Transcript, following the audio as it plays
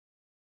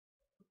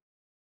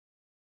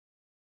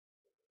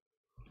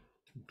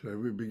Okay,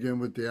 we begin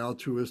with the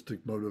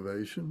altruistic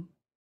motivation.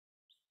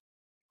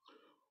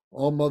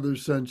 All mother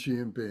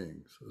sentient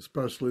beings,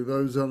 especially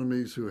those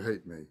enemies who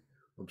hate me,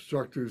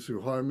 obstructors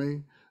who harm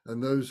me,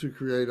 and those who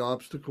create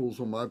obstacles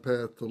on my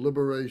path to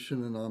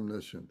liberation and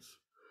omniscience,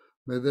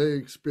 may they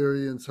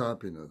experience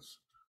happiness,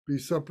 be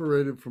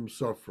separated from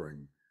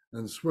suffering,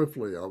 and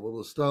swiftly I will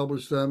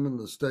establish them in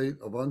the state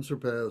of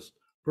unsurpassed,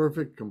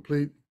 perfect,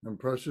 complete, and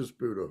precious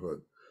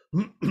Buddhahood.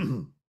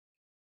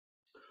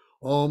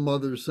 All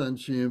mother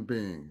sentient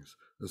beings,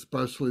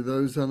 especially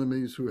those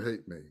enemies who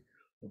hate me,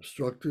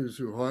 obstructors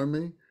who harm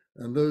me,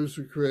 and those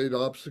who create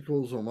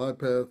obstacles on my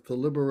path to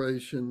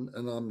liberation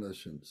and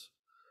omniscience.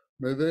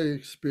 May they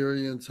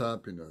experience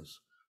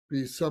happiness,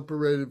 be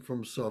separated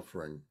from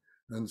suffering,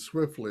 and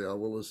swiftly I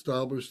will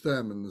establish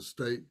them in the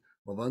state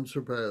of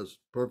unsurpassed,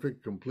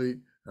 perfect, complete,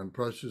 and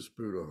precious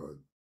Buddhahood.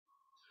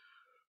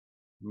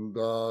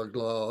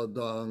 Dagla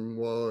dang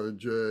wa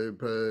je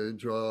pe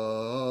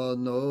dra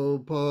no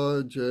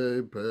pa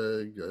je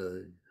pe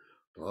ge.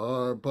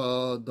 Dar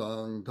pa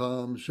dang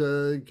tam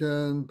she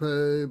ken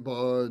pe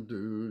bar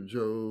du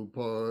jo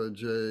par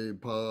je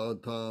pa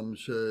tam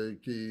she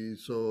ki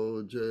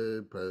so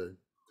je pe.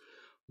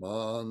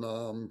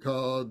 Manam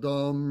ka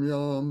dam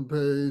yam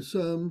pe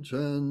sem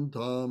chen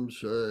tam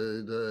she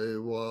de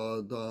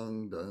wa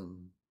dang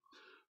den.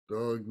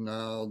 Dog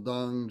now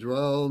dang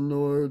drel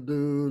nor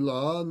du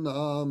la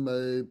na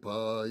me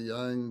pa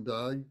yang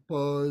dag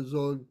pa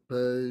zog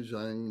pe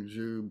zhang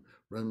zhub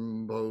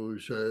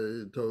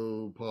Rinpoche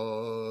to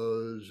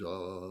pa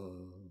zha.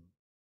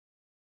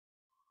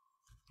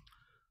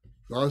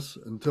 Thus,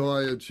 until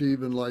I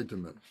achieve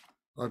enlightenment,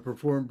 I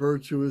perform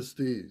virtuous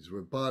deeds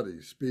with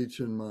body, speech,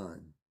 and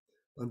mind.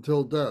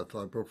 Until death,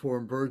 I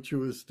perform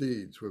virtuous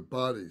deeds with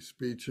body,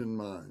 speech, and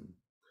mind.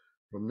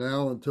 From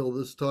now until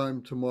this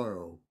time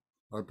tomorrow,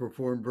 I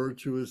perform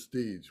virtuous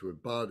deeds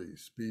with body,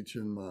 speech,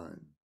 and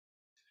mind.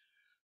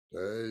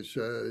 Te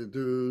she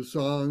du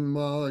sang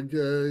ma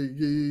ge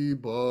gi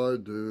bar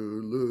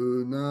du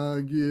lu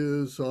na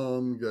gi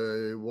sam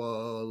ge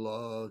wa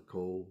la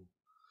ko.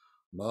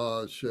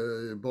 Ma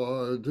she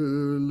bar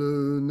du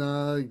lu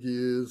na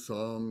gi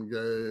sam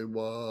ge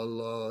wa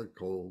la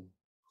ko.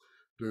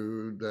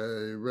 Du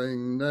de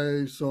ring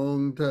ne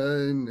song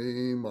te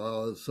ni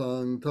ma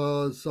sang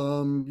ta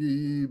sam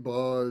gi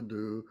bar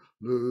du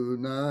lu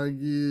na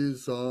gi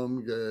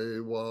sam ge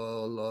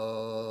wa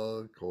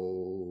la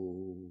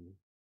ko.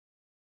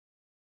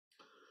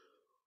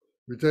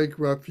 We take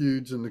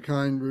refuge in the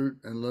kind root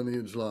and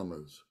lineage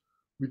lamas.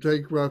 We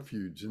take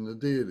refuge in the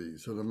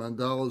deities of the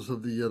mandalas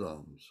of the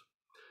yidams.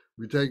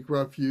 We take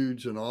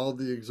refuge in all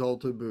the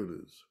exalted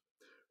Buddhas.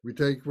 We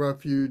take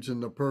refuge in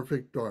the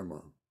perfect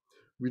Dharma.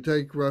 We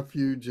take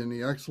refuge in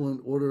the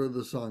excellent order of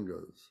the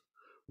Sanghas.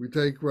 We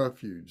take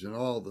refuge in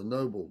all the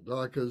noble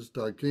Dakas,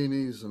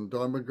 Dakinis, and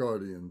Dharma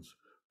guardians,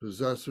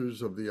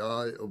 possessors of the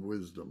eye of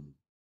wisdom.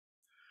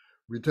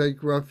 We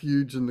take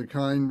refuge in the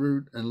kind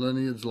root and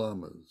lineage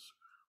lamas.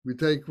 We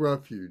take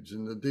refuge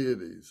in the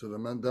deities of the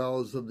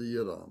mandalas of the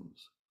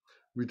yidams.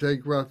 We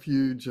take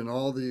refuge in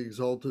all the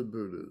exalted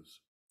Buddhas.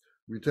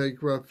 We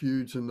take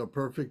refuge in the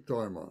perfect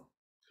Dharma.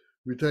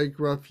 We take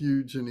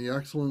refuge in the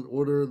excellent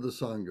order of the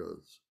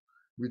Sanghas.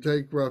 We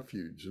take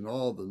refuge in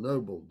all the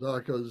noble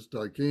Dakas,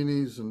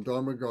 Dakinis, and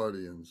Dharma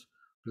guardians,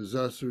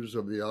 possessors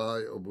of the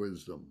eye of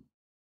wisdom.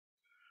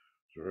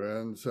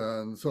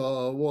 Transcend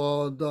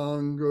sawa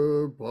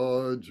dangur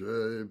pa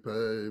je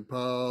pe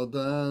pa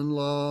dan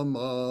la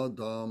ma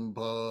dam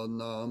pa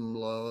nam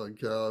la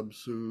kab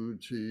su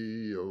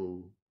chi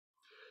yo.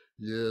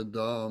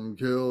 Yedam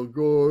kil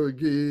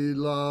gorgi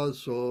la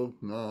sok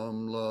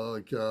nam la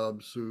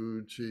kab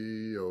su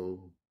chi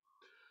yo.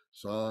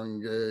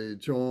 Sangye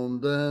chom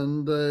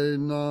den de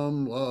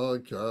nam la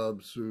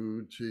kab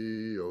su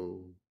chi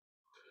yo.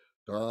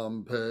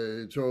 Dam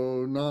pe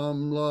cho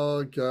nam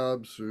la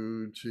kab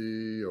su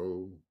chi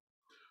yo.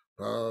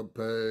 Pa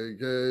pe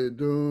ge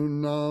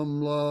dun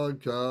nam la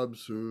kab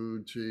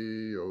su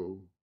chi yo.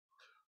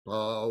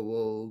 Pa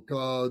wo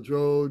ka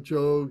jo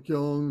cho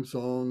kyung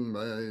song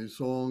me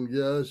song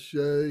yes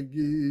she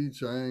gi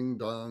chang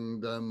dang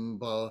dem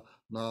pa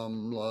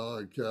nam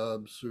la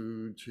kab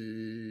su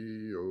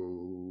chi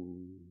yo.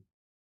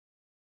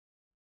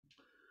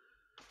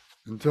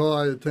 Until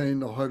I attain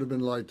the heart of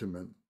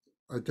enlightenment,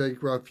 I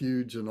take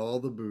refuge in all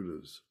the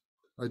Buddhas.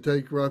 I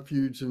take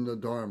refuge in the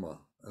Dharma,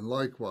 and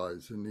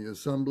likewise in the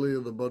assembly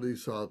of the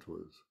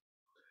Bodhisattvas.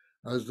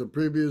 As the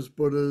previous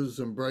Buddhas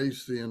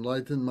embraced the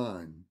enlightened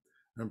mind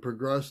and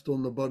progressed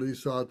on the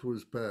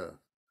Bodhisattva's path,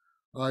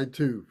 I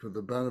too, for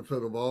the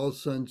benefit of all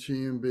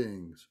sentient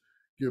beings,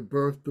 give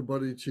birth to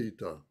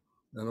bodhicitta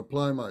and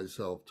apply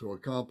myself to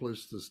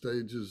accomplish the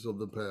stages of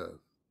the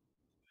path.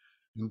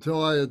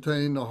 Until I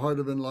attain the heart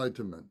of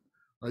enlightenment,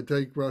 I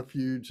take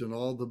refuge in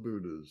all the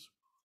Buddhas.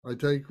 I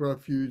take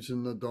refuge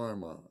in the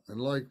Dharma, and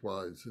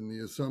likewise in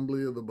the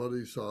assembly of the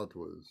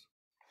Bodhisattvas.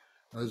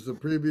 As the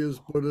previous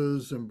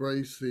Buddhas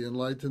embraced the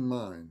enlightened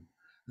mind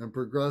and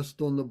progressed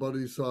on the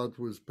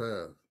Bodhisattva's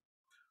path,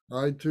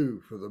 I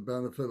too, for the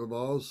benefit of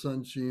all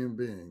sentient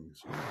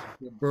beings,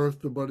 give birth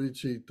to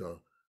bodhicitta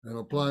and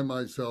apply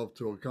myself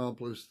to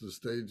accomplish the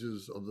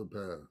stages of the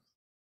path.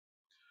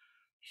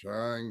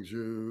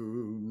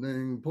 Shangju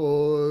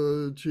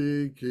Ningpo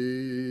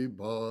Chi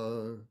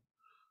Bar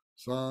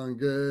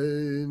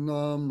Sangye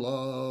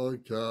Namla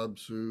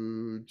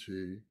Kapsu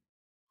Chi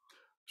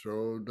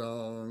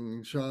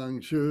Chodang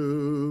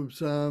Shangshub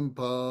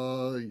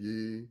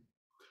Sampayi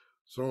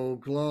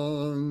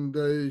Soklang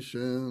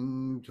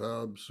Daishin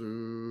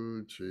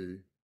Kapsu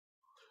Chi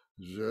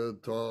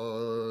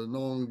Jeta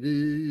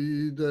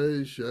Nongi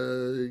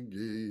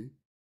Deshegi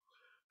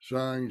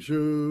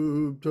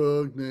Shangshub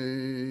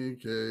Tugni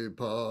Ke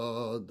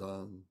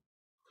Padang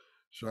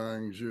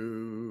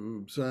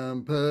Shangshub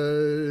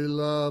Sampe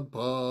La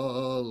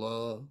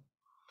Pala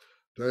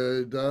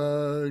Te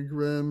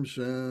Dagrim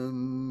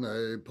Shin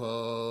E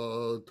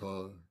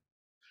Pata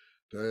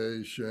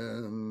Te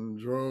Shin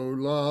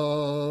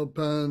Drola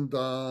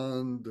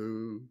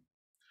Pandandu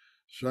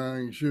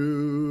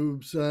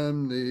Shangshub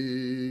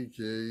Samni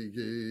Ke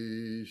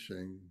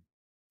Gishing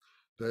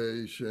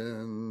Te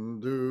Shin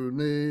Du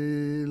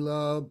Ni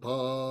La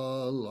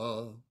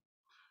Pala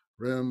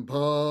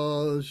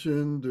Rinpoche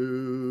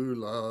Shindu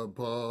La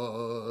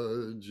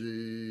Pajio.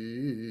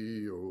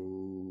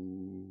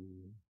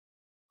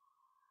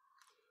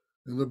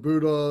 In the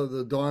Buddha,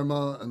 the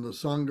Dharma, and the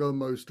Sangha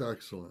most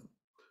excellent,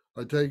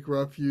 I take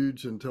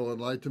refuge until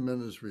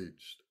enlightenment is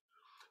reached.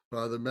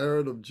 By the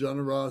merit of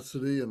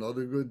generosity and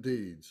other good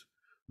deeds,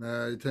 may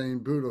I attain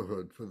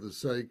Buddhahood for the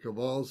sake of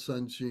all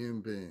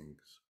sentient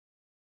beings.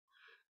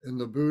 In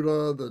the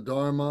Buddha, the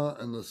Dharma,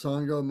 and the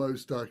Sangha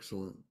most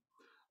excellent,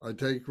 I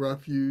take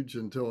refuge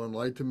until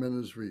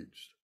enlightenment is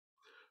reached.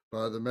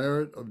 By the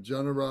merit of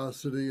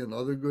generosity and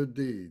other good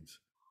deeds,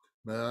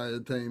 may I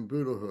attain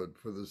Buddhahood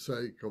for the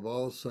sake of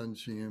all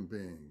sentient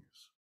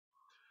beings.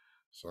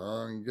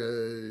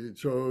 Sangye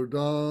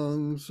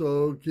Chodang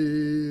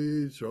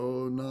Soki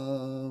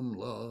Chonam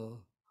La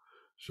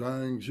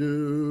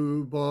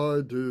Shangshu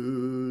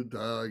Baidu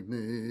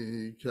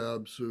Dagni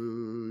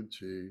Kapsu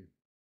Chi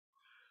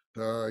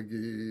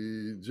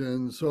Dagi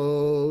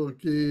Jinso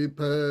Ki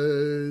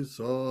Pe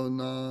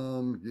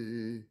Sonam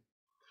Gi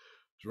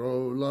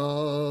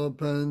Drola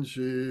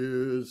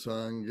Penshir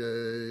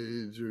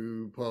Sangye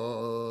Ju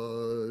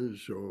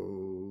Pasho.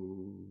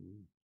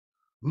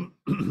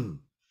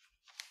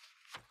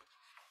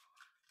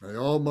 May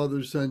all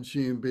mother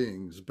sentient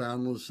beings,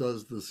 boundless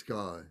as the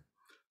sky,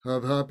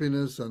 have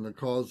happiness and the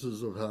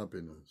causes of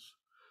happiness.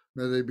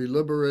 May they be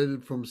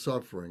liberated from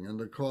suffering and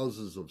the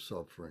causes of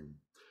suffering.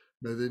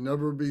 May they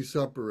never be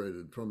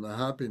separated from the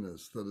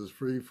happiness that is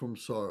free from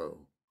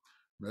sorrow.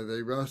 May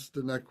they rest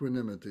in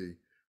equanimity,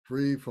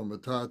 free from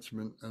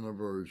attachment and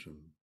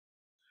aversion.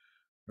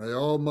 May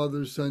all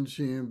mother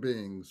sentient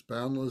beings,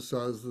 boundless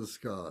as the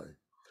sky,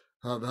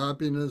 have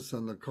happiness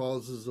and the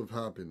causes of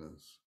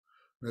happiness.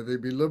 May they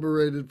be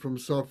liberated from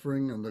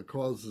suffering and the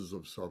causes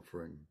of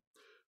suffering.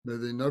 May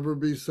they never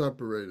be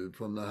separated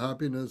from the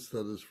happiness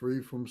that is free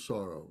from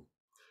sorrow.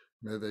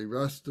 May they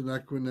rest in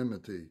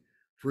equanimity,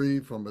 free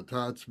from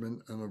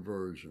attachment and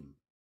aversion.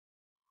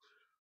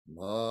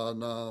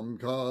 Manam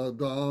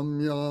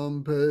kadam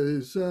yam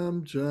pe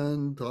sem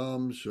chen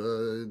tam she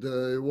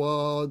de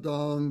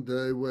wadang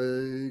de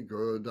we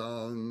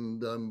gurdang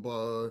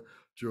dembar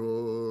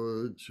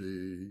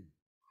jorchi.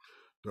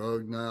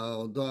 Dug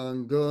now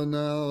dang du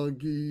now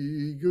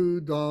gi gu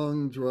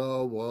dang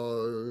dra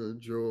war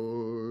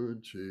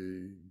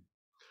jorchi.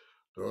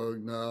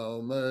 Dug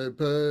now me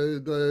pe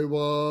de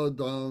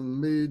wadang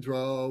mi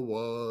dra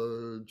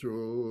war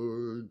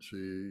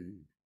jorchi.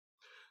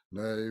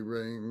 Nay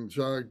ring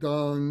chak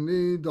dang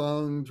ni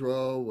dang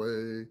dra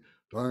wei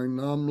dang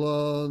nam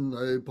la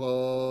nay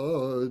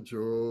pa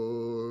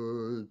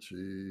jorchi.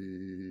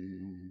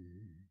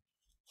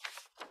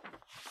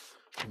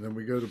 And then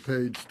we go to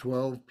page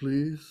 12,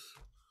 please.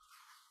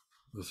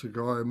 The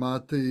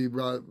Sagaramati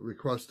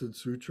requested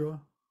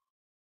sutra.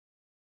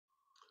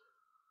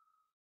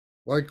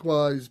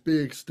 Likewise be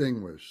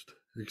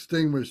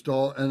extinguished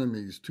all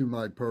enemies to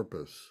my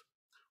purpose.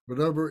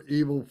 Whatever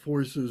evil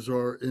forces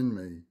are in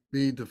me,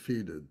 be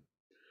defeated.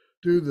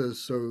 Do this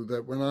so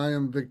that when I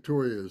am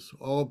victorious,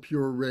 all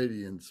pure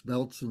radiance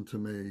melts into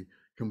me,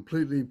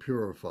 completely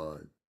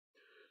purified.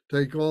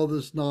 Take all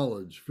this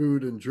knowledge,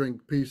 food and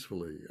drink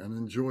peacefully, and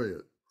enjoy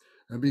it,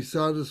 and be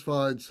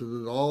satisfied so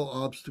that all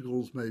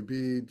obstacles may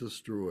be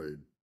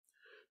destroyed.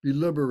 Be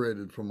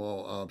liberated from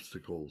all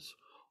obstacles,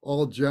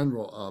 all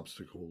general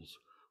obstacles.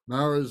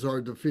 Maras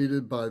are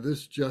defeated by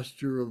this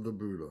gesture of the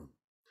Buddha.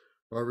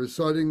 By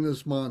reciting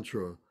this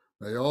mantra,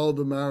 may all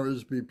the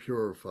Maras be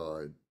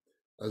purified.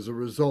 As a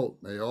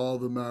result, may all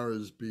the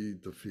Maras be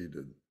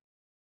defeated.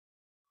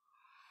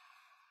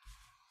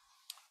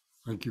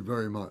 Thank you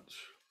very much.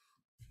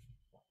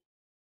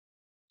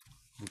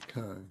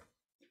 Okay.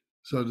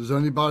 So does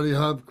anybody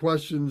have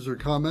questions or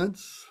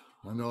comments?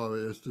 I know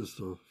I asked this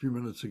a few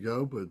minutes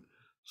ago, but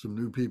some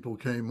new people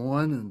came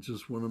on and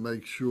just want to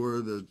make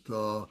sure that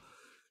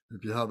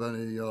if you have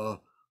any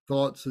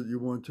thoughts that you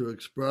want to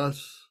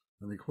express,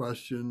 Any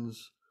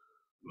questions?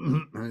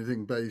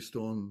 Anything based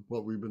on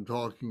what we've been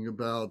talking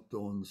about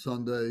on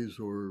Sundays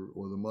or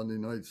the Monday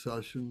night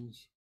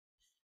sessions?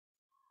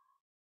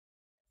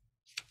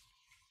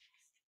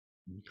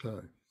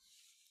 Okay,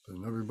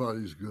 then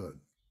everybody's good.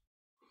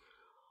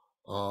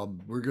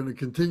 We're going to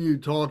continue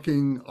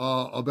talking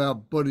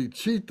about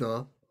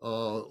bodhicitta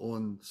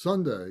on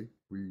Sunday.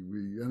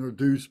 We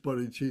introduced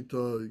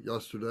bodhicitta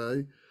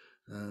yesterday,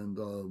 and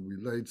we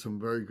laid some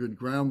very good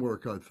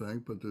groundwork, I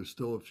think. But there's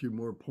still a few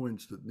more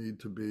points that need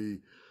to be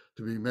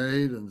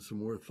made, and some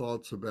more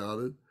thoughts about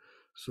it.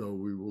 So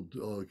we will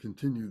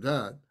continue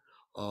that.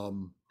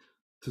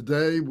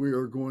 Today we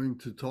are going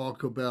to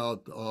talk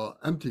about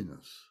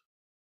emptiness,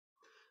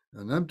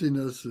 and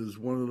emptiness is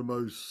one of the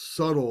most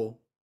subtle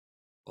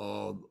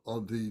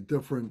of the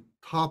different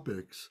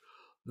topics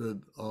that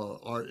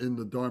are in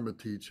the Dharma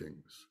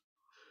teachings.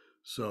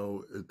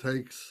 So it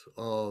takes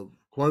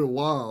quite a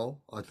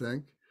while, I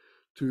think,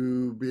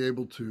 to be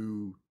able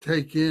to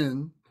take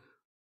in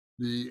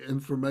the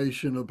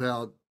information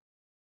about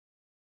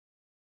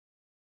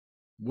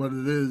what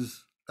it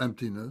is,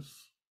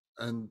 emptiness,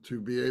 and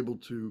to be able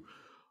to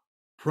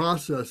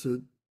process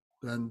it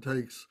then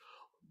takes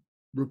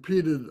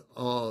repeated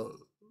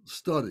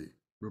study,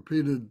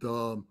 repeated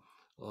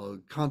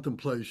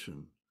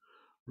contemplation,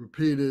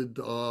 repeated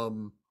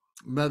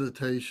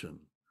meditation.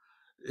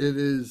 It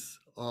is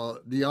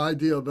the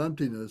idea of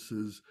emptiness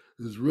is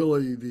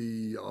really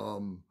the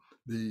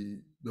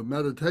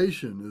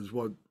meditation is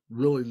what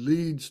really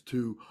leads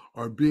to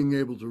our being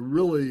able to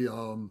really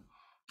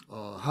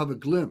have a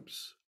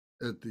glimpse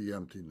at the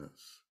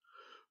emptiness,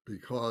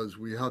 because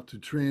we have to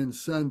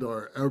transcend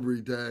our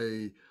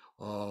everyday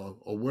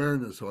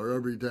awareness, our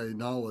everyday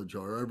knowledge,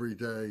 our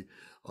everyday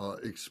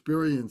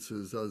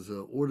experiences as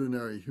an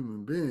ordinary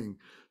human being,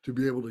 to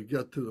be able to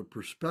get to the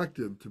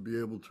perspective, to be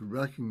able to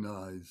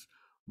recognize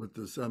what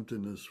this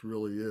emptiness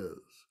really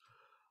is.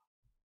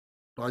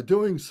 By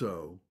doing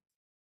so,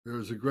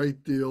 there's a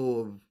great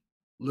deal of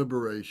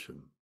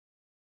liberation.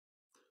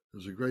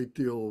 There's a great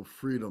deal of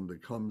freedom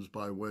that comes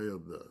by way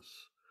of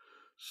this.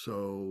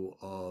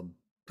 So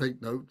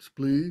take notes,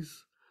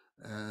 please.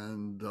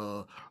 And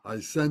I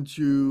sent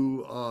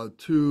you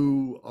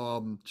two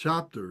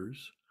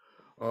chapters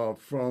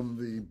from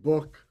the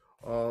book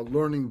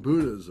Learning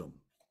Buddhism,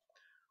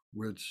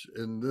 which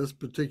in this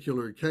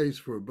particular case,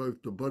 for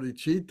both the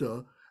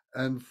bodhicitta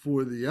and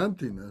for the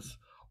emptiness,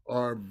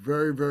 are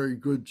very, very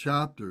good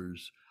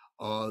chapters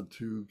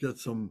to get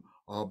some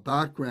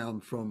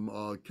background from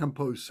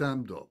Khenpo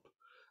Samdup.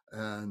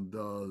 And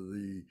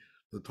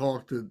the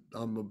talk that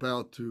I'm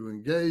about to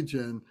engage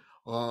in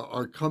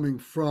are coming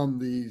from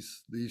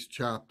these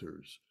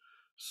chapters.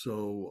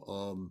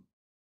 So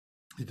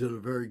he did a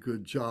very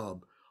good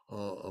job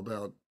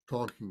about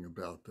talking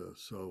about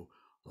this. So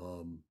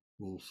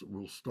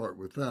we'll start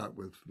with that,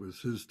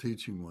 with his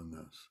teaching on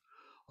this.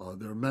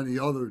 There are many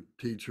other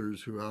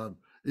teachers who have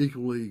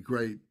equally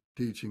great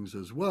teachings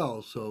as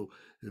well. So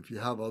if you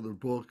have other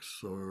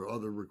books or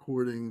other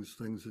recordings,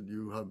 things that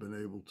you have been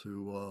able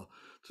to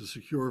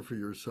secure for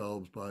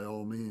yourselves, by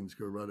all means,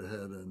 go right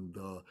ahead and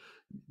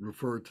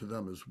refer to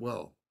them as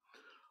well.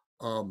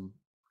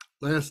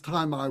 Last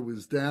time I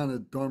was down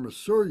at Dharma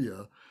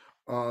Surya,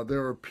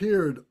 there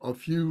appeared a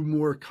few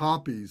more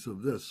copies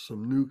of this,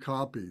 some new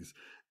copies.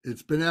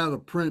 It's been out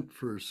of print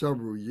for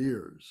several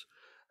years.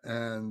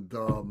 And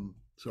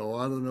so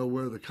I don't know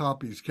where the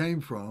copies came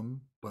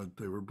from, but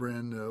they were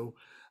brand new,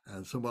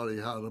 and somebody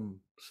had them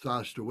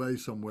stashed away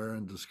somewhere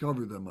and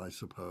discovered them, I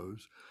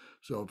suppose.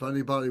 So if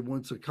anybody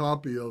wants a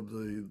copy of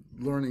the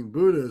Learning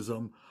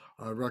Buddhism,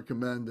 I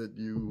recommend that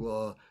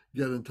you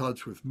get in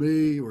touch with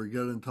me or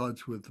get in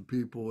touch with the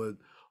people at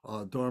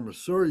Dharma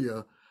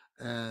Surya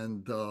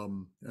and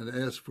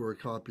ask for a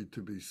copy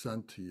to be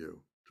sent to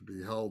you, to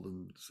be held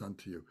and sent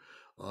to you.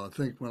 I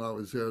think when I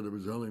was there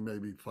was only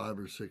maybe 5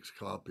 or 6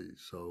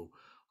 copies. So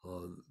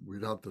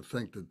we'd have to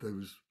think that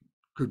those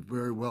could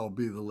very well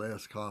be the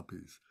last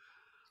copies.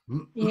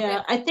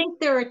 Yeah, I think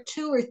there are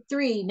 2 or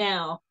 3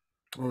 now.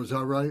 Oh, is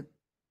that right?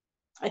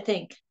 I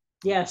think.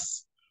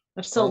 Yes.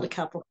 I've sold a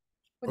couple.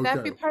 Would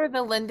that be part of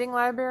the lending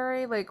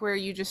library, like where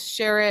you just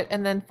share it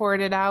and then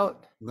forward it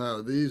out?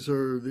 No, these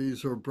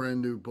are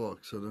brand new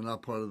books, so they're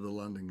not part of the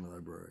lending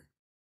library.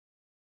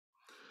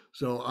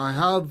 So I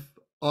have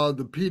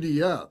the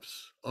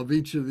PDFs of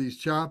each of these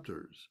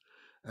chapters,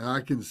 and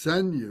I can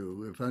send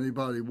you, if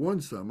anybody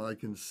wants them, I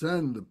can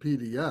send the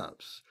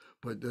PDFs,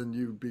 but then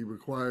you'd be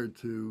required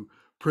to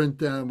print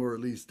them or at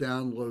least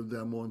download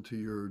them onto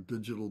your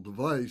digital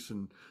device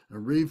and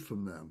read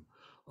from them.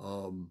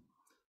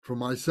 For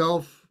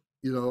myself,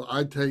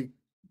 I take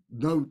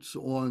notes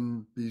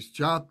on these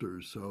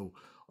chapters, so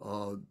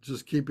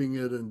just keeping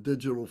it in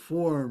digital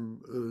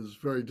form is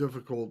very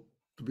difficult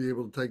to be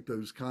able to take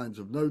those kinds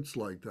of notes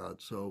like that.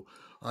 So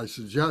I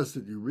suggest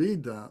that you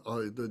read that,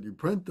 that you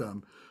print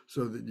them,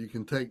 so that you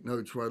can take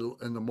notes right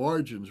in the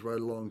margins right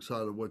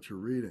alongside of what you're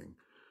reading.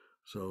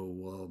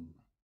 So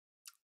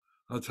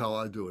that's how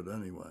I do it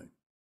anyway.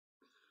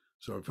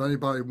 So if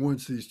anybody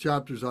wants these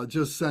chapters, I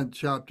just sent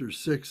chapters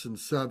 6 and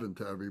 7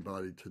 to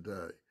everybody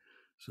today.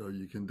 So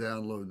you can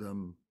download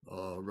them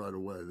right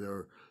away.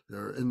 They're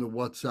in the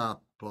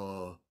WhatsApp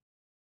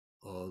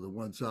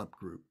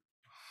group.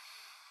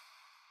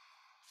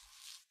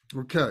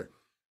 Okay.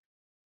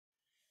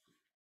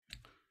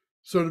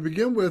 So to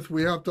begin with,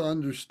 we have to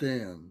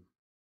understand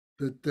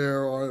that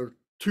there are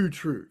two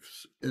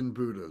truths in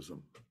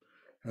Buddhism.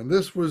 And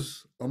this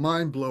was a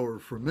mind blower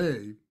for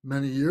me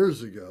many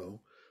years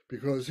ago,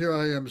 because here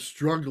I am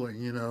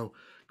struggling,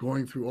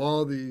 going through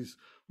all these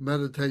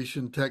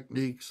meditation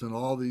techniques and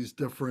all these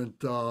different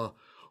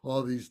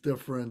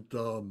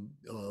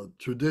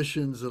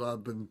traditions that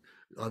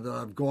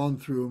I've gone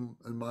through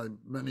in my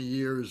many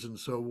years and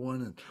so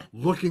on, and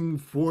looking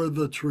for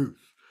the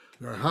truth.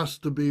 There has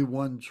to be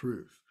one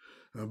truth.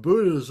 And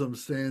Buddhism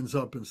stands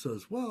up and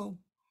says, well,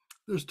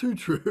 there's two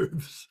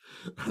truths.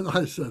 And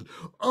I said,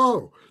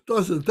 oh,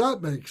 doesn't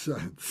that make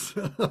sense?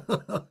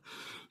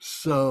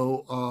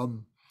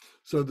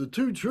 So the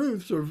two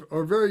truths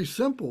are very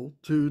simple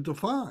to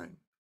define.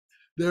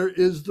 There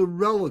is the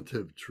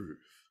relative truth,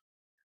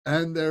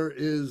 and there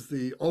is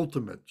the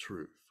ultimate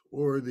truth,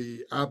 or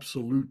the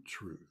absolute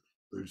truth.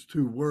 Those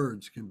two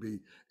words can be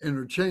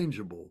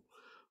interchangeable,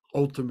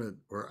 ultimate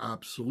or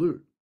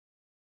absolute.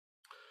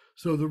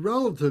 So the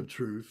relative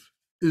truth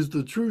is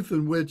the truth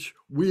in which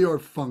we are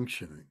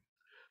functioning,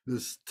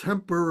 this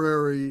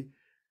temporary,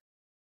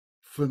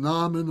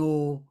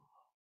 phenomenal,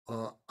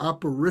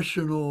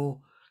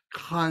 apparitional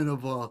kind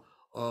of a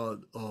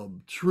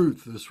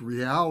truth, this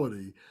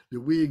reality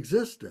that we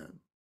exist in.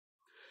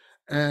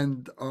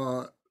 And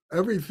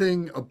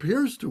everything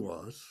appears to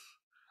us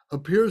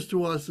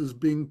as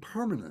being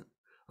permanent,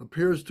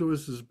 appears to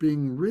us as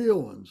being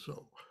real and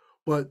so.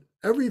 But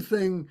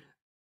everything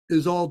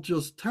is all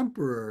just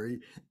temporary,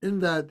 in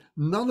that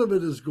none of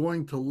it is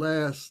going to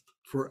last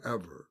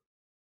forever.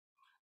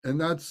 And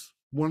that's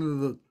one of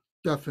the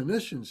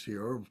definitions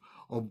here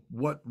of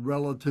what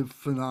relative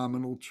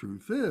phenomenal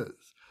truth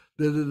is,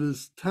 that it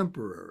is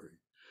temporary.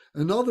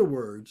 In other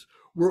words,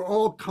 we're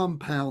all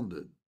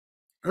compounded.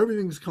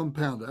 Everything's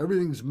compounded.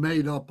 Everything's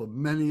made up of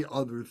many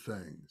other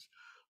things.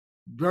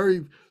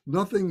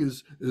 Nothing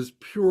is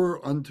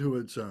pure unto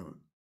its own.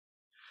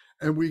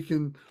 And we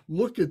can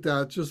look at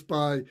that just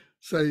by,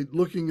 say,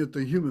 looking at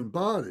the human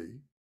body,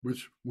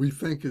 which we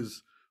think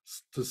is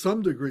to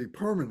some degree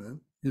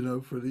permanent,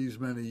 for these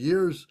many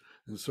years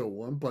and so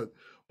on. But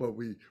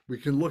we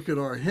can look at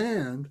our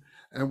hand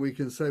and we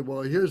can say,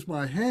 well, here's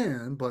my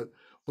hand, but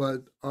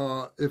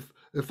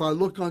if I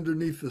look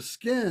underneath the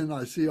skin,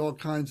 I see all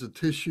kinds of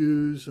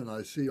tissues, and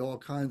I see all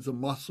kinds of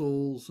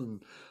muscles,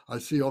 and I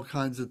see all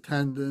kinds of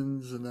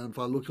tendons. And then if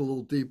I look a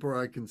little deeper,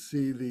 I can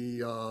see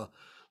the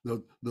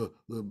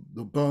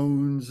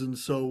bones and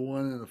so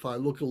on. And if I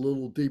look a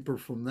little deeper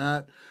from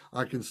that,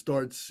 I can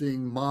start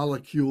seeing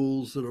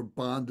molecules that are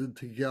bonded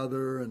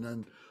together. And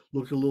then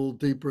look a little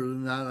deeper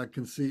than that, I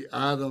can see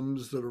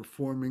atoms that are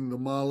forming the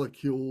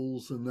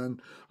molecules. And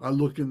then I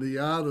look in the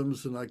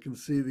atoms and I can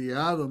see the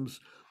atoms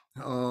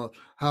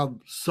have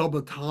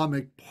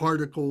subatomic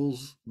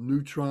particles,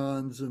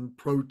 neutrons and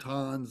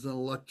protons and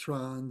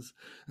electrons.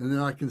 And then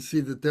I can see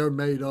that they're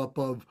made up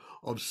of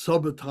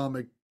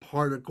subatomic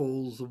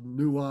particles, of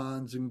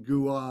muons and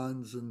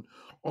gluons, and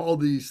all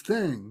these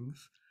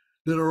things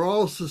that are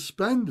all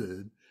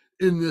suspended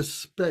in this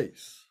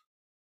space.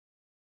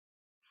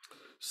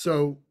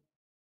 So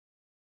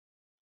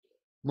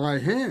my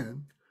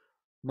hand,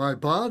 my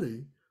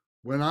body,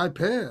 when I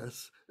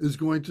pass, is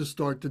going to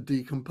start to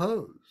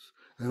decompose.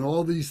 And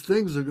all these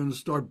things are going to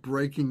start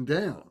breaking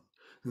down.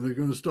 And they're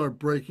going to start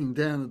breaking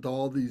down into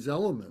all these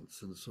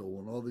elements and so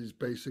on, all these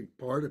basic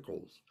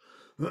particles.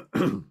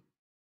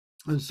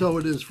 And so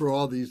it is for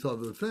all these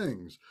other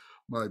things,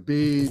 my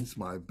beads,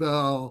 my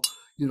bell,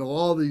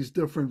 all these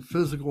different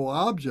physical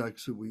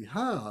objects that we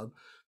have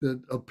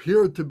that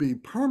appear to be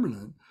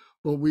permanent,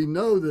 but we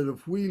know that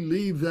if we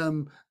leave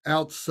them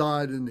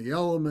outside in the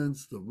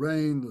elements, the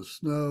rain, the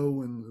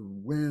snow, and the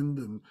wind,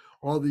 and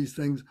all these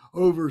things,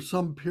 over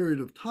some period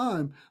of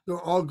time, they're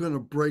all going to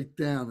break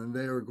down, and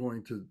they are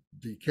going to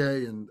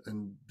decay and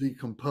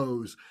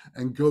decompose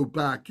and go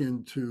back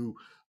into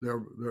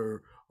their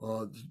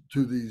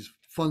to these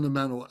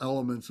fundamental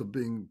elements of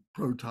being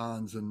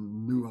protons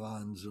and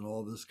muons and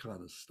all this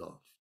kind of stuff.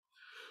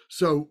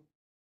 So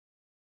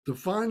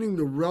defining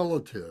the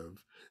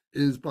relative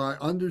is by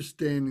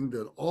understanding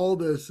that all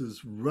this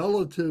is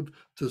relative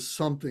to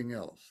something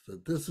else,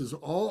 that this is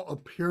all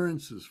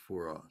appearances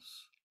for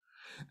us,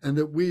 and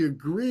that we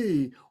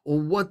agree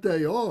on what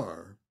they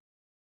are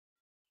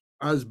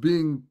as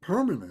being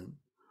permanent,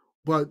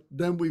 but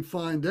then we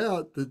find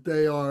out that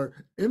they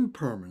are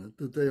impermanent,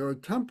 that they are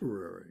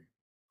temporary.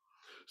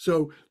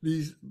 So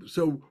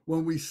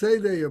when we say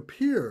they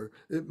appear,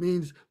 it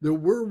means that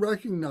we're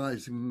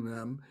recognizing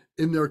them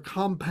in their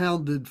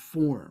compounded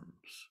forms.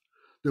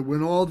 That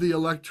when all the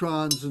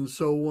electrons and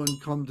so on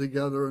come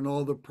together and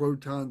all the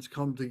protons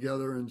come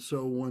together and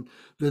so on,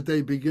 that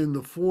they begin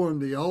to form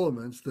the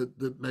elements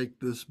that make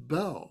this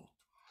bell.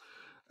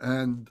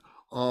 And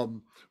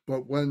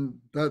But when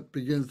that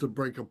begins to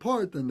break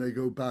apart, then they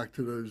go back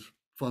to those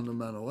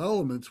fundamental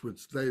elements,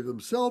 which they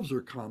themselves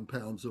are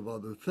compounds of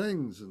other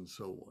things and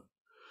so on.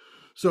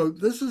 So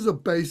this is a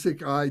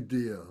basic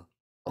idea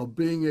of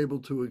being able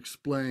to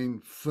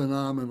explain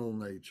phenomenal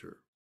nature.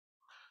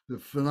 The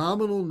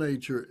phenomenal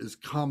nature is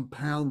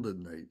compounded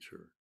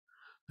nature,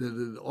 that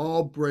it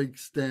all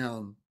breaks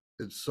down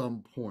at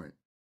some point.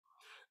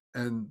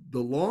 And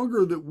the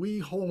longer that we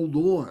hold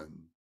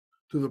on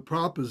to the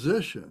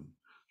proposition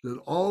that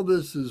all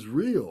this is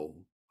real,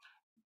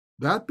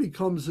 that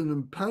becomes an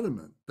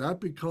impediment. That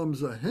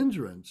becomes a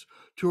hindrance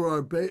to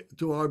our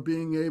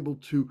being able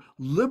to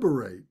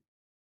liberate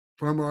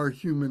from our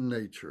human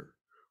nature,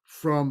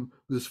 from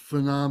this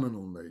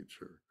phenomenal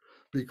nature,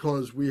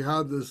 because we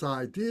have this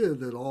idea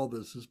that all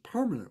this is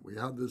permanent. We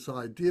have this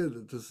idea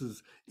that this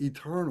is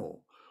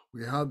eternal.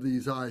 We have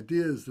these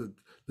ideas that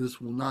this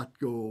will not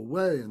go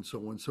away and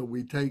so on. So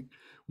we take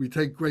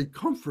great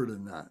comfort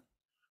in that.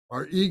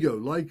 Our ego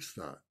likes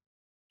that.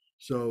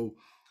 So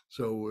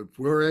if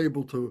we're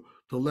able to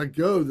let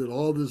go that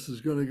all this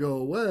is going to go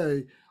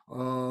away,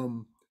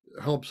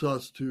 helps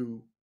us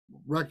to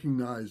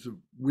recognize that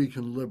we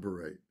can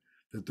liberate,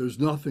 that there's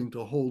nothing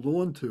to hold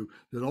on to,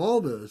 that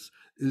all this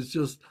is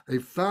just a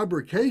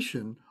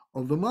fabrication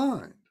of the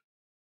mind.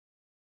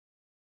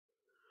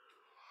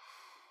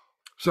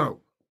 So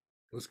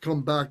let's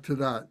come back to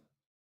that.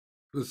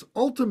 This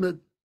ultimate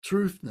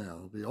truth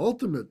now, the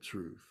ultimate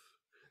truth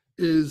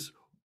is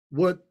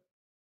what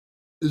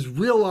is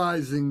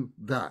realizing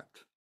that.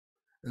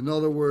 In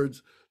other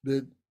words,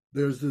 that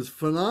there's this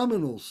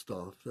phenomenal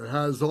stuff that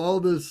has all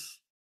this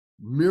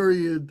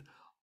myriad,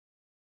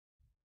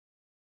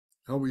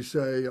 how we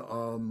say,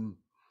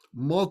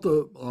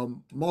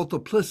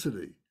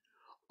 multiplicity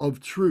of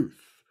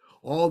truth,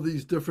 all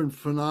these different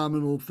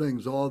phenomenal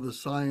things, all the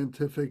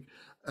scientific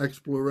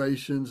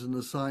explorations and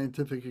the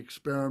scientific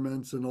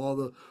experiments and all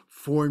the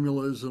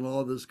formulas and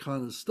all this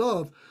kind of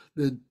stuff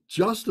that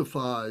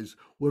justifies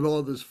what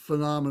all this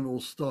phenomenal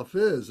stuff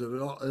is.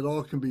 It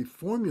all can be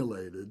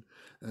formulated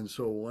and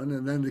so on.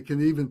 And then it can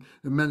even,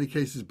 in many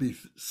cases, be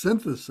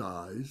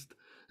synthesized.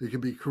 It can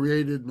be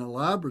created in a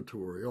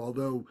laboratory,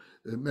 although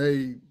it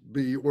may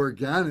be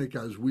organic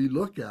as we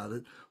look at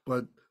it,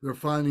 but they're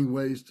finding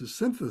ways to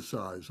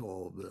synthesize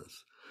all of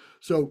this.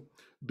 So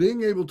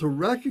being able to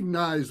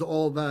recognize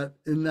all that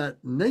in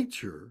that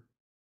nature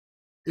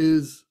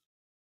is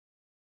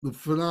the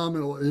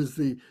phenomenal, is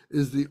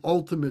the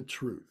ultimate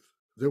truth,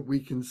 that we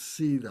can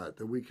see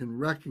that we can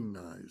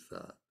recognize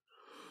that.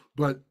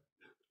 But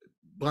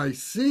by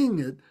seeing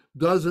it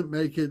doesn't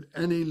make it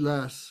any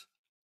less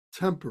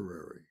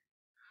temporary.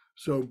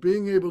 So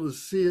being able to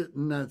see it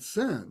in that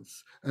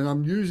sense, and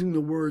I'm using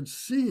the word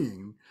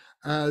seeing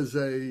as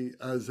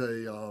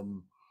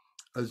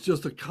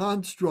just a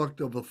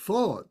construct of a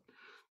thought,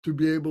 to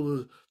be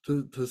able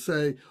to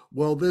say,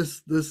 well,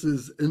 this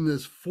is in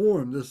this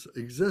form, this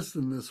exists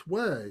in this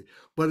way,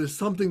 but it's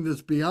something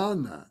that's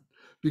beyond that,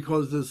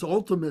 because this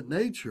ultimate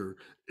nature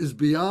is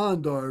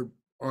beyond our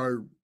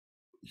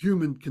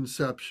human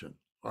conception,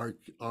 our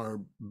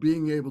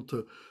being able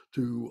to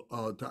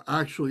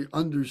actually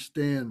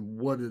understand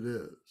what it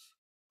is.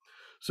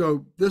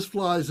 So this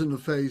flies in the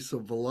face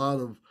of a lot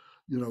of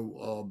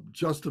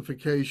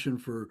justification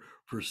for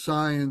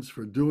science,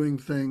 for doing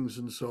things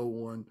and so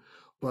on.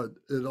 But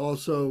it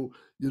also,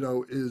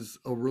 is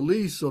a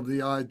release of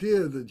the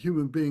idea that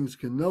human beings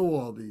can know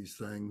all these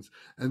things,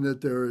 and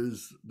that there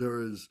is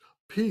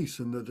peace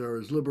and that there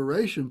is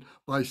liberation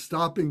by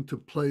stopping to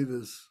play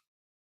this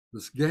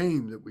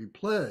game that we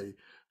play,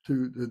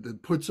 that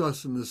puts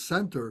us in the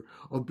center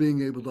of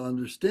being able to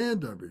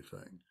understand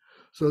everything.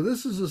 So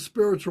this is a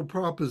spiritual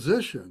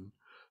proposition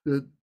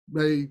that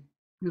may,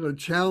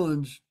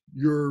 challenge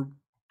your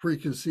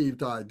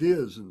preconceived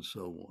ideas and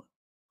so on.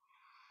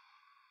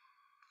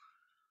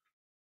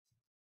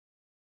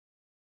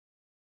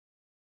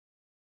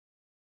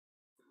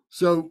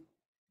 So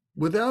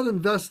without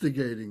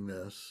investigating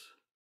this,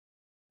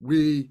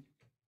 we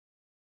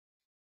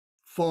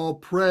fall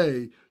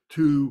prey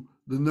to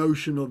the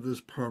notion of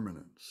this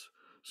permanence.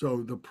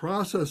 So the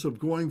process of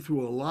going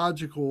through a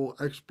logical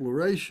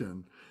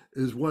exploration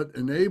is what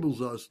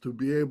enables us to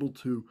be able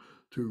to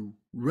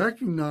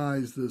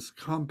recognize this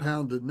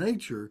compounded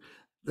nature,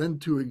 then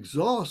to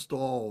exhaust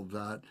all of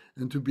that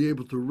and to be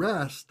able to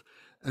rest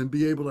and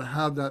be able to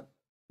have that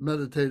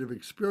meditative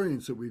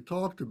experience that we've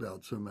talked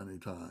about so many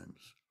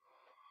times.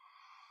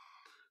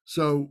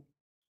 So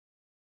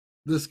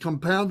this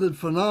compounded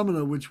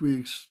phenomena, which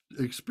we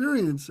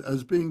experience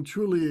as being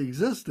truly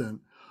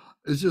existent,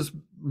 is just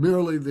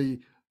merely the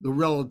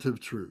relative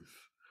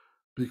truth,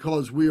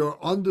 because we are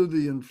under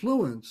the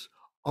influence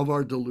of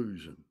our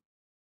delusion.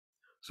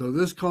 So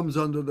this comes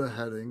under the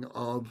heading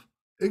of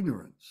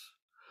ignorance.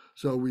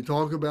 So we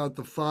talk about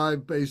the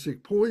 5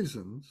 basic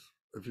poisons,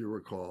 if you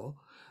recall,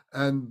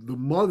 and the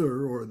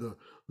mother, or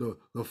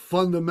the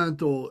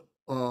fundamental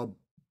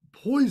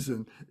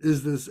poison,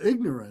 is this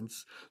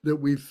ignorance, that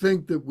we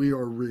think that we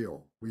are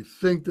real. We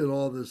think that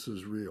all this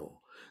is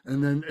real.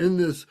 And then in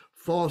this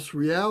false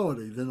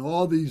reality, then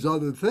all these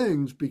other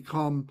things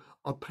become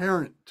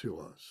apparent to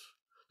us.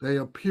 They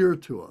appear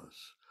to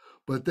us,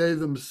 but they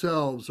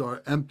themselves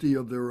are empty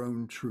of their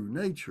own true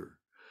nature.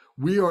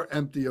 We are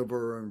empty of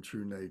our own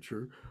true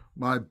nature.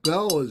 My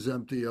bell is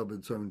empty of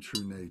its own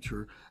true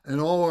nature, and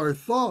all our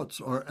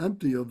thoughts are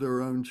empty of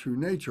their own true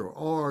nature.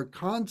 All our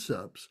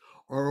concepts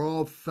are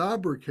all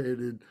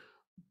fabricated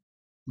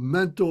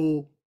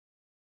mental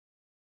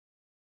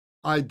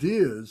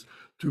ideas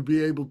to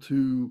be able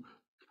to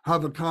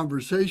have a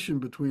conversation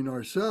between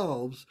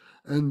ourselves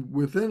and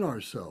within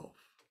ourselves.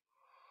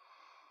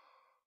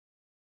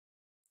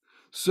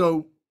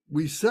 So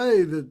we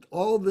say that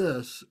all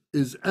this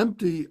is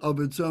empty of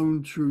its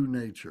own true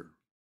nature.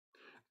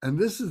 And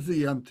this is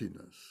the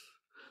emptiness.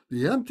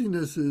 The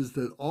emptiness is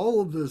that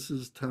all of this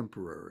is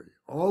temporary.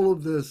 All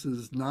of this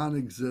is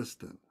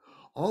non-existent.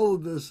 All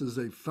of this is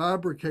a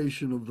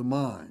fabrication of the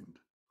mind.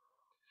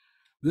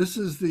 This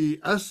is the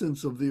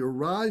essence of the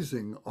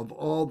arising of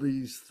all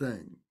these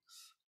things.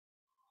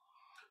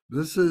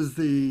 This is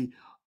the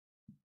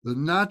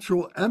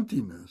natural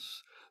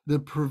emptiness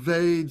that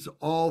pervades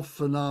all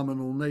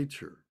phenomenal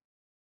nature.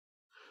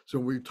 So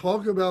when we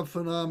talk about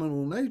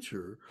phenomenal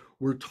nature,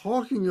 we're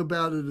talking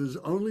about it as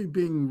only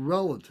being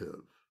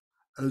relative,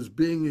 as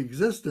being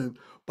existent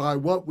by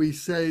what we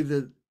say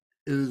that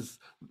it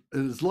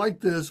is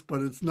like this,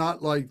 but it's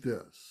not like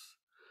this,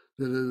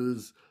 that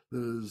it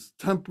is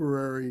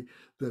temporary,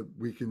 that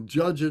we can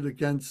judge it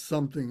against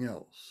something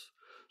else.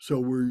 So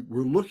we're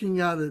looking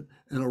at it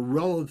in a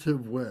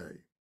relative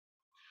way.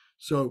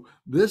 So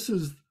this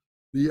is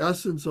the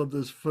essence of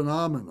this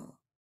phenomena.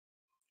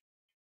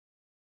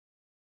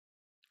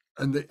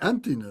 And the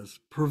emptiness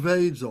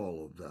pervades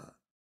all of that.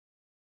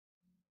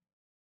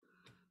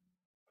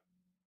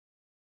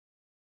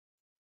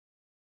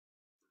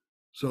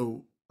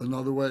 So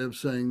another way of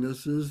saying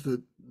this is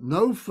that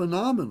no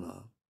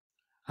phenomena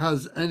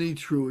has any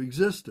true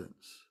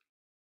existence.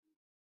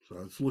 So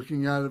it's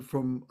looking at it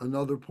from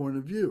another point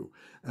of view.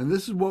 And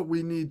this is what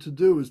we need to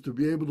do, is to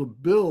be able to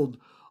build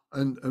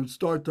and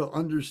start to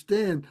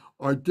understand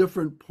our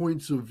different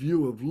points of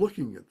view of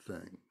looking at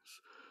things.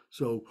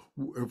 So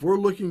if we're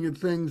looking at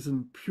things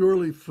in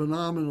purely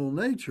phenomenal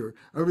nature,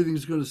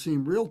 everything's going to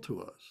seem real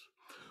to us.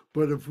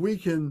 But if we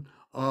can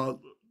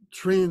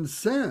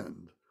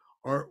transcend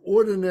our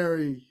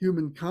ordinary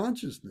human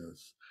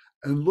consciousness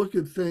and look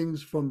at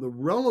things from the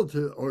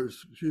relative, or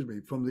excuse me,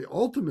 from the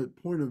ultimate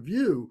point of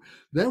view,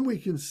 then we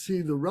can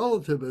see the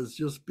relative as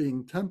just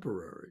being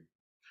temporary.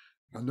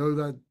 I know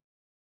that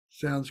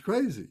sounds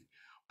crazy,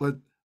 but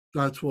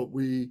that's what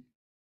we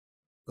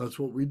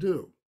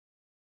do.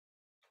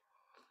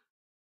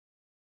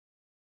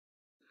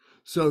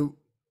 So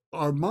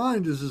our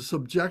mind is a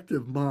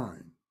subjective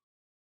mind.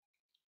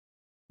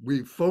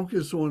 We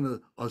focus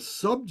on a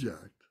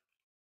subject,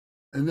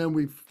 and then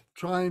we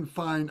try and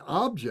find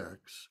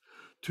objects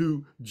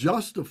to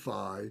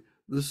justify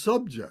the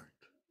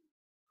subject.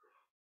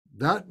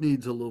 That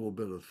needs a little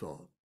bit of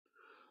thought.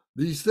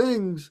 These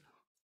things,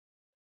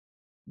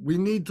 we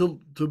need to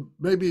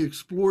maybe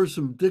explore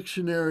some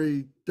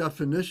dictionary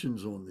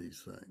definitions on these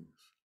things,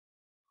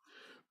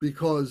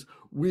 because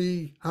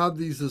we have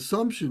these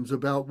assumptions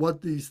about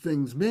what these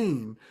things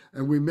mean,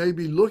 and we may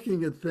be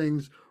looking at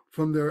things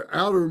from their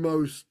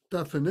outermost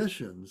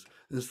definitions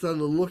instead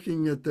of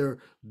looking at their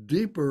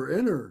deeper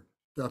inner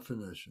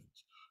definitions.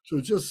 So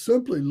just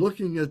simply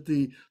looking at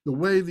the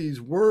way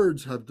these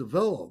words have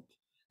developed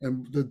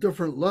and the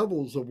different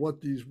levels of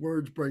what these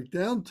words break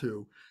down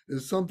to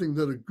is something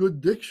that a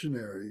good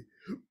dictionary,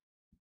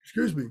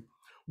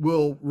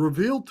 will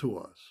reveal to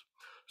us.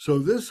 So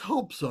this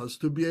helps us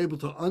to be able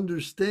to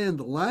understand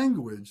the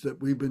language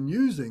that we've been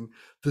using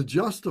to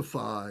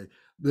justify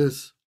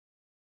this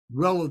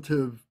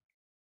relative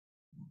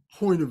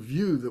point of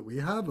view that we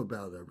have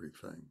about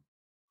everything.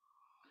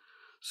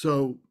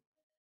 So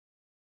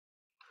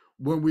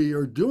when we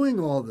are doing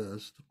all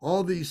this,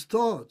 all these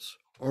thoughts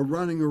are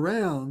running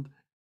around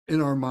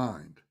in our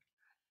mind,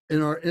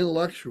 in our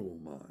intellectual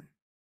mind.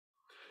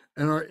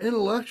 And our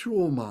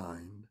intellectual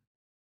mind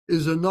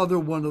is another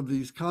one of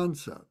these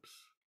concepts.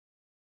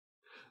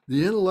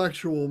 The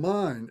intellectual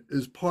mind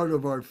is part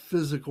of our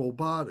physical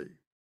body.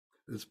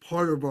 It's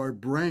part of our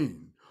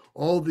brain.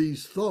 All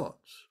these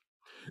thoughts,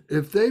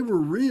 if they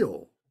were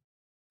real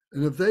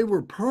and if they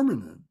were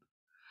permanent,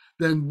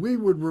 then we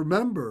would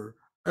remember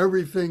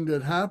everything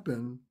that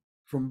happened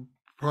from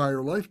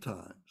prior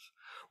lifetimes.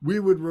 We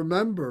would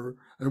remember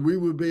and we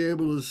would be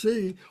able to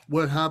see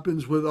what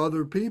happens with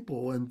other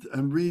people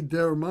and read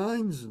their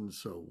minds and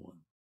so on.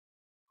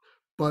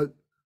 But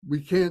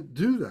we can't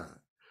do that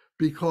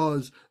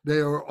because they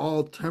are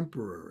all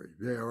temporary.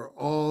 They are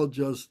all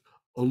just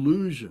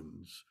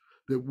illusions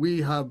that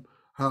we have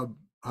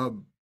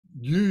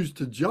used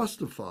to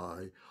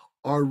justify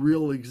our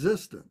real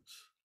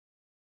existence.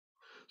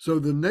 So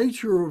the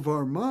nature of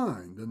our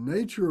mind,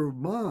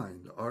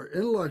 our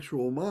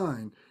intellectual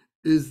mind,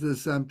 is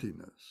this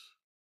emptiness.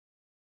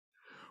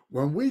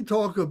 When we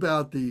talk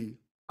about the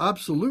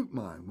absolute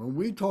mind, when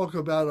we talk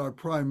about our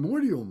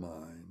primordial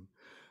mind,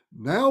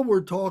 Now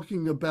we're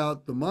talking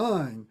about the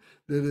mind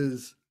that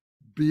is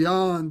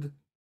beyond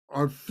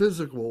our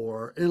physical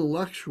or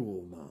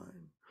intellectual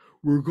mind.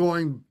 We're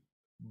going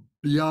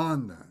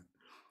beyond that.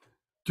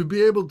 To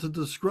be able to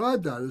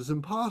describe that is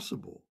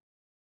impossible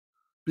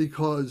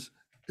because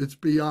it's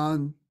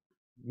beyond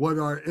what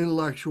our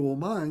intellectual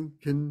mind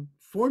can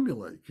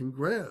formulate, can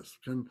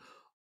grasp, can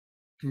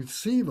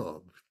conceive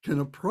of, can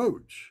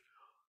approach,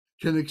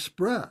 can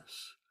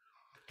express.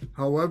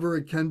 However,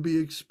 it can be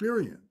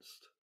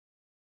experienced.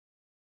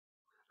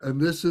 And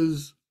this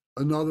is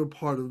another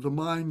part of the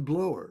mind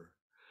blower,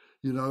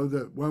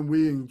 that when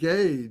we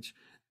engage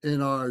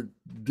in our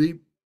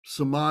deep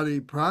samadhi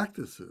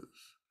practices,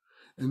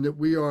 and that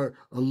we are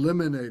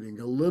eliminating,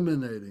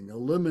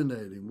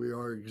 we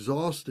are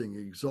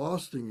exhausting,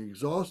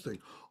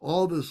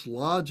 all this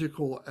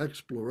logical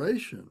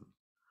exploration,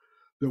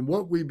 then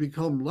what we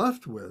become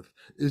left with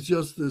is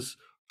just this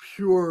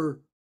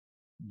pure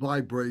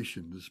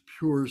vibration, this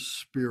pure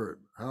spirit,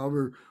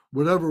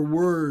 whatever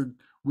word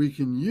we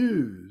can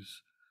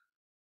use,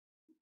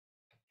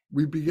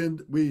 we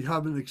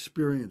have an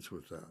experience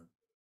with that.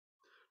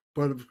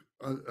 But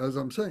as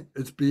I'm saying,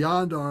 it's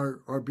beyond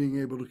our being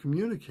able to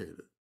communicate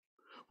it,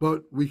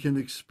 but we can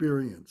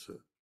experience it.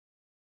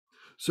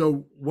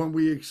 So when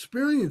we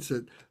experience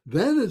it,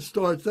 then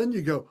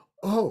you go,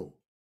 oh,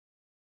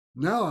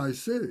 now I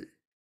see.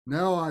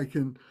 Now I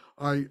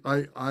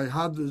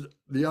have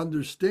the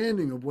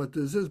understanding of what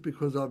this is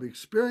because I've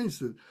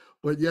experienced it,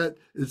 but yet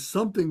it's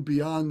something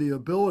beyond the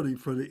ability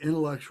for the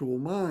intellectual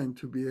mind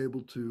to be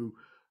able to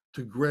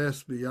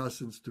grasp the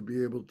essence, to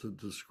be able to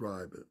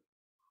describe it.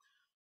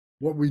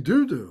 What we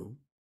do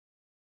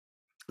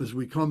is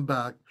we come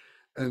back,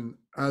 and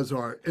as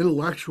our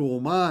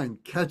intellectual mind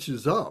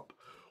catches up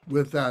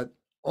with that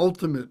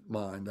ultimate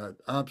mind, that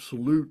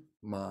absolute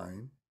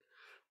mind,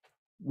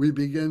 we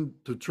begin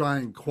to try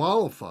and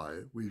qualify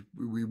it.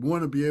 We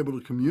want to be able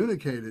to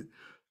communicate it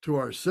to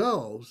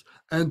ourselves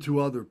and to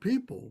other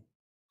people.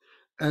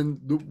 And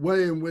the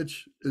way in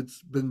which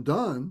it's been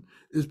done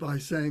is by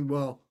saying,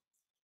 well,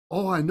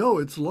 oh, I know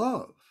it's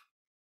love.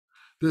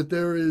 That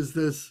there is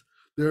this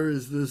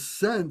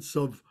sense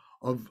of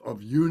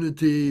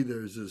unity.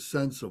 There's this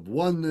sense of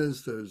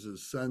oneness. There's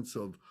this sense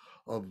of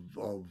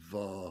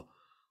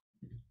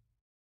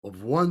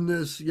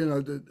oneness.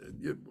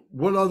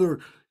 What other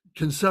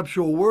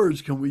conceptual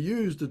words can we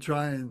use to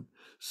try and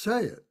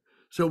say it?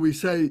 So we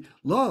say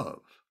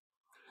love,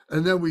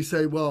 and then we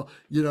say, well,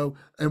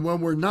 and when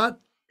we're not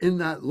in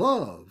that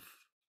love,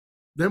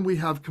 then we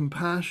have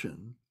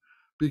compassion,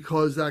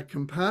 because that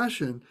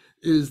compassion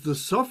is the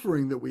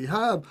suffering that we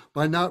have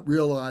by not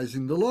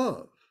realizing the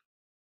love.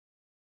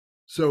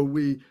 So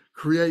we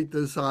create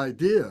this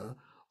idea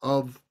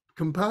of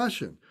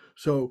compassion.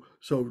 So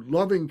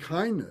loving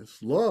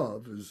kindness,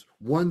 love, is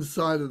one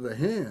side of the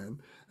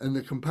hand, and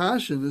the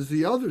compassion is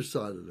the other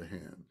side of the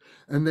hand.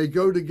 And they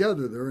go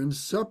together. They're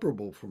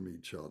inseparable from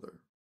each other.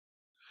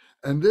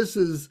 And this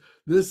is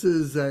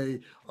a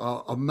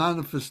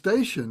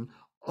manifestation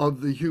of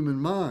the human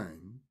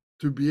mind,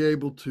 to be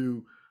able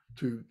to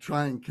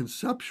try and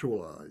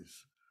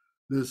conceptualize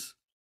this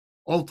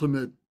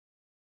ultimate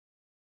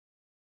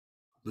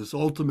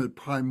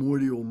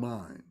primordial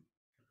mind.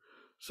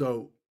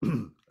 So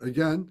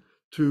again,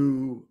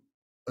 to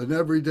an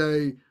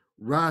everyday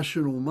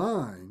rational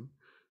mind,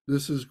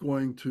 this is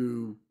going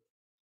to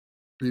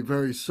be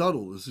very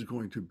subtle. This is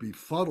going to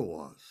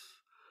befuddle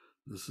us.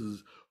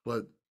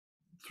 But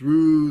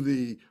through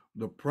the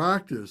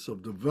practice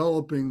of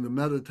developing the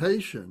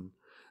meditation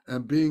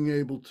and being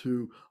able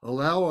to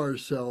allow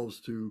ourselves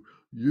to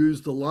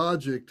use the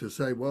logic to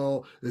say,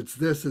 well, it's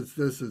this, it's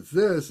this, it's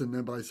this, and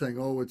then by saying,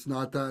 oh, it's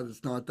not that,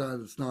 it's not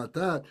that, it's not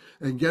that,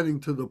 and getting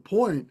to the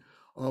point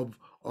of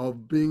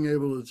being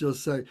able to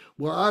just say,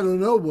 well, I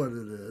don't know what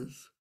it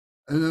is,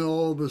 and then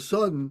all of a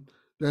sudden,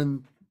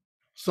 then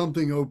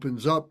something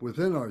opens up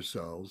within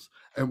ourselves,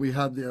 and we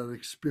have that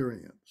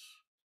experience.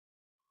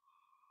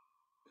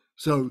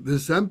 So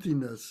this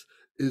emptiness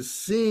is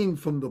seen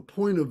from the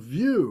point of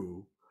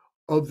view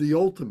of the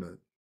ultimate,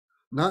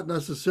 not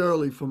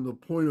necessarily from the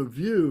point of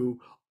view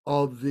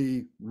of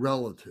the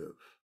relative.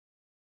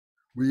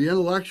 We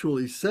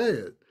intellectually say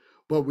it,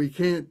 but we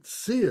can't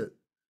see it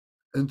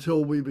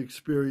until we've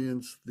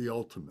experienced the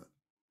ultimate.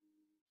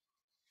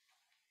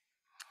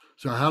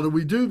 So how do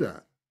we do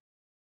that?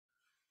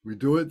 We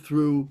do it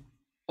through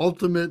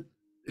ultimate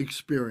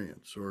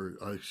experience, or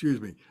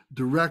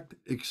direct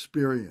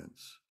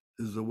experience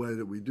is the way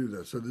that we do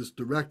that. So this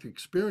direct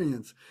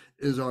experience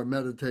is our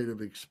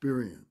meditative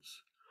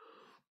experience.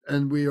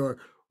 And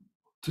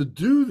to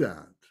do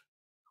that,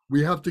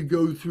 we have to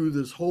go through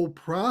this whole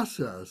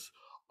process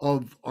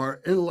of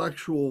our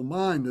intellectual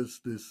mind,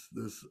 this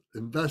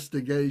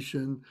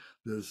investigation,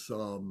 this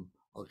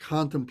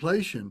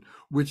contemplation,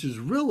 which is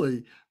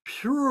really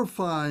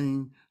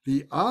purifying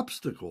the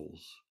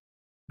obstacles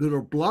that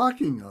are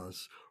blocking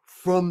us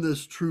from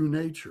this true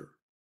nature.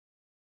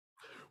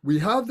 We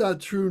have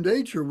that true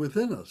nature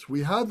within us.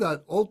 We have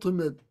that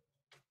ultimate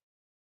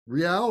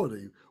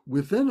reality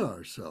within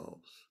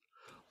ourselves.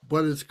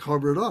 but it's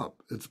covered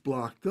up. It's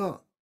blocked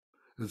up.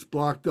 It's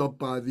blocked up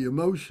by the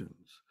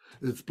emotions.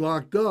 It's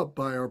blocked up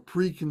by our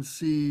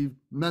preconceived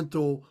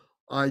mental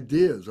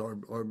ideas, our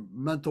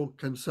mental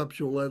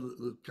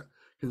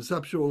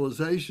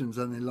conceptualizations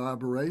and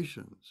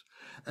elaborations.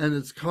 And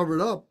it's covered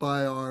up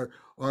by our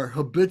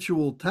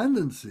habitual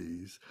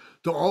tendencies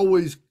to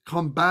always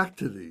come back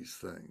to these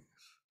things.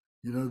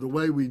 You know, the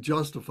way we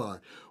justify,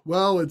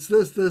 well, it's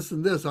this, this,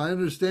 and this. I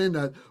understand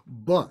that,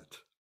 but.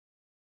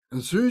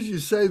 As soon as you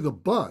say the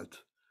but,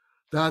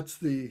 that's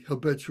the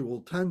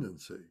habitual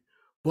tendency.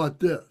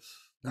 But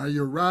this. Now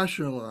you're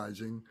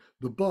rationalizing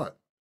the but,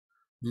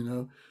 you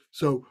know.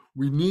 So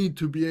we need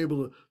to be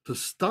able to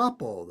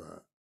stop all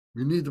that.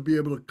 We need to be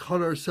able to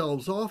cut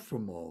ourselves off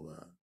from all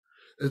that.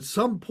 At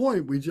some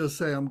point, we just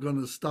say, I'm going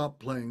to stop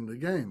playing the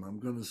game. I'm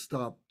going to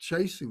stop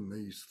chasing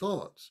these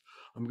thoughts.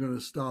 I'm going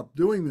to stop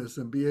doing this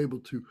and be able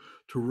to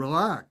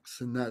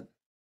relax in that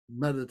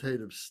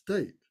meditative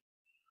state.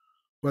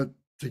 But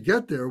to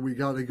get there, we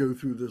got to go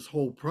through this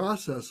whole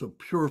process of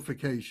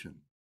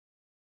purification.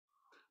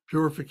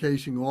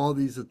 Purification, all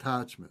these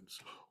attachments,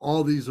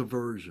 all these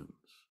aversions,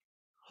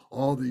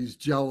 all these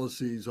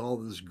jealousies, all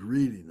this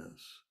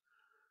greediness.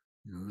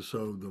 You know,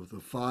 so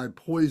the 5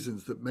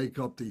 poisons that make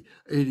up the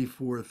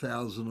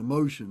 84,000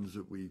 emotions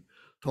that we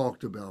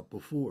talked about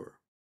before.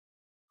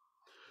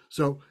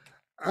 So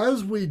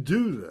as we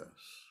do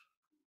this,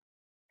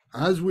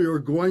 as we are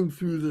going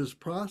through this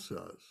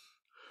process,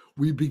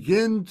 we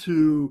begin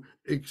to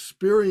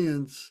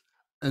experience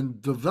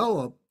and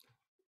develop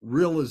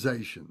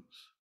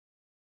realizations.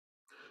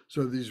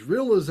 So these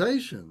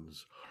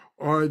realizations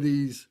are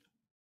these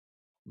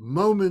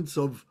moments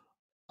of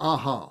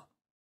aha.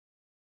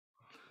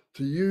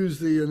 To use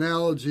the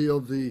analogy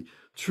of the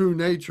true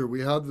nature, we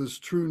have this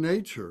true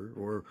nature,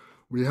 or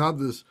we have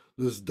this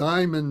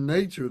diamond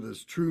nature,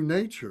 this true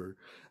nature.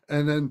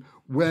 And then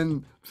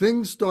when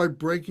things start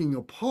breaking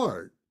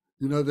apart,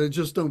 you know, they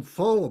just don't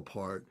fall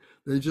apart.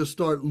 They just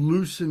start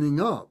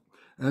loosening up.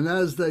 And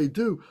as they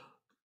do,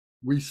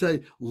 we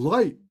say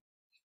light,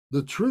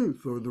 the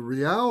truth or the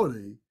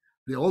reality,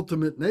 the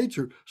ultimate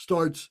nature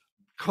starts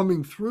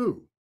coming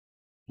through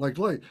like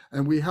light.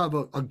 And we have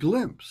a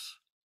glimpse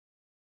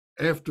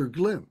after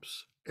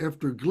glimpse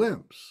after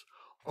glimpse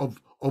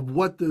of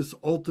what this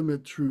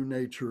ultimate true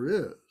nature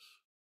is.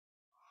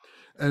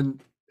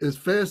 And as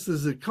fast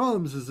as it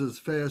comes is as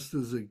fast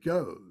as it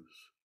goes.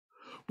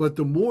 But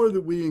the more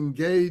that we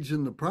engage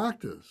in the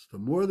practice, the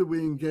more that we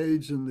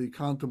engage in the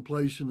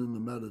contemplation and the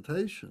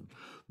meditation,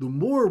 the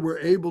more we're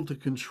able to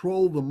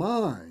control the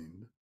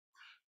mind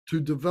to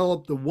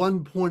develop the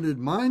one-pointed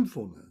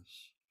mindfulness,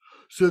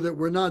 so that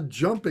we're not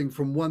jumping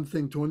from one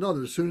thing to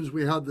another. As soon as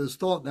we have this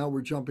thought, now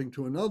we're jumping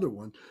to another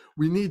one.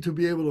 We need to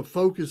be able to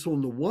focus on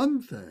the one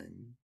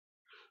thing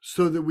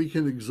so that we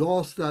can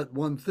exhaust that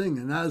one thing.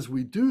 And as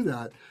we do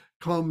that,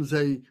 comes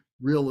a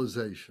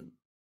realization.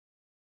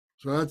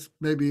 So that's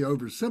maybe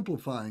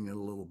oversimplifying it a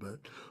little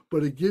bit,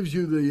 but it gives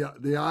you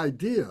the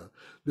idea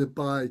that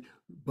by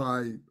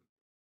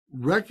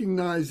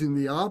recognizing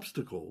the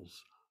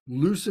obstacles,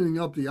 loosening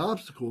up the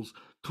obstacles,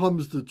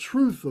 comes the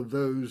truth of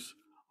those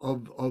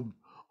of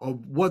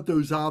what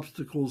those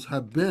obstacles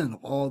have been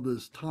all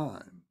this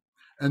time,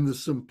 and the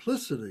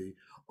simplicity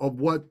of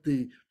what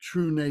the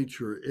true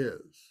nature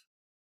is.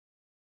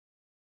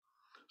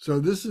 So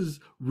this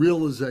is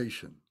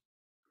realization.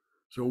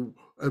 So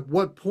at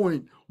what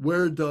point,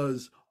 where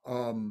does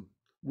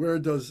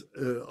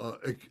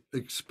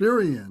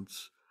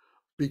experience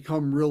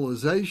become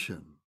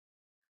realization,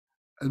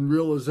 and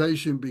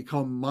realization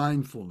become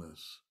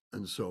mindfulness,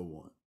 and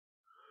so on?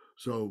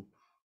 So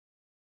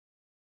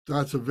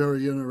that's a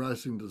very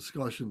interesting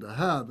discussion to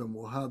have, and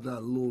we'll have that a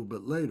little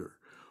bit later.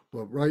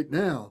 But right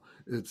now,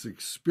 it's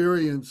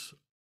experience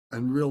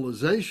and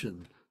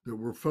realization that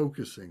we're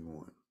focusing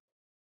on.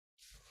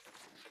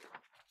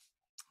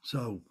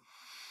 So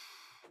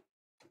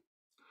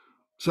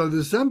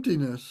this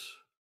emptiness,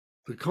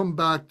 to come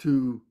back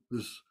to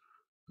this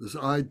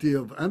idea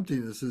of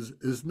emptiness,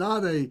 is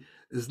not a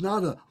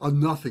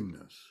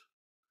nothingness.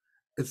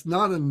 It's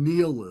not a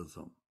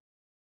nihilism.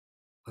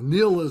 A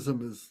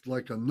nihilism is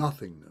like a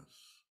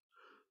nothingness,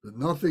 that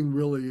nothing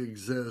really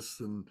exists,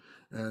 and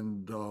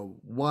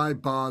why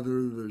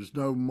bother? There's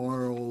no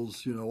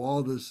morals, you know,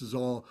 all this is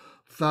all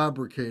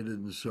fabricated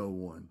and so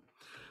on.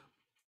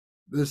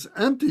 This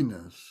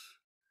emptiness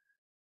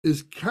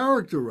is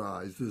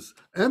characterized, this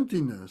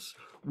emptiness,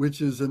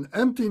 which is an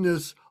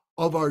emptiness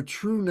of our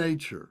true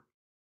nature,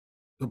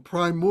 the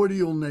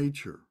primordial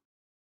nature.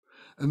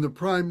 And the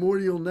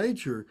primordial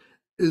nature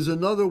is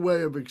another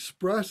way of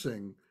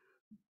expressing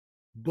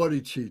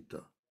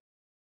bodhicitta,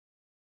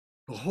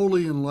 the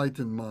holy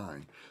enlightened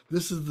mind.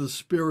 This is the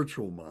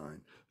spiritual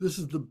mind. This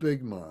is the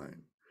big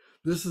mind.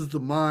 This is the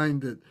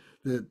mind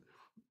that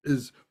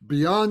is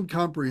beyond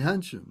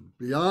comprehension,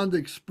 beyond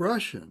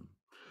expression.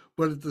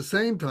 But at the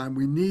same time,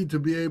 we need to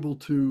be able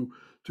to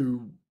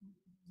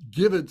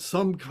give it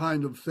some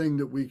kind of thing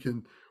that we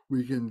can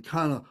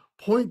kind of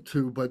point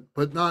to,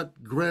 but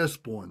not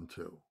grasp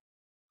onto.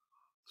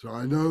 So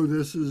I know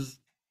this is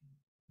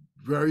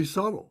very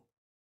subtle.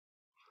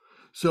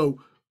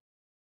 So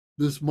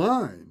this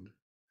mind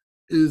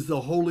is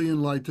the holy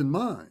enlightened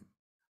mind.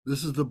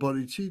 This is the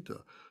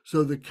bodhicitta.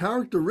 So the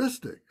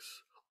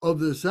characteristics of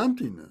this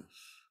emptiness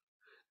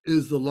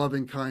is the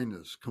loving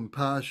kindness,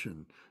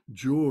 compassion,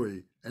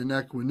 joy, and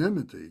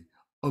equanimity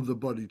of the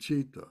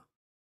bodhicitta.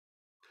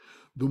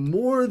 The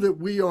more that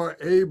we are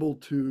able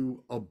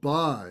to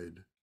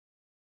abide,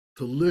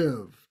 to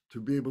live, to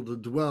be able to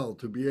dwell,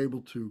 to be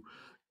able to,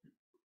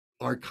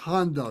 our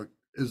conduct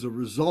is a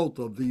result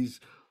of these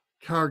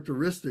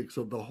characteristics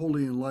of the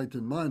holy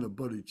enlightened mind of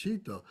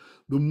bodhicitta,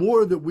 the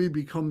more that we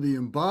become the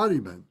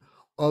embodiment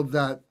of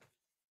that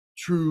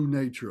true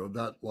nature, of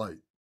that light.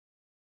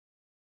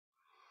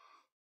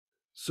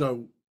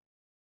 So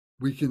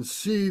we can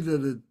see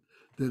that it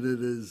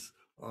is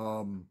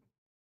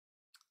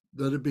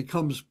that it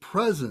becomes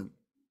present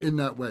in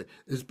that way.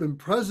 It's been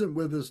present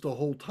with us the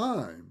whole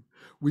time.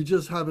 We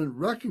just haven't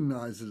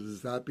recognized it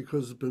as that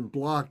because it's been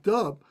blocked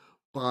up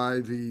by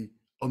the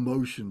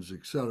emotions,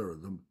 etc.,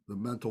 the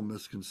mental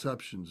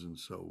misconceptions and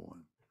so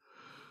on.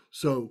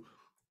 So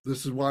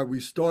this is why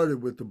we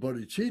started with the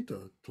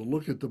bodhicitta, to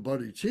look at the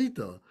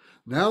bodhicitta.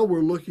 Now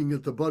we're looking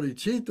at the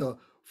bodhicitta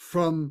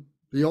from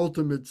the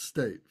ultimate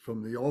state,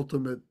 from the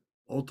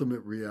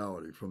ultimate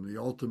reality, from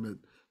the ultimate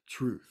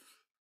truth,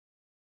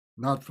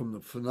 not from the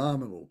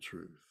phenomenal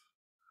truth.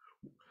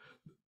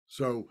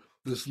 So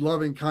this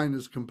loving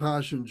kindness,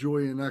 compassion, joy,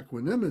 and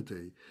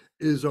equanimity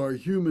is our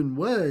human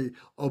way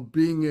of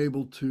being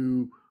able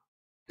to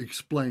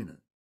explain it.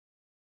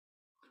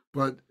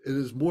 But it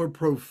is more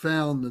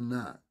profound than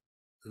that.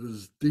 It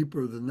is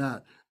deeper than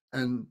that.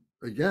 And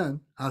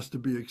again, has to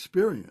be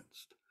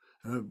experienced.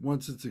 And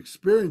once it's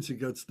experienced, it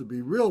gets to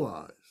be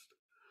realized.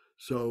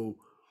 So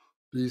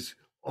these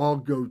all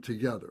go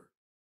together.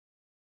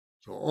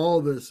 So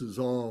all this is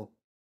all,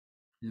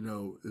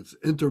 it's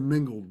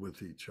intermingled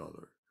with each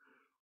other.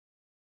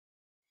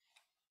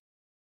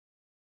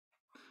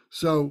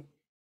 So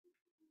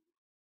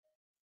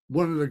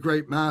one of the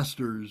great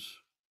masters,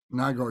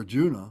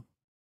 Nagarjuna,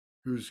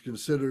 who's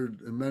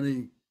considered in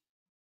many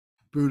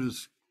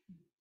Buddhist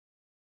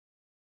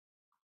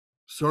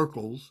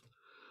circles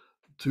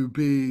to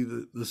be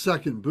the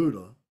second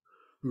Buddha,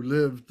 who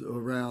lived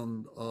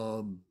around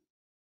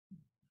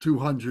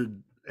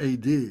 200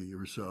 AD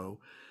or so,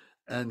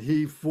 and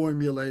he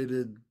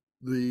formulated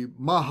the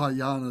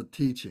Mahayana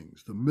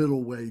teachings, the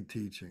middle way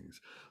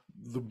teachings.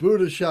 The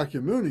Buddha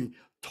Shakyamuni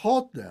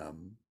taught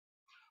them,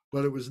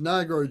 but it was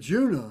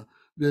Nagarjuna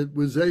that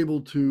was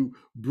able to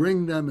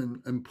bring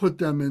them and put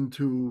them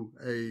into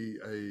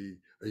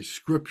a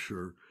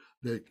scripture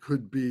that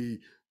could be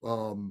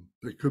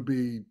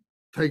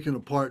taken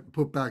apart and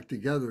put back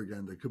together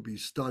again, that could be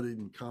studied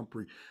and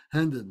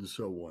comprehended and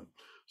so on.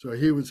 So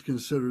he was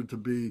considered to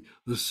be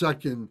the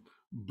second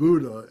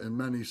Buddha in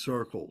many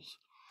circles.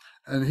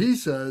 And he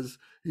says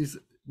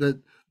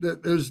that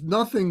there's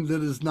nothing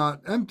that is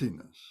not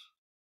emptiness.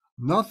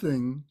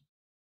 Nothing,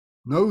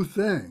 no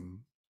thing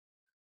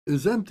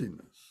is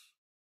emptiness.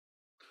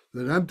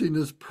 That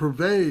emptiness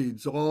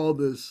pervades all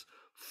this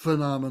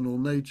phenomenal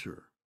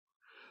nature.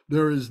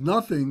 There is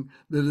nothing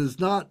that is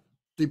not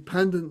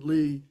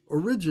dependently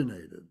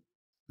originated.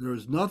 There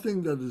is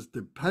nothing that is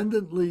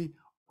dependently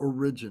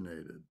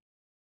originated.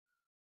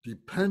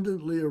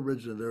 Dependently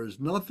originated. There is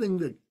nothing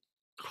that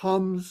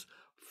comes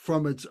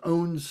from its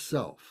own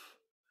self.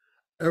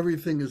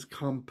 Everything is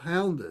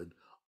compounded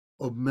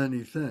of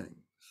many things.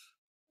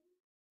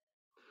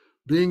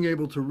 Being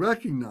able to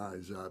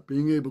recognize that,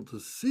 being able to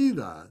see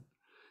that,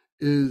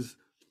 is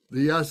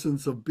the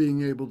essence of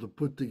being able to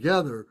put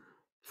together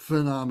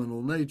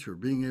phenomenal nature,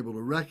 being able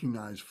to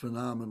recognize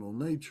phenomenal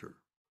nature.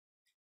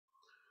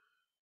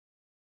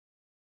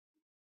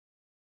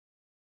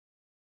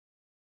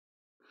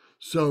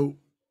 So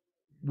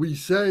we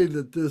say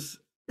that this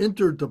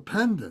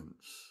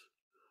interdependence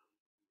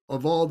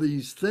of all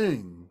these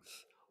things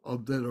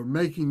that are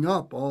making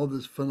up all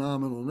this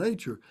phenomenal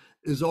nature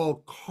is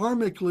all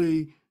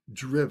karmically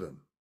driven.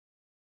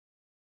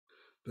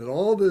 That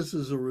all this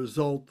is a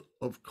result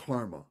of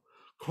karma.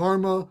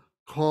 Karma,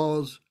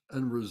 cause,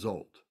 and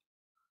result.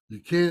 You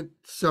can't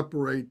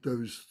separate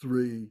those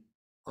three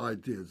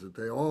ideas, that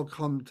they all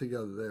come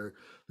together.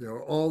 They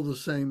are all the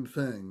same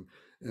thing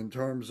in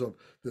terms of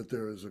that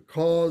there is a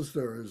cause,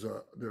 there is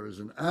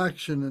an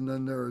action, and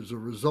then there is a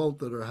result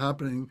that are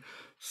happening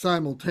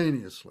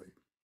simultaneously.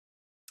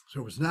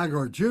 So it was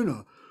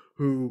Nagarjuna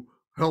who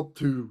helped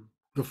to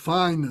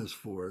define this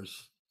for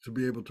us, to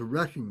be able to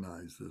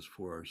recognize this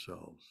for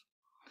ourselves.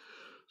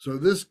 So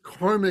this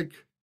karmic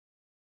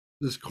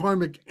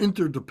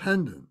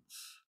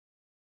interdependence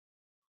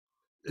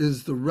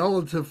is the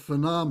relative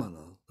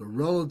phenomena, the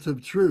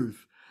relative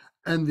truth,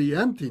 and the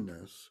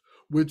emptiness,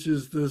 which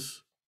is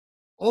this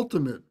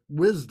ultimate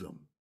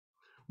wisdom,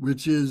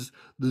 which is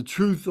the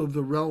truth of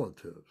the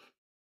relative.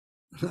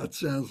 That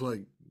sounds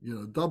like,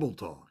 double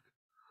talk,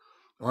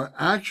 are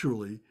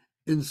actually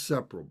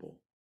inseparable.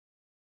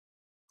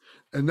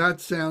 And that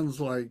sounds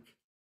like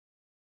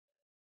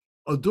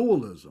a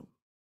dualism.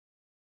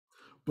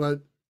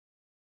 But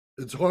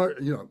it's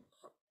hard,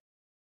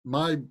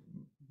 my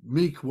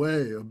meek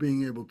way of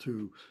being able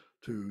to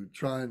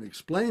try and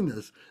explain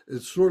this,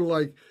 it's sort of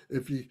like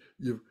if you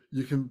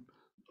can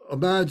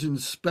imagine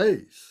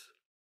space,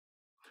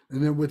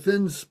 and then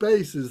within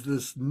space is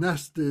this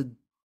nested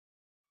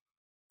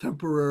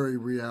temporary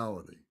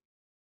reality.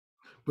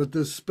 But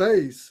the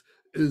space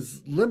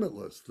is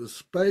limitless. The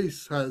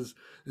space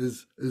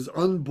is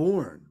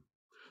unborn.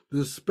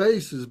 The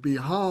space is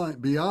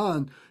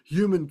beyond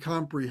human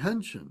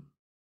comprehension.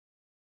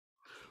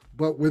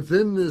 But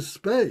within this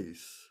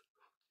space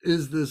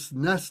is this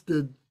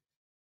nested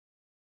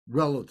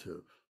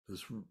relative,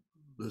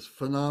 this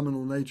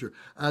phenomenal nature,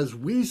 as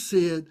we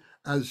see it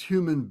as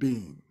human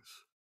beings.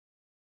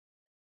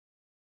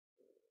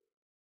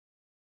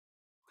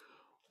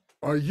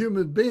 Are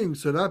human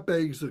beings, so that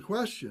begs the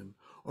question,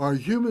 are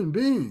human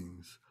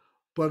beings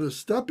but a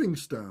stepping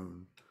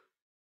stone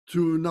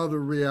to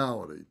another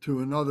reality, to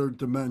another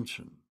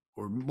dimension,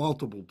 or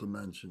multiple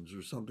dimensions,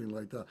 or something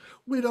like that?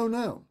 We don't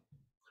know.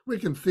 We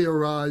can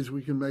theorize,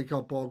 we can make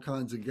up all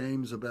kinds of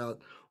games about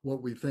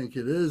what we think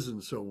it is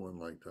and so on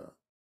like that.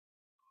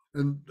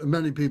 And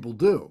many people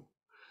do.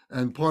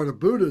 And part of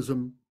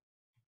Buddhism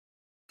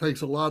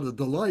takes a lot of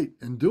delight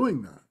in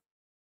doing that.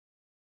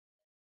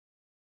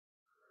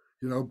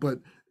 But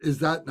is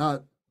that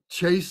not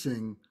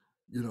chasing,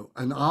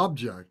 an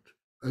object,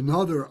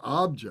 another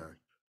object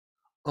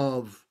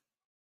of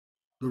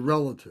the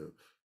relative?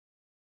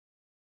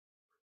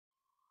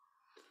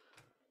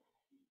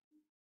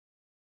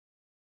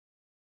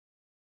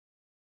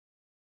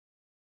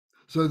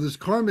 So this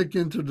karmic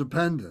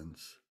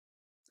interdependence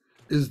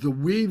is the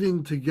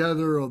weaving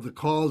together of the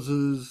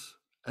causes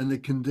and the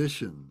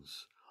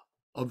conditions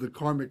of the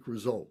karmic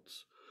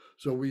results.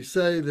 So we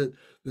say that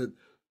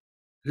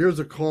here's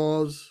a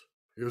cause,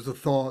 here's a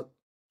thought,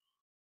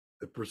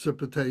 it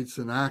precipitates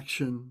an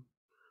action,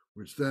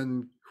 which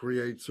then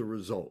creates a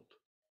result.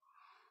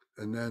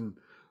 And then,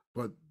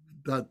 but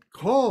that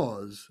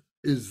cause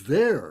is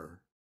there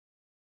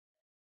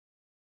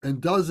and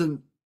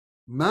doesn't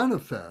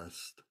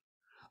manifest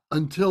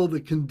until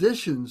the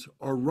conditions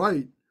are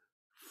right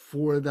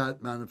for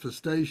that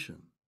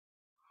manifestation.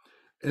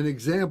 An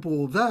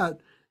example of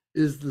that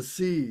is the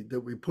seed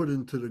that we put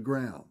into the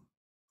ground.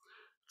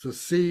 It's a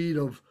seed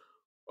of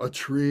a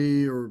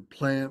tree or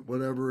plant,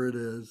 whatever it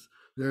is.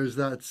 There's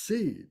that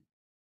seed.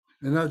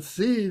 And that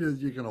seed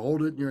is, you can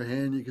hold it in your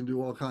hand, you can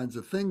do all kinds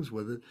of things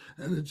with it,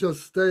 and it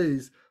just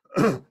stays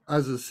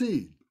as a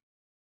seed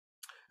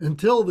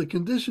until the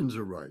conditions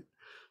are right,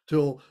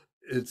 till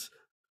it's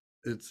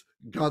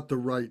got the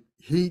right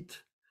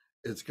heat,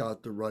 it's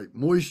got the right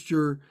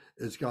moisture,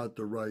 it's got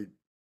the right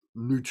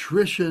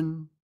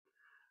nutrition,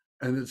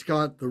 and it's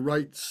got the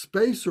right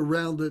space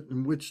around it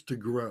in which to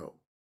grow.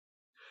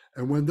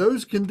 And when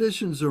those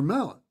conditions are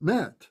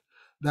met,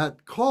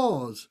 that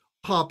cause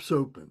pops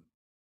open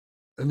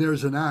and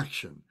there's an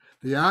action.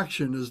 The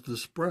action is the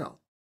sprout.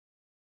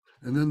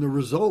 And then the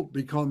result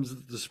becomes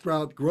that the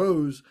sprout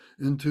grows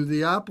into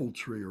the apple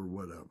tree or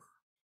whatever.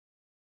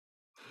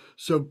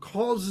 So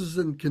causes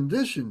and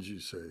conditions, you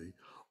see,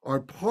 are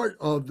part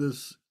of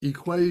this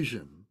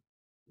equation,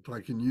 if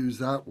I can use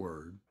that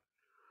word,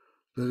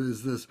 that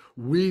is this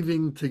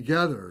weaving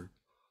together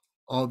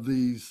of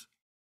these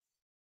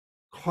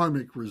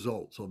karmic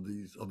results, of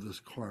this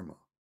karma.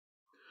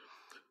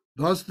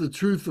 Thus, the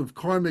truth of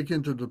karmic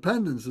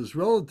interdependence, this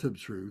relative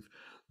truth,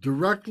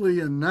 directly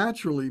and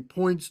naturally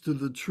points to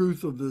the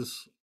truth of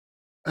this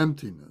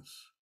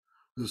emptiness,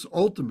 this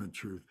ultimate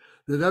truth,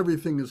 that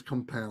everything is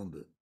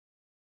compounded.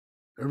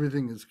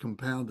 Everything is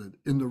compounded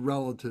in the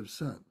relative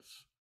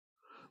sense.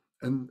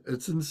 And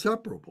it's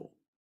inseparable.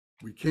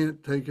 We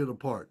can't take it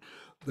apart.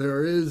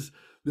 There is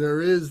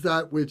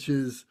that which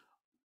is,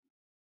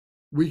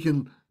 we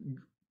can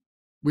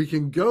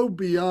go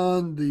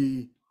beyond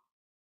the,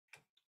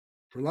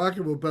 for lack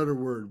of a better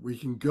word, we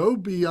can go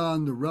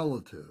beyond the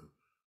relative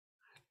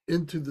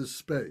into the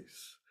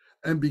space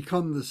and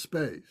become the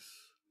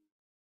space.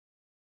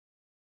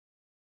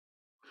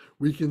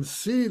 We can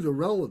see the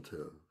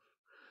relative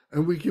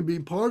and we can be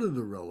part of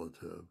the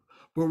relative,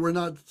 but we're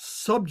not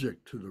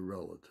subject to the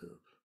relative.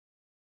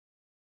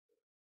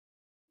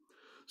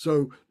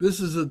 So this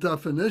is a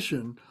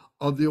definition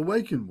of the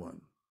awakened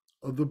one,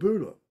 of the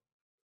Buddha.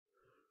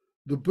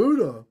 The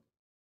Buddha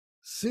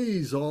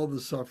sees all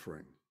the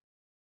suffering.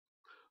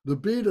 The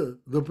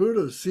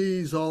Buddha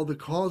sees all the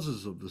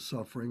causes of the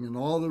suffering and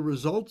all the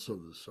results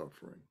of the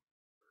suffering.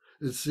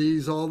 It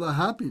sees all the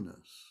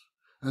happiness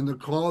and the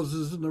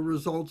causes and the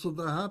results of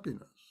the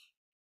happiness.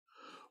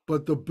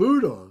 But the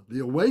Buddha, the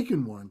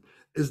awakened one,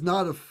 is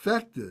not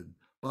affected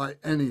by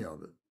any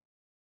of it.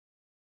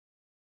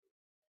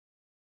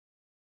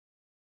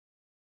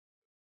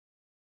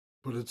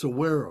 But it's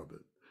aware of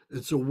it.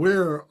 It's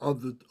aware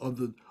of the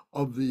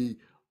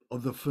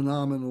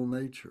phenomenal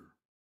nature.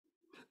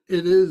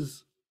 It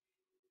is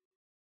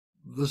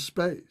the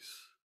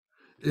space.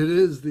 It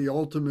is the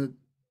ultimate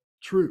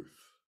truth,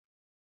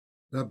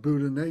 that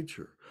Buddha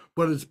nature.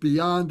 But it's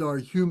beyond our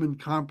human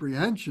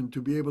comprehension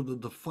to be able to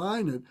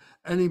define it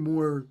any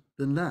more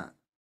than that.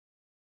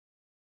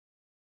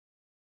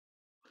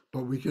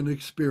 but we can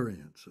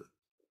experience it.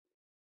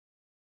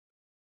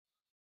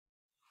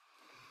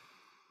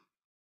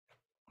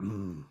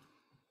 Mm.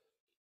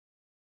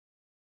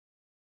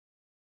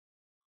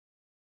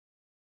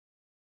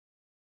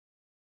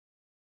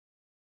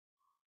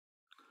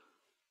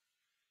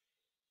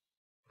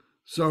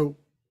 So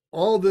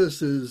all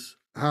this is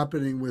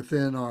happening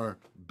within our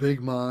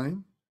big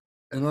mind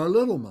and our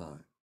little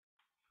mind.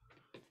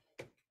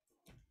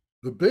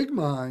 The big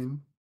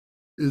mind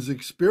is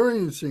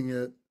experiencing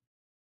it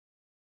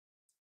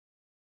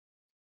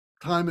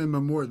time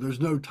immemorial. There's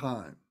no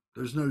time.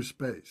 There's no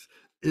space.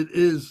 It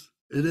is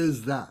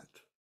that.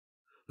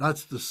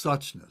 That's the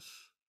suchness.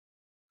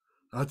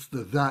 That's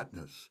the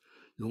thatness.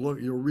 You'll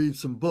read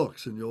some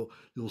books and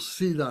you'll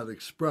see that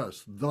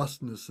expressed,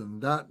 thusness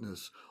and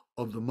thatness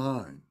of the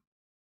mind.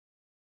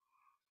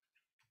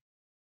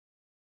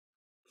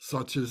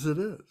 Such as it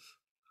is.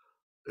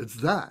 It's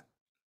that.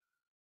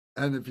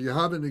 And if you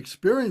haven't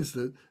experienced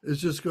it, it's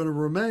just going to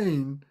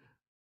remain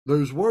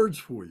those words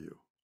for you.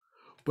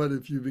 But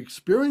if you've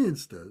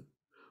experienced it,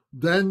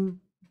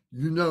 then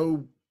you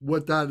know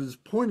what that is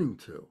pointing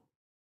to.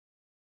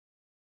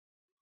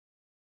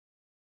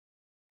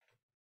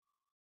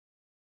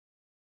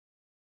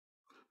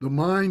 The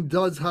mind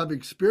does have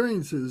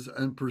experiences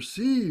and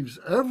perceives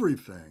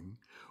everything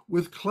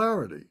with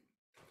clarity.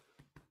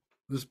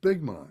 This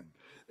big mind.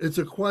 It's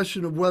a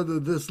question of whether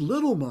this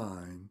little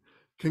mind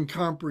can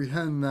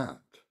comprehend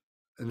that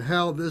and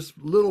how this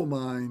little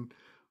mind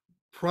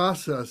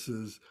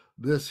processes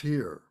this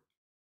here.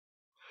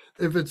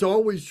 If it's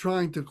always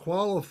trying to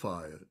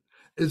qualify it,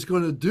 it's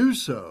going to do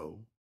so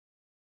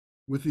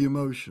with the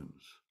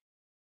emotions.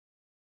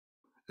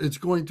 It's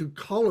going to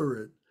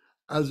color it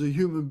as a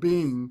human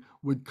being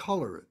would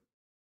color it.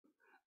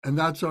 And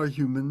that's our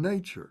human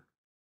nature.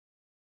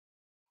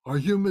 Our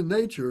human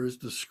nature is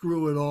to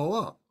screw it all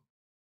up.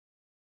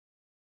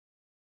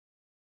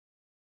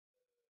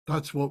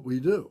 That's what we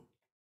do.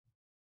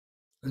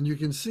 And you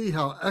can see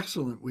how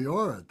excellent we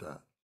are at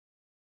that.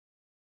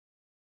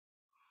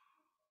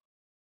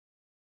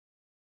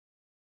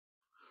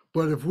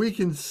 But if we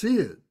can see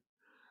it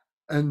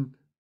and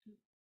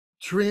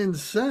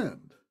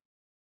transcend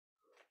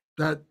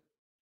that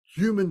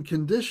human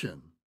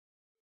condition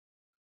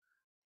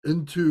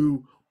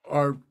into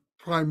our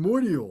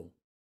primordial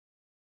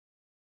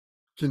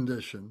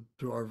condition,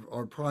 to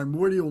our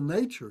primordial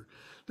nature,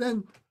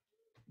 then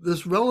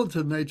this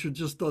relative nature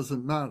just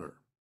doesn't matter.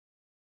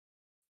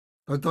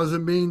 That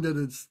doesn't mean that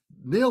it's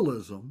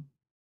nihilism,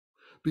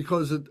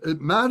 because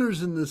it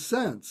matters in the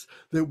sense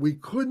that we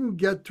couldn't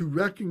get to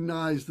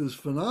recognize this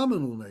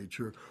phenomenal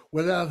nature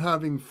without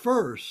having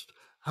first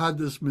had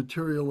this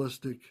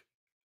materialistic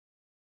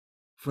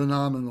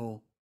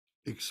phenomenal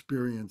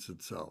experience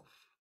itself.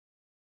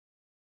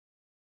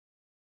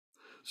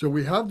 So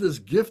we have this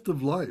gift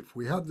of life.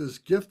 We have this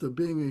gift of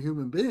being a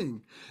human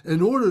being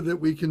in order that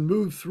we can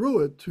move through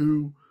it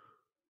to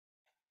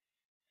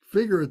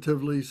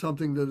figuratively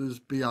something that is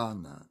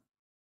beyond that.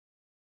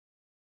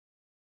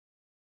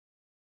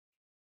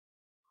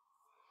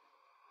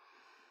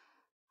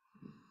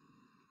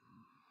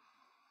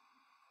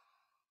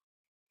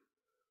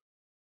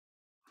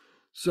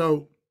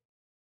 So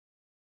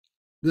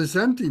this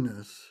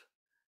emptiness,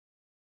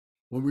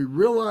 when we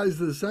realize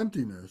this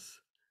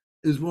emptiness,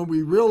 is when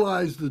we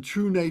realize the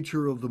true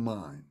nature of the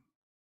mind.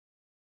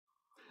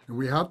 And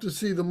we have to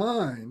see the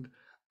mind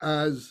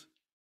as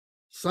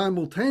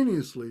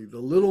simultaneously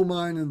the little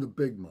mind and the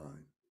big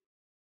mind.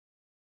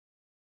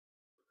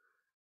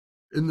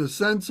 In the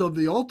sense of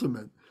the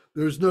ultimate,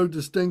 there's no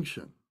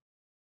distinction.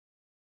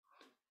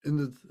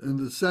 In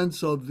the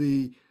sense of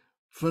the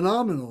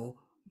phenomenal,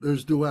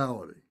 there's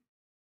duality.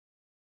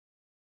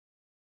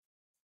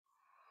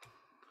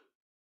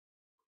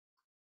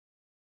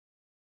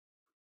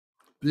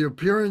 The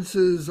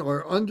appearances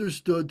are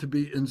understood to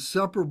be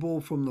inseparable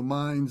from the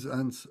mind's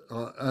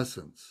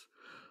essence.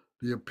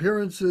 The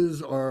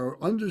appearances are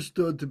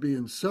understood to be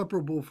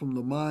inseparable from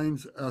the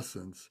mind's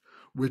essence,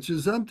 which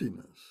is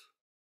emptiness.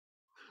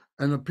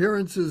 And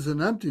appearances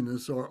and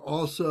emptiness are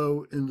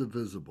also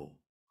indivisible.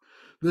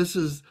 This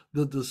is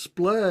the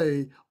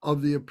display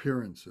of the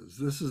appearances.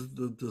 This is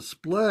the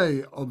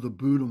display of the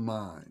Buddha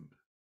mind.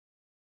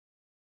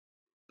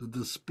 The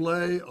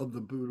display of the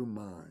Buddha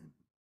mind.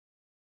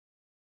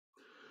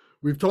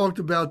 We've talked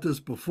about this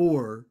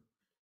before,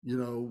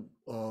 we're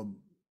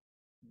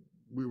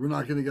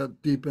not going to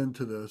get deep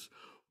into this,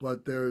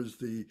 but there's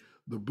the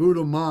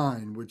Buddha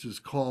mind, which is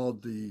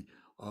called the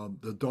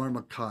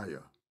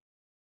Dharmakaya.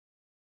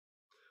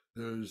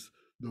 There's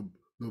the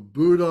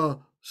Buddha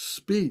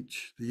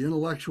speech, the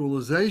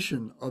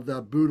intellectualization of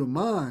that Buddha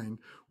mind,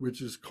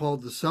 which is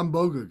called the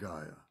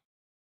Sambhogagaya.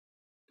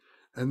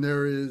 And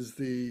there is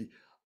the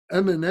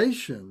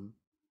emanation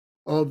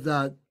of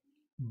that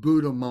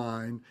Buddha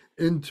mind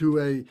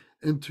into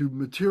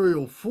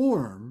material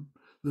form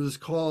that is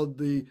called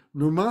the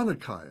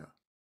Nirmanakaya.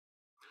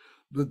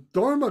 The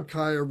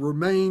Dharmakaya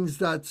remains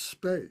that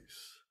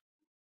space,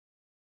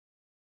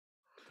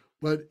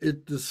 but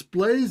it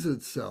displays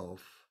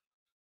itself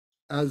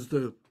as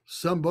the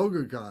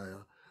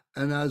Sambhogakaya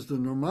and as the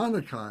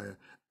Nirmanakaya,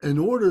 in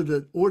order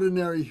that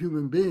ordinary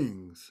human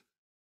beings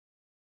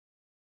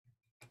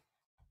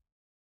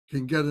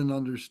can get an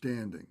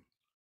understanding,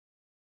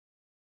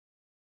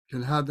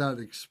 can have that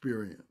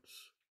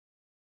experience.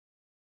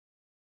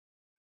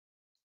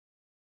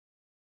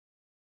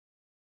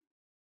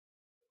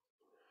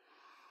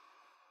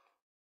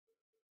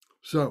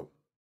 So,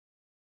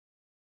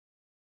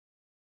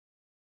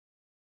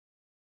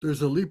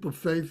 there's a leap of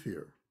faith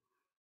here.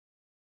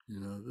 You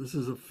know, this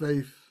is a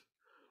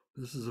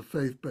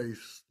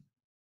faith-based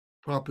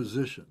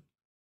proposition.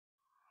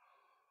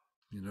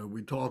 You know,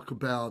 we talk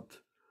about,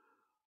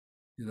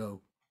 you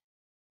know,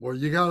 well,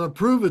 you got to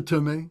prove it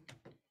to me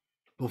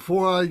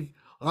before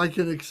I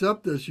can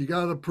accept this. You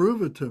got to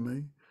prove it to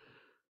me.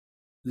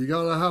 You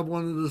got to have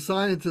one of the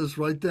scientists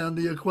write down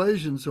the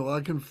equation so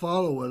I can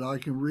follow it. I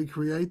can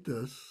recreate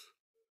this.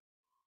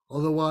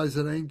 Otherwise,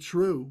 it ain't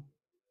true.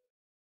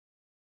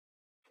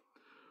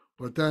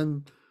 But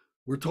then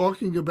we're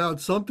talking about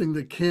something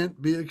that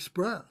can't be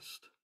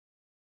expressed.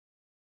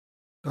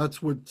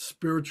 That's what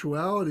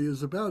spirituality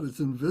is about. It's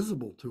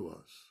invisible to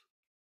us.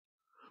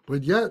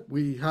 But yet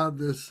we have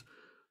this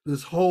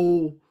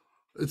whole,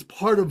 it's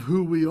part of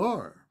who we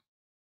are.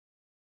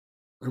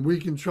 And we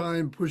can try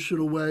and push it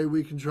away.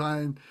 We can try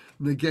and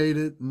negate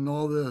it and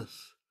all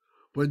this.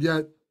 But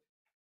yet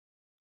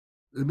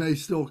it may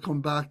still come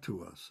back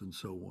to us and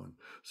so on.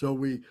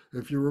 So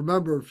if you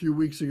remember a few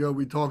weeks ago,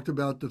 we talked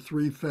about the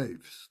three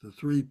faiths, the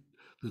three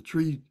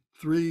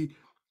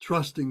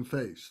trusting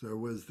faiths. There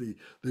was the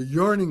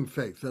yearning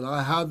faith, that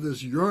I have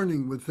this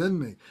yearning within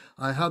me.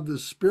 I have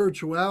this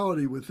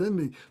spirituality within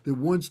me that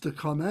wants to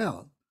come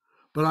out,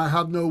 but I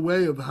have no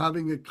way of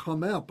having it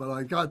come out. But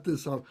I got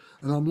this, and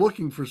I'm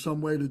looking for some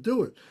way to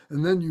do it.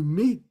 And then you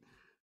meet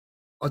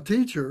a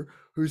teacher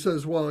who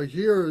says, well,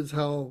 here is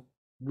how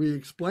we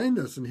explain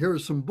this, and here are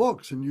some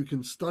books, and you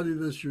can study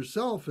this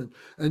yourself,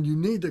 and you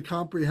need to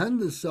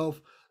comprehend this self.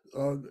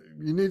 You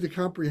need to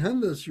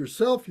comprehend this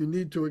yourself. You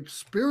need to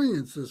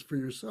experience this for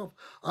yourself.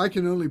 I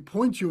can only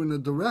point you in a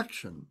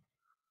direction.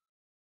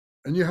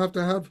 And you have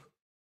to have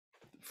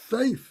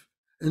faith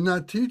in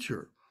that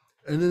teacher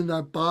and in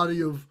that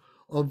body of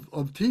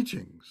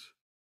teachings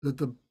that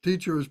the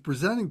teacher is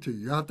presenting to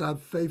you. You have to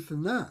have faith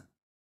in that.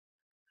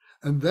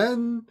 And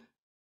then,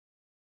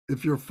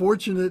 if you're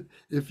fortunate,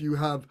 if you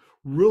have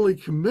really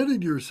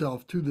committed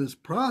yourself to this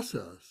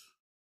process,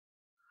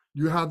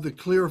 you have the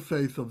clear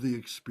faith of the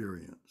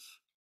experience,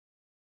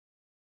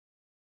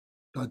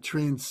 that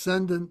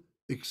transcendent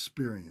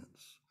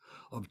experience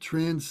of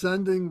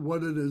transcending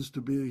what it is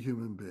to be a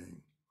human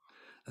being.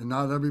 And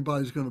not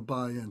everybody's going to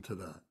buy into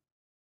that.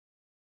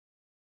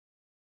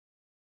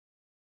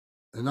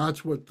 And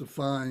that's what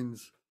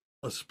defines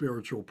a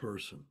spiritual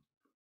person,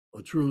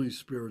 a truly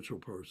spiritual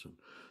person.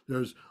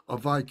 There's a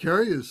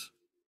vicarious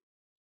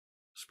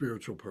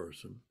spiritual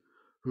person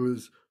who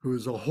is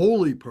a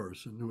holy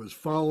person, who is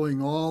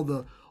following all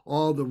the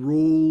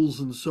rules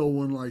and so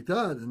on like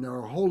that, and they're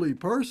a holy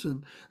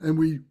person, and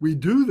we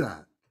do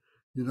that.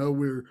 You know,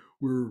 we're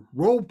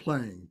role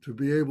playing to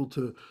be able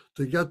to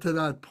get to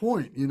that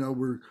point. You know,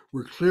 we're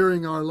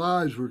clearing our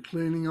lives, we're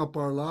cleaning up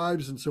our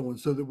lives and so on,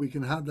 so that we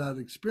can have that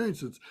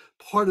experience. It's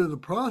part of the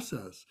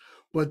process.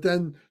 But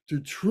then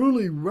to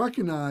truly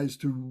recognize,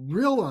 to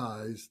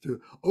realize, to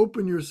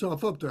open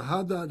yourself up, to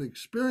have that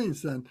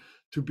experience, then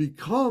to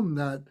become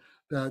that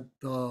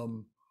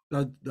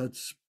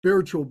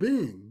spiritual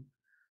being,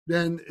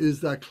 then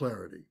is that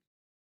clarity.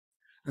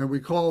 And we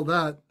call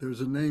that,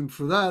 there's a name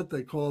for that,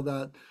 they call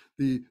that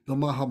the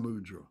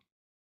Mahamudra,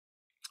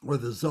 or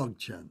the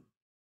Dzogchen,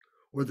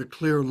 or the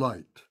clear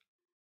light,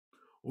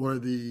 or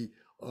the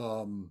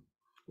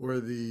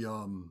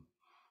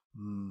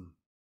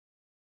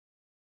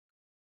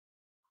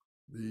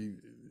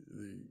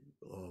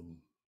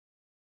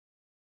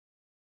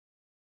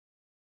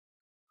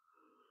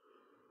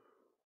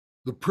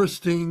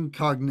pristine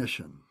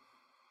cognition.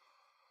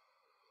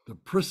 The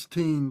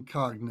pristine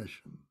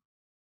cognition.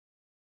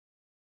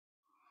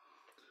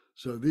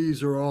 So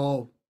these are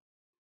all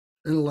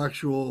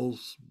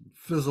intellectuals,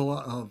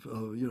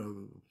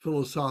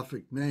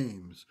 philosophic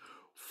names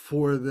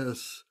for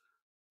this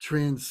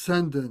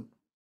transcendent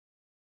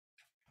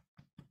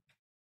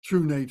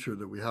true nature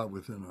that we have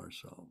within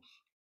ourselves.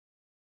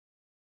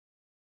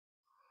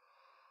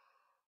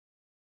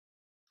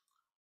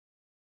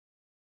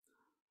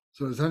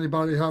 So does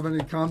anybody have any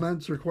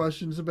comments or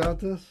questions about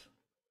this?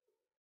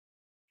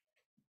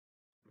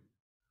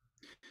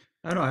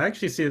 I don't know. I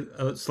actually see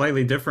it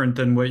slightly different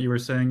than what you were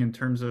saying in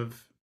terms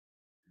of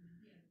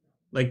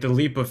like the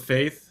leap of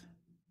faith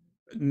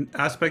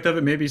aspect of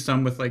it. Maybe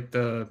some with like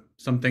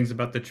some things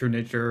about the true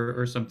nature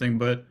or something,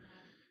 but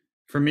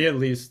for me at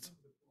least,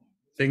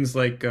 things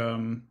like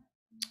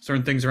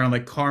certain things around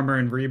like karma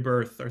and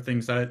rebirth are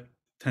things that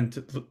tend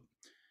to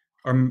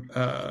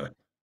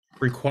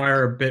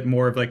require a bit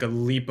more of like a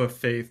leap of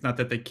faith. Not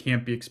that they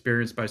can't be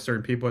experienced by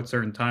certain people at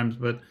certain times,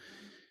 but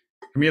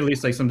for me at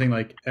least, like something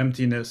like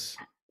emptiness,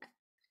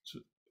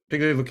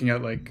 particularly looking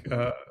at like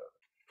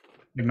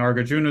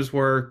Nagarjuna's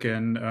work,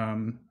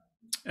 and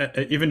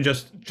even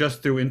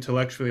just through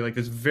intellectually, like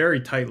there's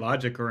very tight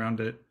logic around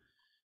it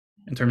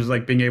in terms of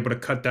like being able to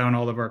cut down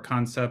all of our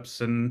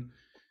concepts and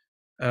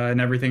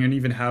everything, and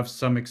even have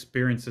some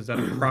experiences that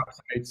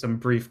approximate some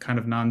brief kind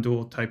of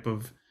non-dual type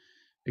of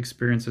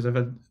experiences. I've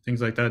had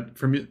things like that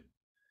for me.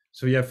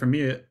 So yeah, for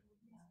me, it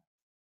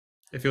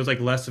feels like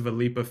less of a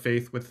leap of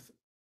faith with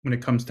when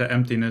it comes to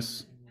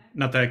emptiness.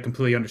 Not that I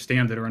completely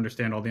understand it or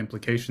understand all the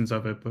implications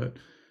of it, but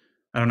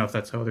I don't know if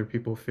that's how other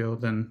people feel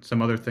than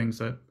some other things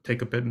that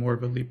take a bit more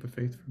of a leap of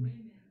faith for me.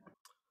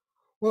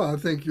 Well, I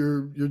think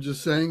you're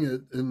just saying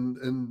it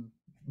in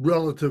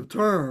relative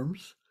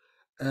terms,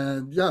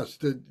 and yes,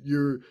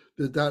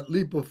 that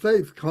leap of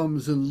faith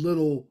comes in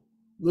little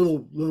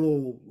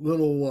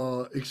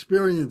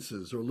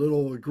experiences or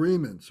little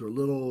agreements or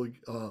little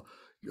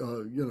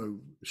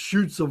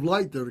shoots of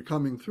light that are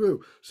coming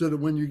through, so that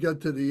when you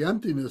get to the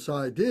emptiness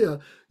idea,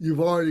 you've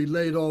already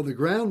laid all the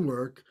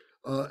groundwork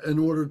in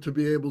order to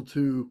be able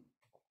to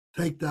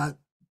take that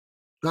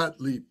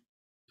leap,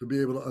 to be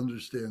able to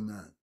understand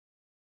that.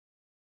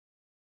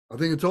 I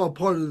think it's all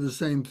part of the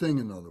same thing,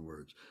 in other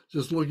words,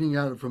 just looking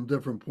at it from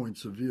different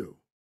points of view.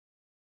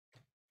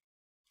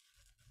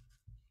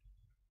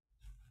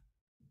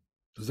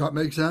 Does that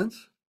make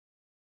sense?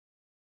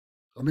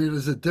 I mean,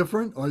 is it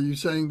different? Are you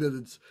saying that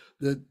it's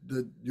that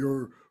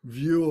your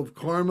view of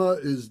karma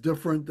is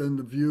different than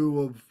the view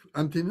of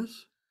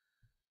emptiness?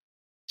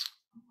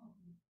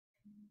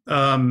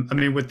 I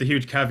mean, with the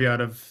huge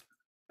caveat of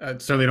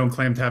certainly don't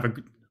claim to have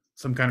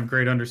some kind of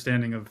great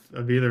understanding of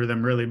either of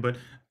them, really, but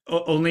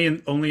only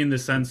in the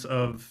sense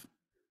of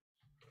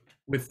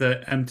with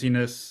the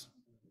emptiness,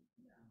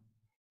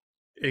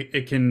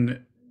 it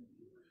can,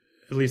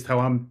 at least how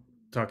I'm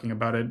talking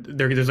about it,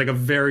 there's like a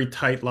very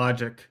tight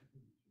logic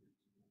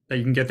that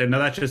you can get there. Now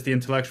that's just the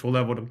intellectual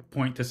level to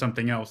point to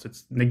something else.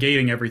 It's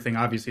negating everything.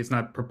 Obviously, it's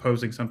not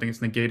proposing something; it's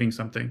negating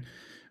something.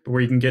 But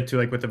where you can get to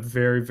like with a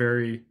very,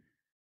 very,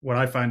 what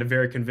I find a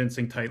very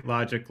convincing tight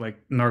logic, like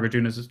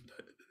Nagarjuna's,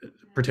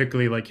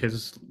 particularly like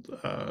his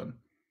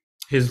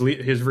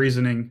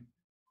reasoning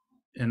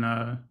in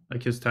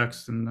like his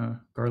texts and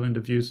Garland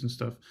of Views and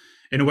stuff,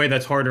 in a way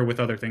that's harder with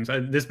other things.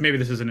 This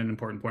isn't an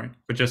important point,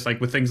 but just like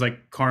with things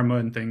like karma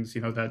and things,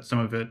 that some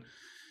of it,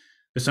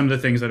 there's some of the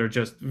things that are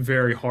just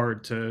very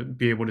hard to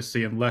be able to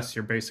see unless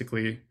you're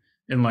basically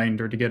enlightened,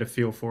 or to get a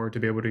feel for, to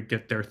be able to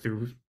get there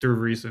through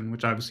reason,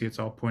 which obviously it's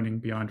all pointing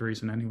beyond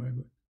reason anyway.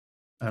 But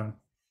I don't know.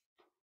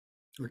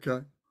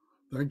 Okay,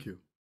 thank you.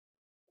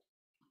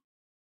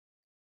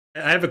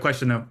 I have a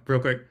question though, real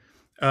quick.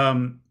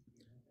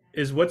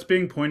 Is what's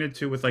being pointed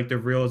to with like the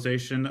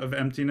realization of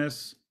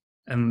emptiness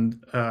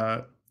and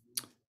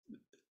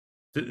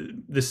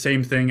the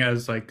same thing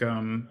as like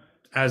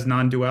as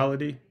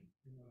non-duality?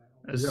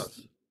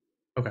 Yes,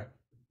 Okay.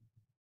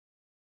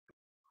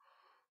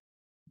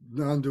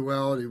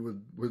 non-duality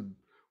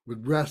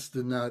would rest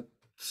in that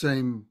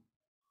same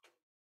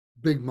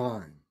big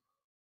mind,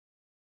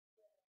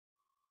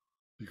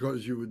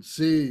 because you would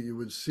see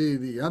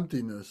the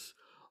emptiness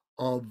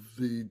of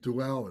the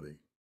duality.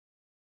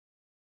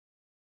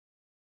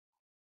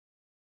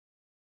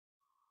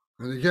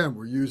 And again,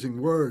 we're using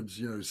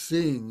words,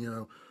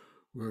 seeing,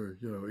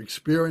 we're,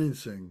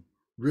 experiencing,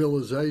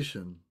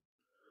 realization,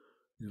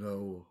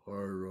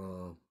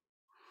 are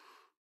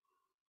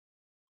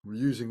we're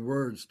using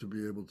words to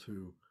be able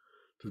to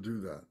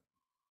do that.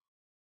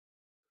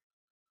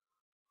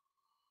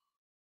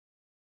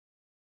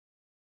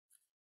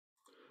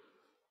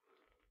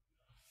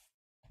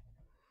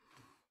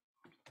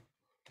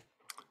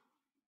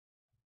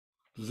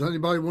 Does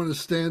anybody want to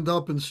stand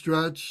up and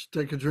stretch,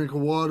 take a drink of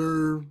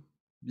water,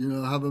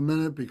 have a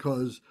minute?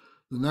 Because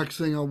the next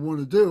thing I want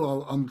to do,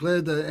 I'm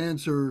glad to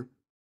answer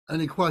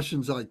any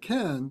questions I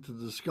can, to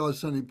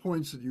discuss any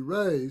points that you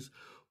raise,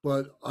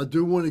 but I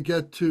do want to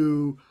get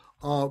to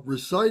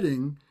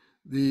reciting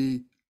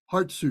the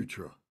Heart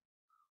Suitra,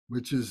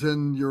 which is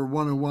in your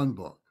 101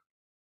 book.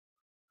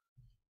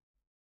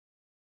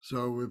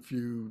 So if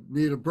you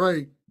need a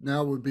break,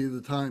 now would be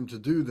the time to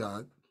do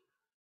that.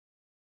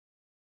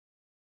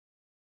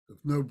 If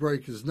no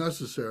break is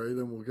necessary,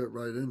 then we'll get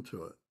right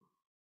into it.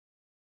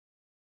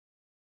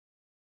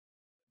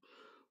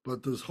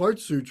 But this Heart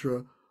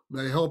Sutra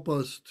may help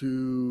us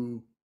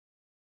to,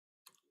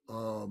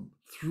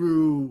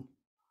 through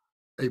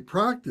a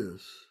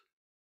practice,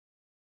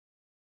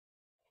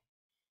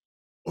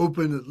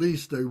 open at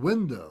least a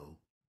window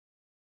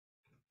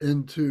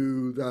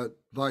into that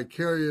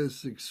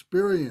vicarious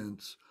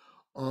experience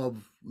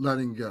of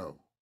letting go.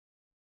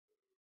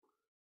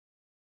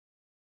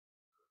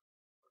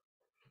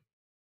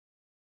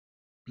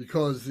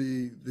 Because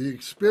the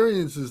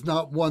experience is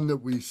not one that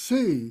we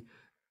see,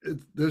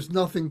 there's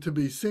nothing to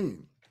be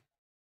seen.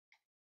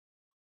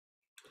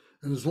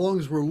 And as long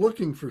as we're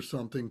looking for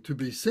something to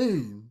be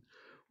seen,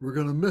 we're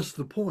going to miss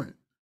the point.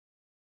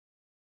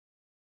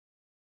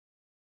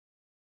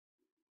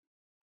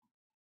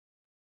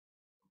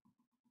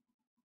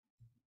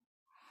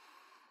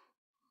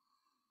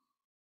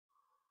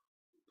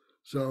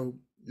 So,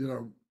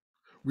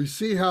 We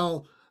see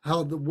how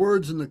the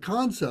words and the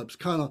concepts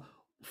kind of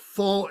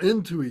fall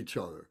into each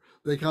other.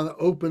 They kind of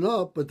open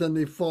up, but then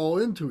they fall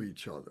into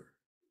each other.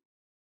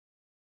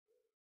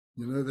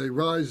 You know, they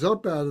rise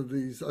up out of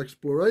these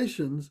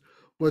explorations,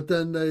 but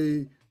then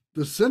they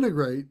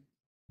disintegrate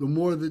the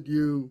more that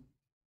you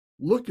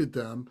look at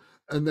them,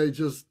 and they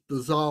just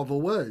dissolve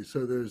away.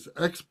 So there's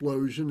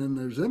explosion and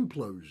there's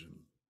implosion.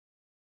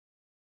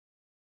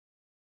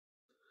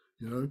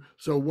 You know,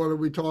 so what are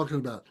we talking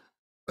about?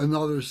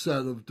 Another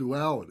set of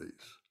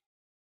dualities.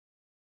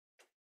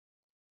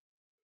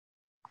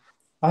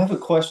 I have a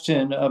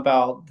question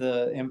about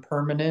the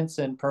impermanence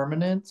and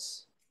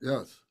permanence.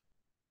 Yes.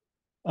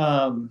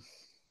 How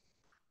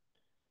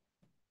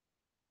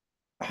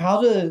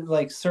do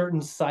like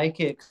certain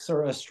psychics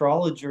or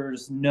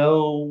astrologers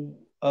know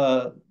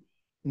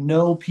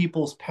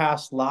people's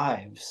past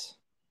lives?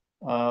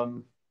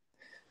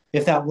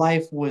 If that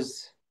life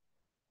was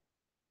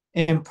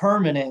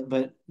impermanent,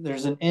 but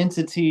there's an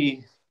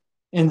entity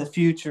in the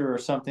future or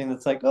something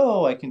that's like,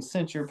 oh, I can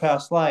sense your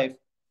past life.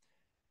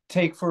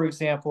 Take, for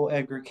example,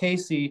 Edgar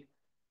Casey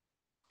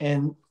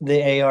and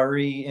the ARE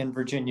in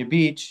Virginia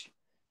Beach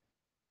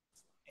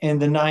and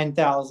the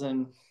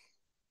 9,000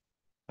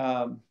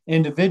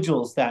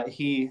 individuals that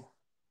he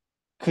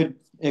could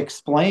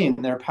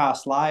explain their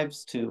past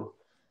lives to.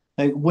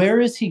 Like, where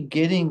is he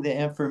getting the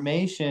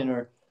information?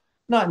 Or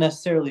not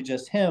necessarily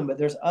just him, but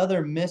there's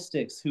other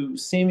mystics who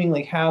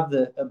seemingly have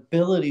the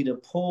ability to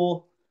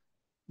pull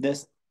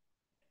this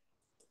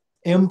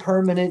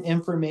impermanent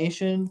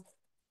information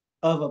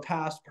of a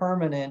past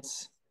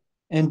permanence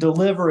and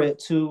deliver it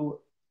to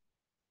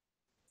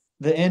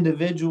the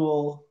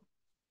individual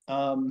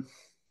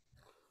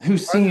who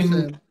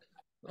seem,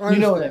 I you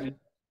know what I mean?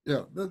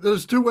 Yeah,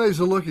 there's two ways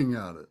of looking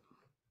at it.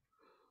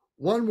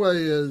 One way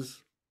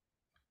is,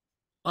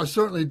 I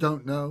certainly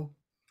don't know,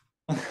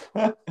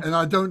 and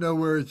I don't know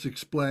where it's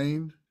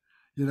explained.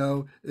 You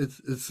know,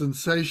 it's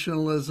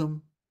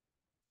sensationalism,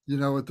 you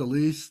know, at the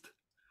least,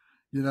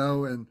 you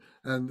know, and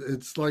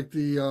it's like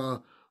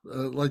the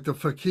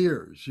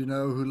fakirs, you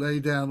know, who lay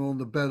down on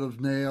the bed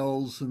of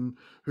nails and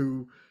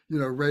who, you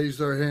know, raise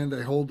their hand,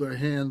 they hold their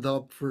hand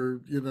up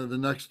for, you know, the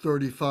next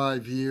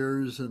 35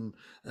 years, and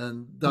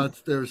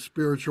that's their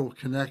spiritual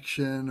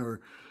connection.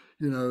 Or,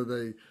 you know,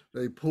 they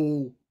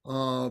pull,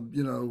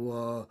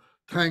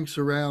 tanks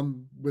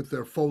around with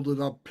their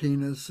folded up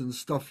penis and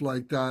stuff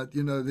like that.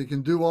 You know, they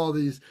can do all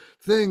these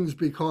things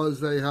because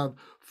they have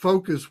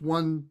focused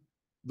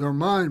their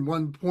mind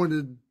one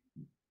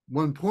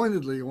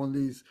pointedly on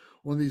these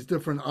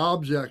different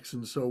objects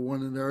and so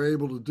on, and they're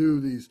able to do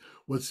these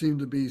what seem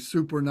to be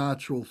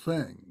supernatural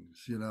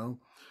things, you know.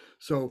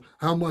 So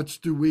how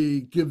much do we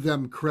give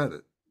them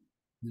credit?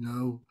 You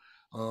know,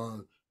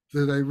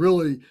 do they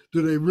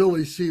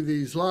really see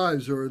these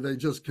lives, or are they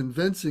just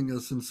convincing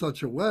us in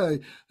such a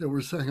way that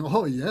we're saying,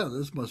 oh yeah,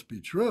 this must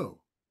be true?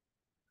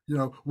 You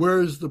know,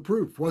 where is the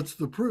proof? What's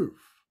the proof?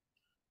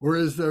 Or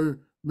is there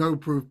no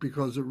proof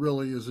because it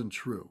really isn't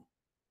true?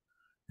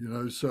 You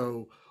know,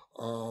 so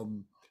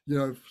so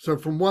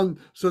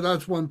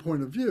that's one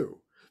point of view.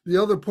 The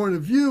other point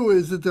of view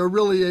is that they're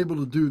really able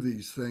to do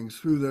these things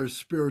through their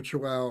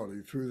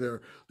spirituality, through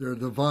their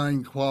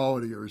divine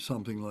quality or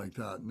something like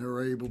that, and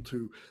they're able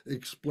to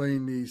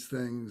explain these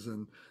things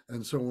and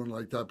so on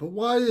like that. But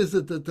why is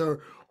it that they're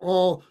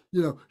all,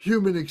 you know,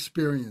 human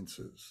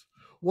experiences?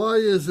 Why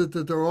is it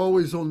that they're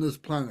always on this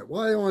planet?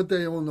 Why aren't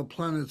they on the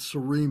planet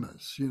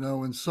Seremus, you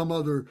know, in some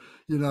other,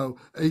 you know,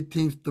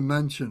 18th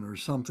dimension or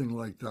something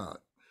like that?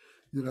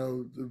 You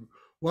know,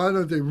 why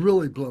don't they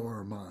really blow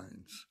our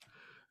minds?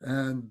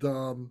 And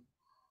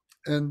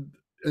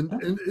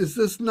is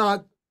this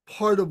not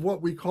part of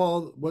what we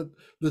call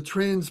the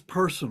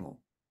transpersonal,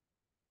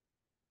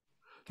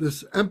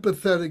 this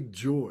empathetic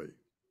joy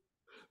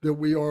that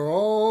we are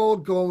all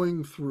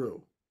going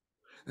through?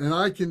 And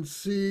I can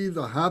see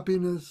the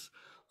happiness,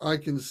 I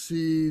can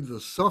see the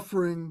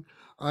suffering,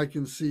 I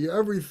can see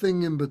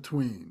everything in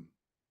between.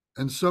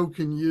 And so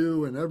can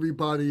you, and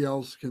everybody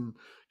else can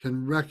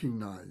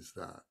recognize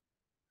that.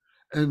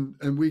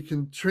 And we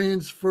can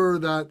transfer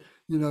that,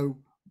 you know,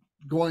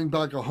 going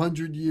back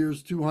 100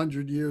 years,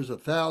 200 years,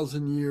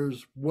 1,000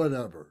 years,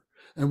 whatever.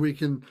 And we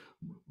can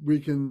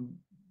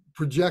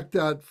project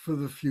that for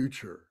the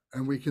future,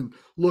 and we can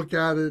look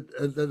at it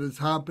as that it's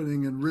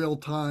happening in real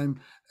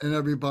time in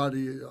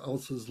everybody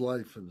else's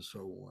life and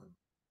so on.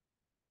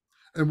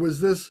 And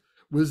was this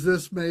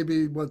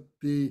maybe what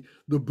the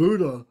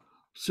Buddha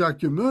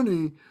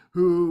Shakyamuni,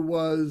 who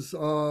was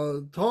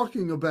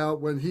talking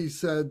about when he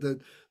said that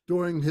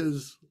during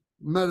his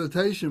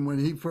meditation, when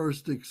he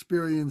first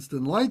experienced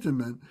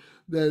enlightenment,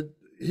 that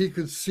he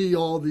could see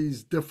all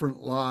these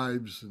different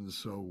lives and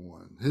so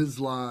on, his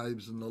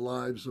lives and the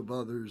lives of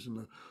others and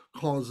the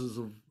causes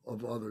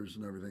of others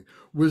and everything.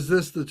 Was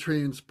this the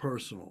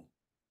transpersonal?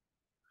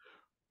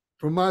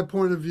 From my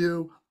point of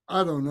view,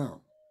 I don't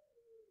know.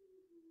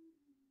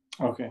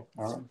 Okay,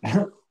 all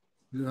right.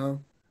 You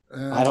know,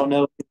 I don't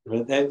know,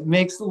 but it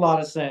makes a lot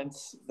of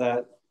sense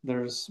that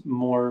there's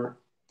more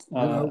you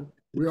know,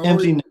 we already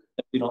emptiness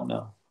that we don't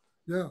know.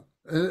 Yeah,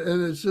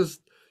 and it's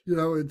just,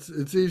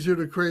 it's easier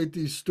to create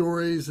these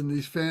stories and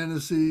these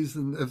fantasies,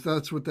 and if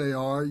that's what they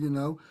are,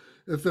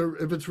 if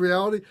it's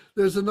reality,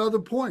 there's another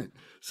point.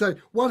 Say,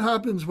 what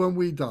happens when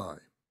we die?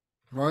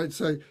 Right?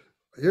 Say,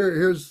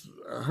 here's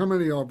how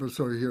many of us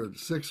are here?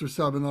 6 or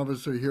 7 of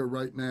us are here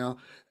right now,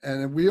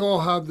 and we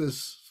all have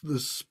this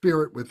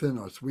spirit within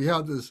us. We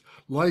have this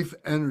life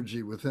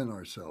energy within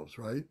ourselves,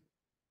 right?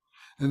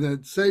 And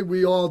then say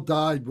we all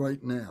died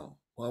right now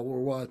while we're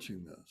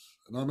watching this.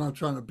 And I'm not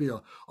trying to be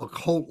a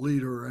cult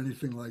leader or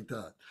anything like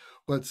that.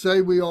 But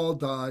say we all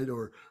died,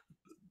 or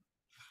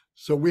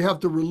so we have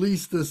to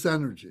release this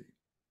energy.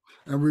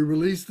 And we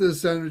release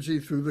this energy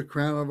through the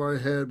crown of our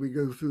head. We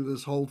go through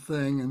this whole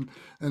thing,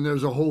 and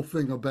there's a whole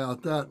thing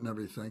about that and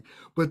everything.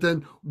 But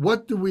then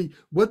what do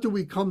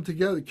we come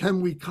together?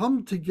 Can we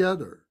come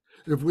together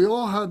if we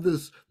all have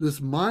this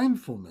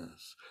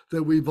mindfulness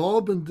that we've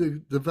all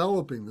been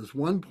developing, this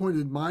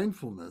one-pointed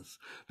mindfulness,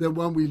 that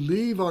when we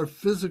leave our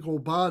physical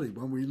body,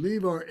 when we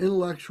leave our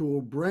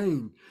intellectual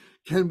brain,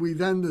 can we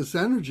then, this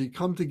energy,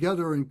 come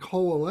together and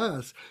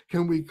coalesce?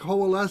 Can we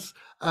coalesce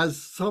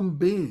as some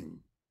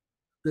being?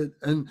 That,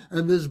 and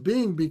this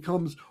being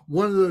becomes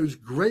one of those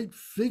great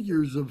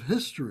figures of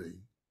history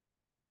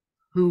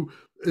who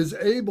is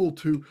able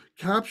to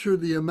capture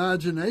the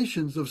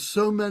imaginations of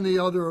so many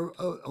other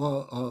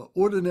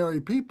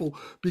ordinary people,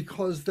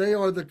 because they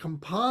are the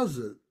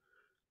composite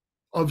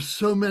of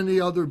so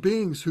many other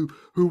beings who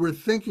were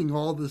thinking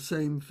all the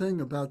same thing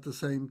about the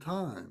same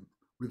time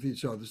with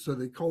each other, so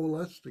they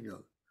coalesce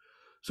together.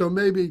 So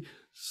maybe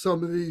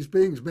some of these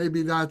beings,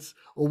 maybe that's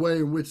a way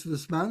in which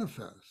this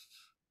manifests.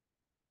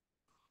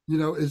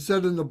 It's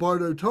said in the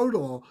Bardo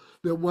Todal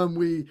that when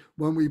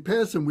we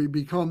pass and we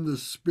become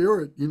this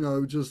spirit,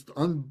 just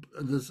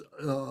this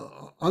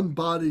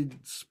unbodied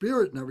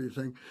spirit and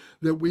everything,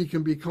 that we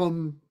can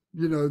become,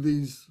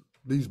 these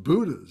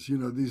Buddhas,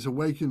 these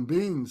awakened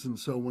beings and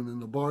so on, in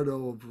the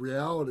Bardo of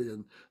reality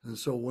and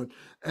so on.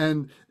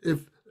 And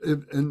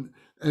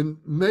and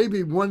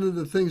maybe one of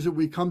the things that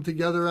we come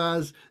together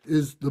as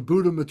is the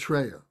Buddha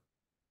Maitreya,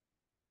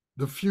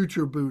 the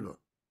future Buddha,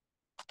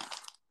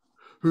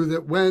 who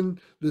that when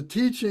the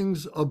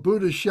teachings of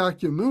Buddha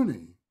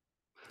Shakyamuni,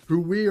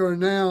 who we are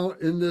now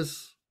in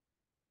this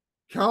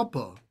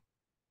kalpa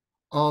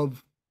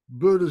of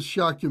Buddha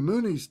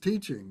Shakyamuni's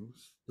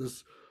teachings,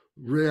 this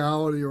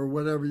reality or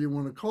whatever you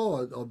want to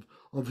call it,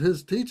 of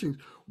his teachings,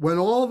 when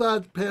all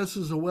that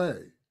passes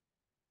away,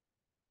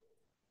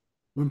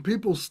 when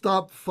people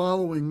stop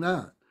following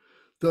that,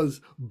 does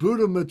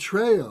Buddha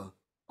Maitreya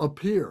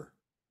appear?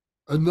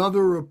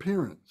 Another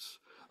appearance,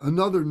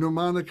 another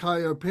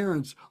Nirmanakaya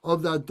appearance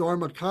of that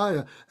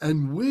Dharmakaya,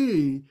 and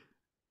we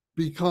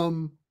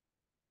become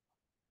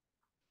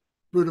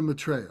Buddha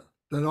Maitreya,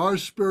 that our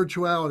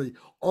spirituality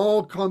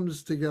all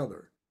comes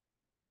together.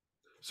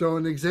 So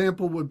an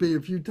example would be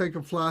if you take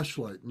a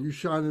flashlight and you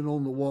shine it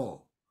on the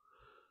wall,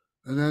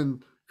 and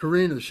then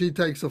Karina, she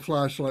takes a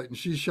flashlight and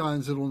she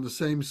shines it on the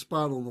same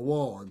spot on the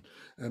wall,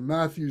 and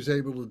Matthew's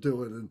able to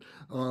do it, and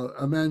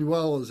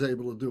Emmanuel is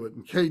able to do it,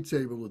 and Kate's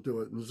able to do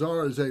it, and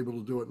Zara is able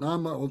to do it, and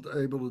I'm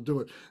able to do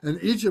it. And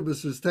each of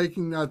us is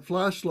taking that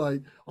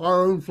flashlight,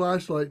 our own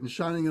flashlight, and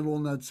shining it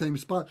on that same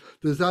spot.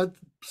 Does that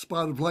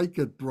spot of light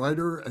get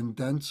brighter and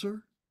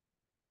denser?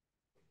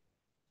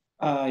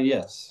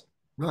 Yes.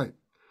 Right.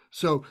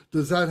 So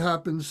does that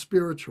happen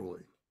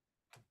spiritually?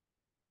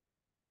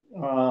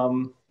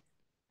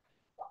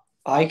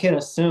 I can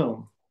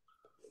assume.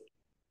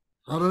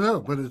 I don't know,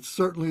 but it's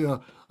certainly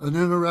an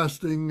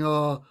interesting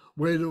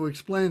way to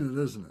explain it,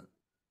 isn't it?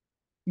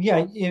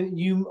 Yeah,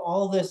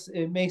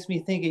 it makes me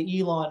think of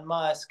Elon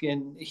Musk,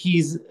 and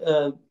he's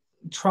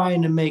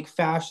trying to make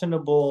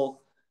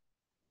fashionable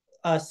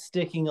us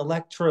sticking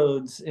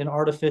electrodes in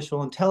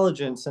artificial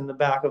intelligence in the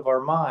back of our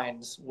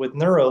minds with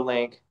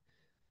Neuralink.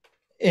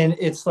 And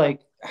it's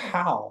like,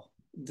 how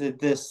did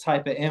this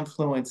type of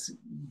influence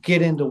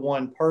get into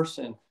one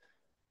person?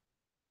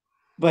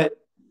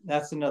 But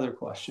that's another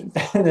question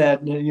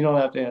that you don't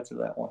have to answer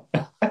that one.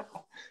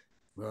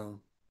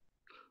 Well,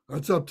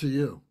 that's up to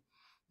you.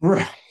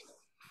 Right.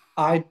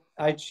 I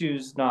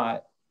choose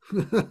not.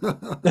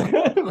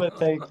 But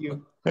thank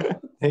you.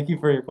 Thank you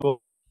for your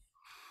call.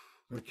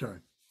 Okay.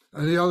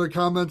 Any other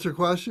comments or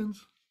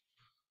questions?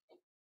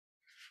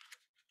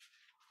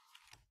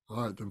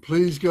 All right, then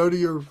please go to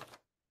your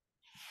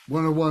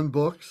 101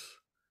 books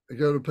and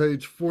go to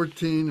page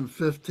 14 and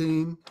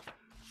 15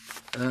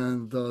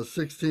 and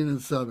 16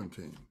 and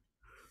 17.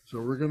 So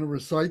we're going to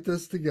recite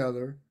this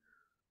together.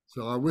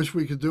 So I wish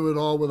we could do it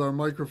all with our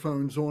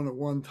microphones on at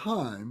one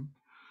time,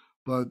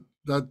 but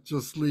that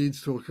just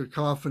leads to a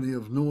cacophony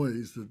of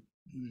noise that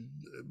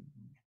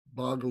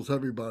boggles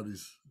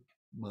everybody's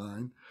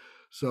mind.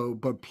 So,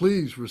 but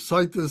please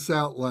recite this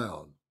out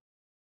loud.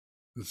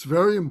 It's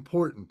very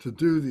important to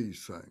do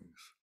these things.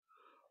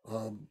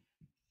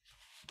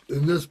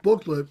 In this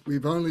booklet,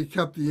 we've only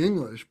kept the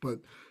English, but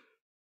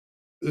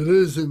it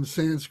is in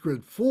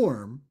Sanskrit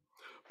form.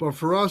 But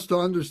for us to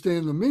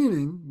understand the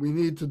meaning, we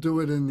need to do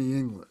it in the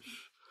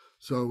English.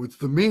 So it's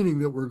the meaning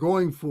that we're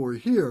going for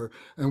here,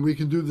 and we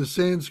can do the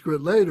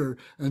Sanskrit later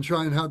and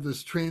try and have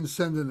this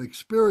transcendent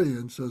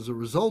experience as a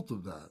result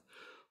of that.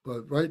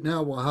 But right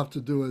now we'll have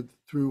to do it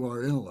through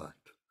our intellect.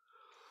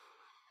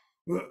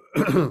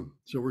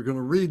 So we're going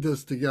to read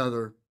this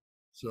together.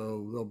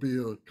 So there'll be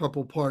a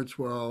couple parts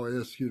where I'll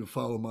ask you to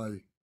follow my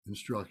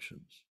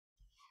instructions.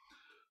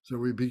 So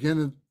we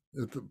begin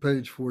at the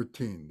page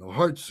 14, the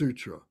Heart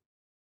Sutra.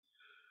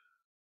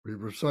 We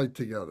recite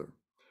together.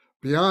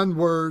 Beyond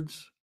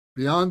words,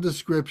 beyond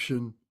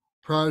description,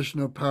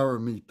 prajna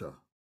paramita.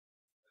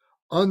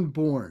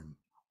 Unborn,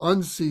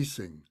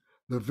 unceasing,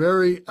 the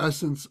very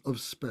essence of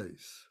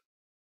space.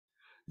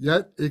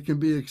 Yet it can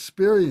be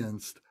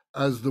experienced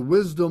as the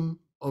wisdom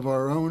of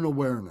our own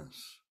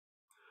awareness.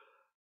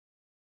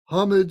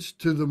 Homage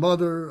to the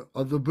mother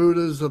of the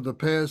Buddhas of the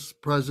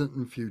past, present,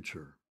 and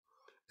future.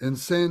 In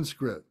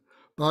Sanskrit,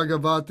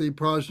 Bhagavati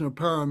Prajna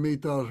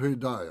Paramita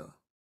Hridaya.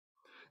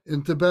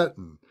 In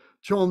Tibetan,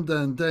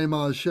 Chomden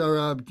Dema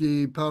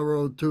Sherabgi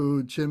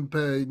Parotu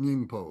Chimpe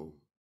Ningpo.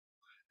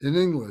 In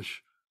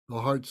English, the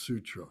Heart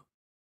Sutra.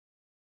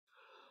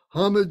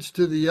 Homage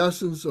to the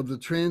essence of the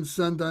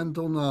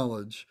transcendental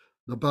knowledge,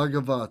 the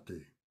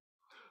Bhagavati.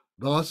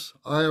 Thus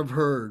I have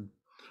heard,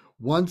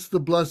 once the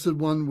Blessed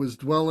One was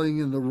dwelling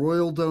in the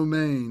royal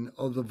domain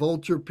of the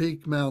Vulture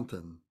Peak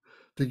Mountain,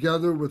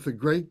 together with a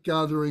great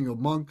gathering of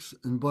monks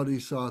and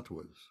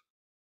bodhisattvas.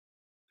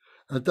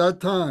 At that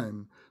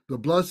time, the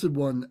Blessed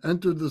One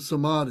entered the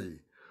Samadhi,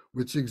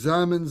 which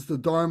examines the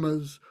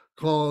dharmas,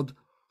 called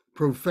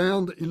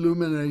profound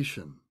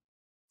illumination.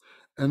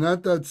 And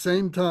at that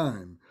same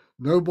time,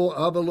 noble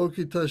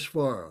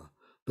Avalokiteshvara,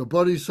 the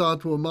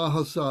Bodhisattva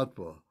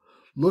Mahasattva,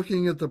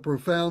 looking at the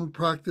profound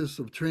practice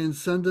of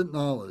transcendent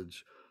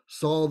knowledge,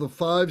 saw the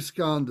 5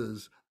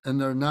 skandhas and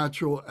their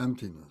natural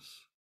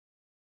emptiness.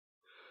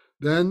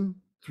 Then,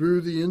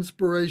 through the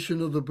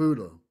inspiration of the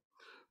Buddha,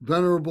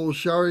 Venerable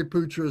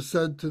Shariputra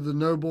said to the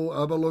noble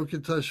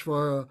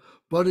Avalokiteshvara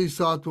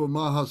Bodhisattva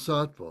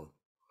Mahasattva,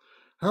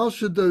 how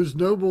should those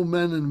noble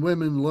men and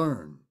women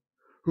learn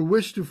who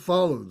wish to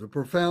follow the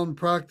profound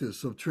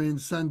practice of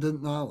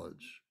transcendent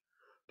knowledge?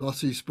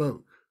 Thus he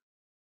spoke.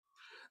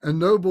 And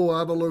noble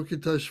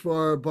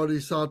Avalokiteshvara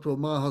Bodhisattva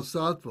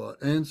Mahasattva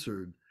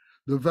answered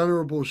the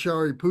Venerable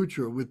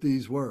Shariputra with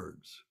these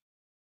words.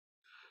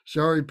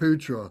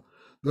 Shariputra,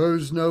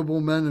 those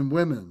noble men and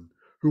women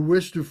who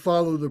wish to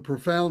follow the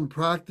profound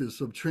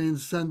practice of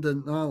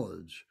transcendent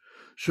knowledge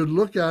should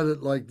look at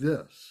it like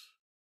this.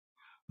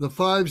 The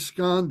 5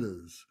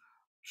 skandhas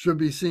should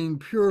be seen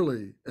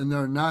purely in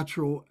their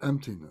natural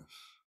emptiness.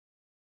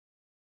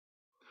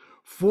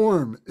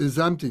 Form is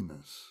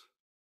emptiness.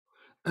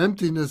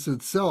 Emptiness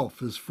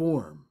itself is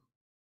form.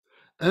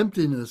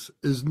 Emptiness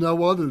is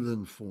no other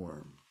than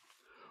form.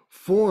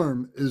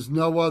 Form is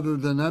no other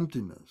than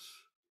emptiness.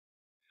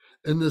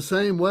 In the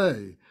same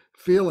way,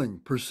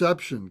 feeling,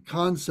 perception,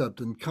 concept,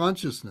 and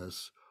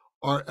consciousness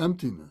are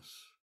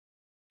emptiness.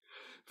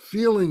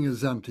 Feeling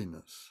is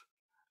emptiness.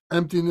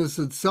 Emptiness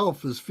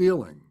itself is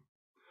feeling.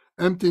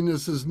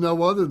 Emptiness is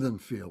no other than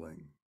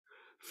feeling.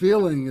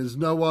 Feeling is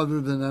no other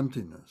than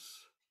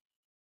emptiness.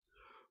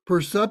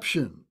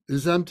 Perception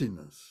is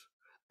emptiness.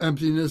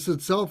 Emptiness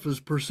itself is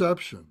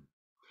perception.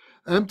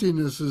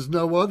 Emptiness is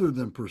no other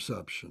than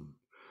perception.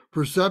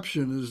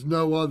 Perception is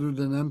no other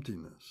than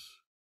emptiness.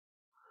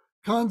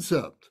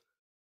 Concept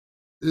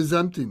is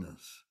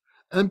emptiness.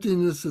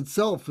 Emptiness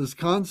itself is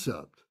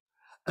concept.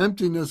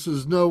 Emptiness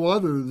is no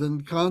other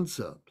than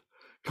concept.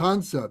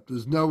 Concept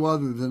is no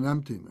other than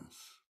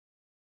emptiness.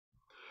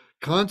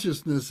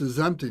 Consciousness is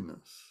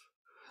emptiness.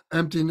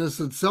 Emptiness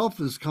itself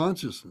is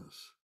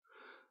consciousness.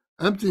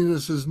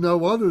 Emptiness is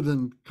no other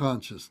than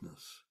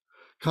consciousness.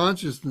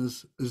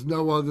 Consciousness is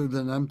no other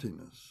than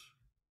emptiness.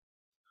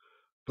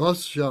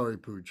 Thus,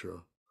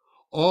 Shariputra,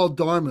 all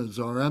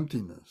dharmas are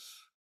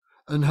emptiness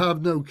and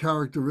have no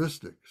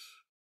characteristics.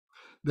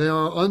 They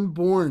are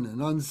unborn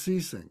and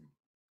unceasing.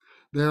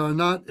 They are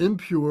not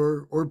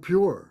impure or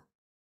pure.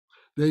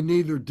 They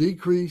neither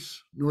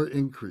decrease nor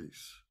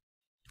increase.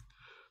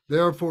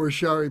 Therefore,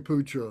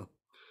 Shariputra,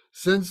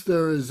 since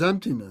there is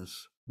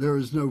emptiness, there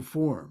is no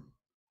form,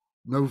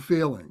 no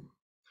feeling,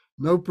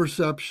 no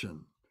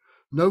perception,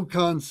 no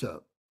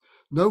concept,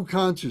 no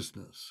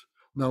consciousness,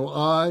 no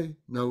eye,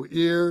 no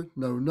ear,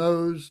 no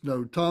nose,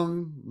 no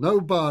tongue,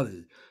 no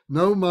body,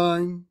 no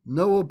mind,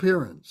 no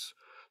appearance,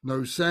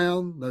 no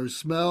sound, no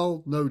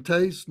smell, no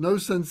taste, no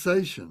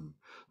sensation,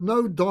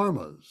 no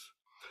dharmas.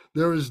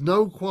 There is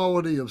no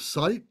quality of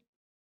sight,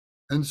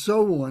 and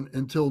so on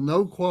until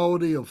no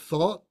quality of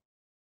thought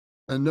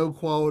and no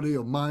quality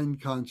of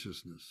mind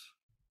consciousness.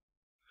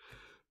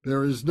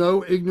 There is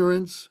no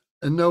ignorance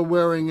and no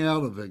wearing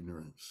out of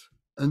ignorance,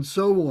 and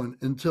so on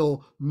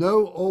until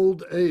no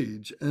old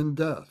age and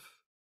death,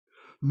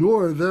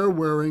 nor their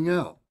wearing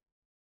out.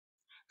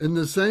 In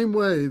the same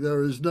way,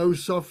 there is no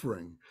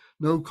suffering,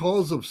 no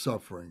cause of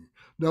suffering,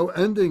 no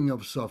ending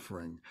of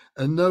suffering,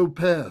 and no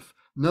path,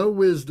 no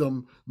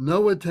wisdom,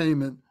 no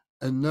attainment,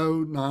 and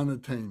no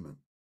non-attainment.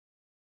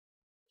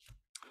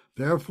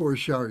 Therefore,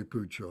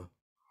 Shariputra,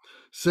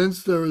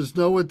 since there is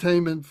no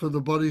attainment for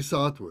the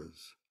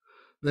bodhisattvas,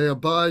 they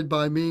abide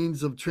by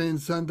means of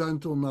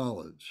transcendental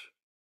knowledge.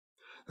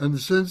 And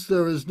since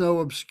there is no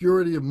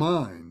obscurity of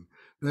mind,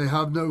 they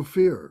have no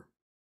fear.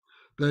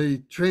 They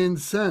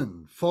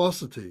transcend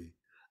falsity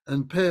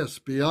and pass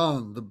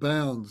beyond the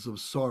bounds of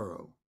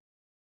sorrow.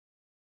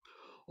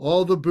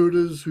 All the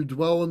Buddhas who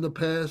dwell in the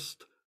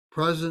past,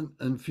 present,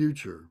 and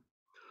future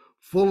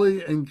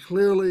fully and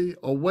clearly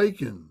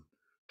awaken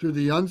to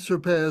the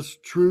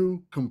unsurpassed,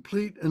 true,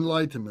 complete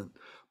enlightenment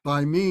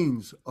by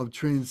means of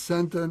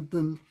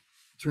transcendental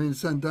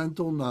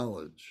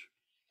knowledge.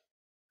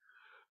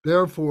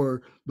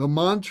 Therefore, the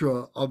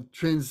mantra of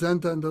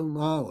transcendental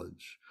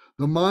knowledge,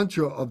 the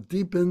mantra of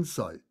deep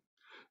insight,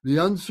 the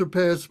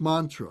unsurpassed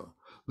mantra,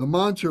 the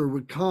mantra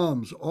which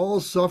calms all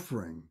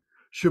suffering,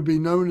 should be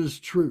known as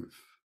truth,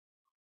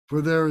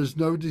 for there is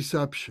no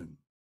deception.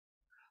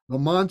 The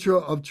mantra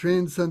of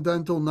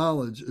transcendental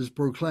knowledge is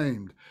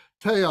proclaimed,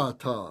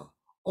 Teata,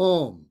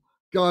 Om,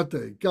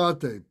 Gate,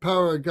 Gate,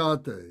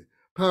 Paragate,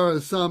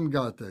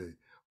 Parasamgate,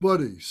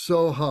 Buddhi,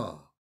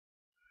 Soha.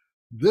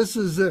 This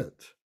is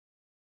it.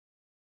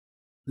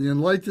 The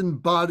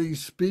enlightened body,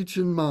 speech,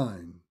 and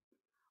mind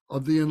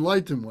of the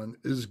enlightened one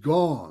is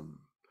gone,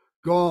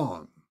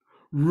 gone,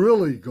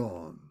 really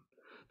gone.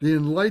 The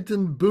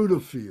enlightened Buddha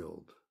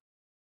field,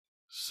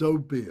 so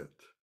be it.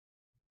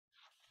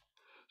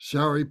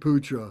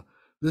 Shariputra,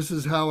 this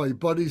is how a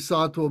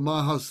bodhisattva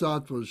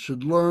mahasattva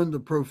should learn the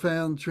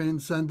profound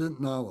transcendent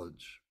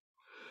knowledge.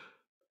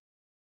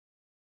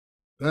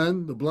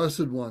 Then the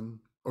Blessed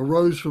One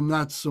arose from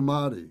that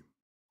samadhi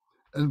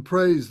and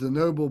praised the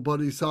noble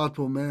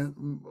bodhisattva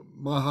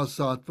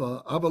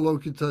mahasattva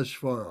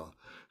Avalokiteshvara,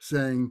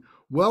 saying,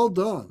 well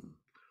done,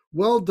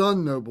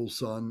 noble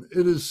son,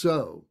 it is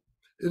so,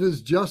 it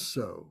is just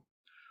so.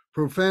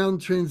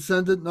 Profound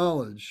transcendent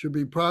knowledge should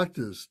be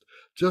practiced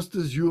just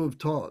as you have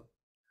taught,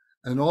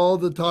 and all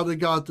the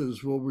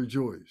Tathagatas will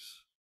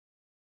rejoice.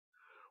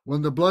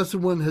 When the Blessed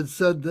One had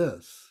said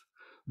this,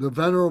 the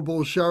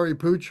Venerable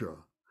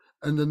Shariputra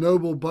and the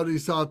noble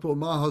Bodhisattva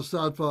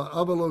Mahasattva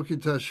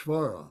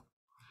Avalokiteshvara,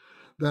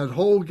 that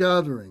whole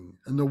gathering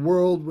and the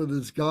world with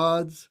its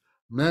gods,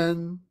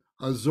 men,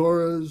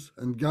 asuras,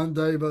 and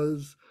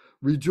Gandhavas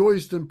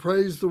rejoiced and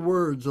praised the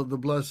words of the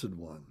Blessed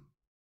One.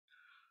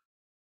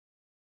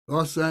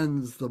 Thus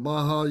ends the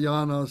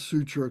Mahayana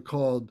Sutra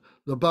called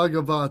the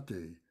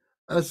Bhagavati,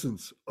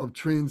 Essence of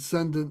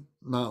Transcendent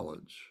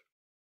Knowledge.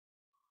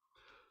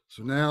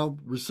 So now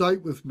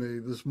recite with me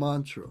this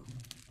mantra.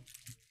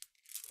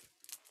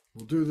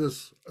 We'll do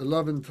this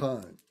 11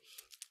 times.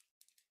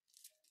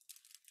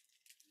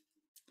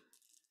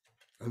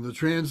 And the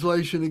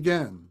translation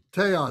again,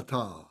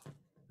 Teata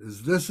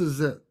is this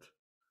is it.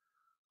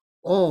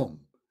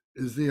 Om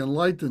is the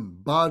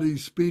enlightened body,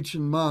 speech,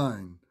 and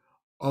mind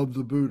of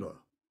the Buddha.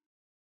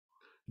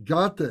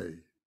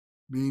 Gate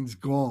means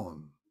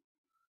gone.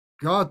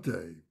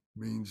 Gate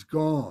means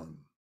gone.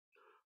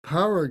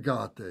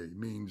 Paragate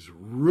means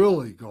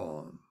really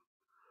gone.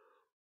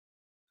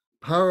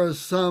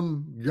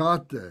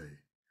 Parasamgate,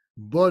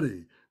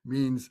 Buddhi,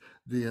 means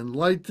the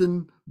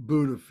enlightened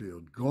Buddha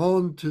field.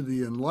 Gone to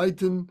the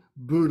enlightened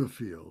Buddha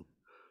field.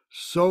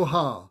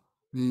 Soha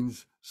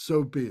means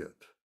so be it.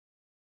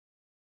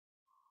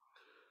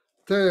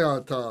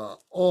 Teata,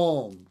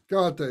 Om,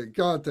 Gate,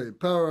 Gate,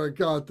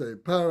 Paragate,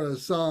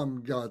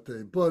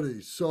 Parasamgate,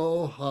 Buddhi,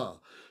 Soha.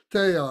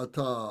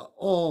 Teata,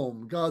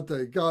 Om,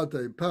 Gate,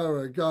 Gate,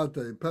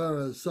 Paragate,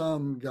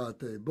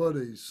 Parasamgate,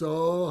 Buddhi,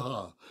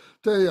 Soha.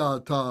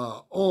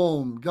 Teata,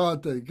 Om,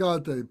 Gate,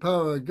 Gate,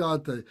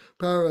 Paragate,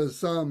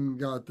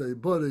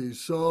 Parasamgate, Buddhi,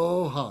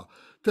 Soha.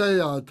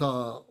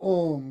 Teata,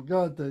 Om,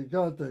 Gate,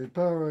 Gate,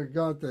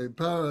 Paragate,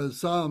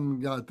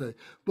 Parasamgate,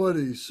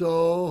 Buddhi,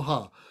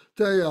 Soha.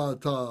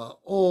 Teata,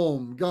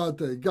 Om,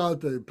 Gate,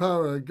 Gate,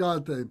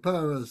 Paragate,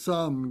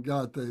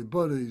 Parasamgate,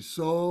 Buddhi,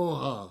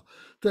 Soha.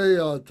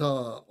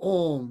 Teata,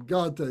 Om,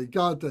 Gate,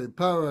 Gate,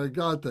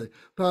 Paragate,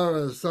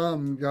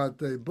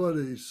 Parasamgate,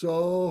 Buddhi,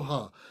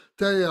 Soha.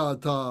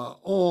 Teata,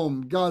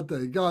 Om,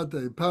 Gate,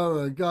 Gate,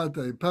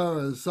 Paragate,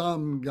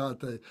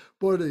 Parasamgate,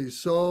 Buddhi,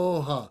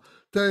 Soha.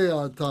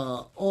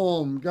 Teata,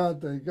 Om,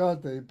 Gate,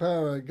 Gate,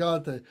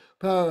 Paragate,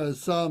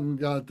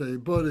 Parasamgate,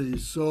 Buddhi,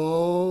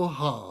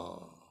 Soha.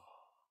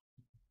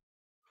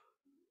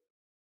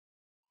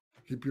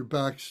 Keep your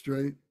back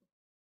straight.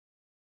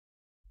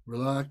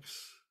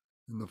 Relax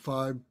in the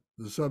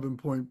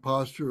 7-point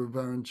posture of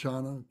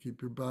Varanchana.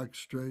 Keep your back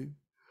straight.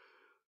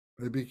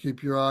 Maybe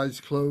keep your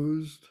eyes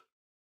closed.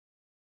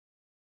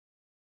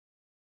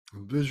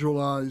 And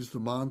visualize the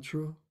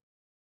mantra.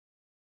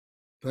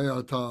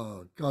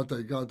 Teata,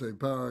 Gate, Gate,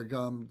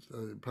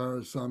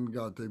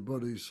 Parasamgate,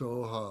 Buddhi,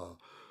 Soha.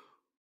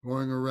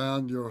 Going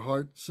around your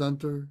heart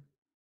center,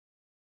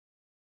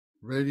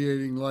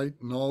 radiating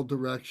light in all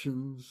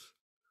directions,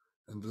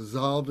 and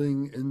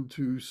dissolving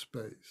into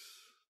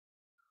space,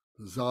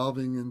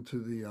 dissolving into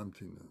the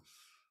emptiness.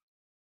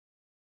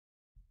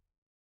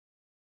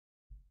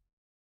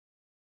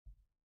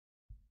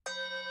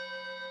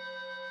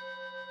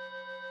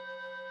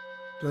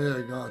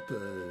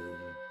 Tayagate,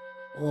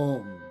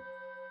 Om,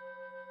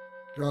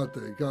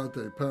 Gate,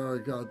 Gate,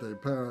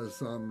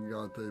 Parasam,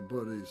 Gate,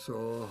 Buddhi,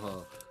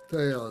 Soha,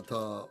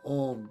 Teata,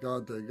 Om,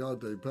 Gate,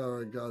 Gate,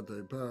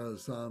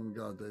 Parasam,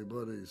 Gate,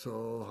 Buddhi,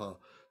 Soha,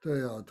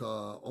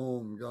 Teata,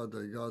 Om,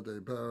 Gate,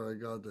 Gate,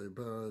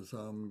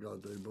 Parasam,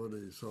 Gate,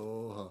 Buddhi,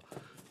 Soha,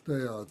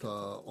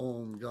 Teata,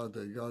 Om,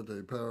 Gate,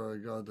 Gate,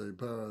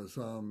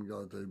 Parasam,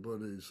 Gate,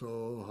 Buddhi,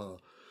 Soha,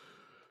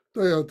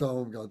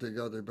 Deodaum Gati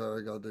Gati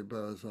Paragati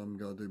Parasam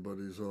Gati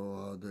Buddhi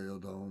Soha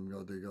Deodaum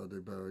Gati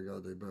Gati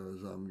Paragati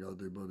Parasam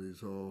Gati Buddhi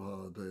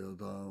Soha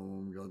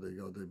Deodaum Gati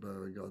Gati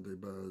Paragati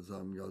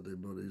Parasam Gati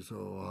Buddhi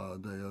Soha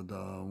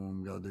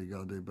Deodaum Gati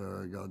Gati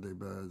Paragati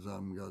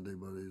Parasam Gati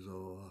Buddhi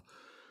Soha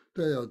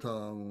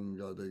Deodaum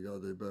Gati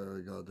Gati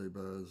Paragati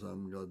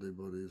Parasam Gati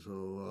Buddhi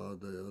Soha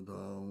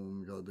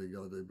Deodaum Gati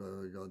Gati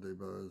Paragati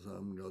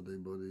Parasam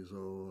Gati Buddhi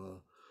Soha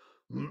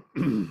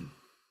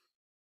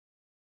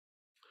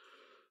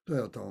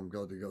Deatam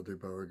Gadi Gadi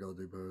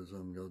Paragadi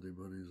Parasam Gadi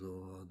Buddhi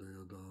Zoha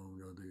Deatam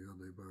Gadi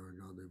Gadi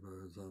Paragadi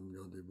Parasam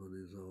Gadi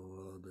Buddhi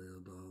Zoha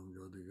Deatam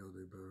Gadi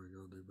Gadi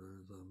Paragadi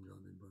Parasam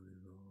Gadi Buddhi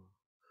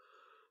Zoha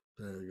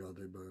Dea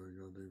Gadi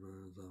Paragadi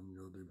Parasam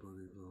Gadi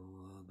Buddhi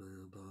Zoha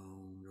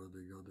Deatam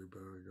Gadi Gadi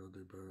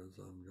Paragadi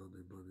Parasam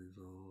Gadi Buddhi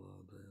Zoha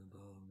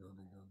Deatam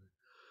Gadi Gadi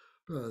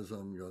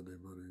Parasam Gadi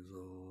Buddhi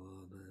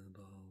Zoha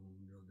Deatam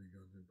Gadi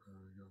Gadi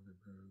Paragadi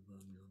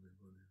Parasam Gadi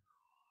Buddhi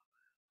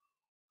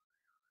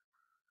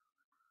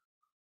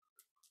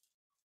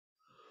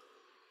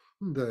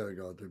Dea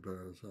Gati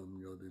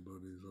Parasam Gati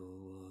Buddhi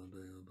Zoha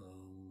Dea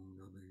Dam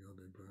Gati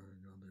Gati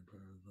Paragati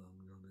Parasam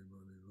Gati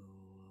Buddhi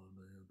Zoha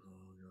Dea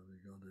Dam Gati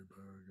Gati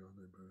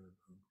Paragati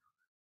Parasam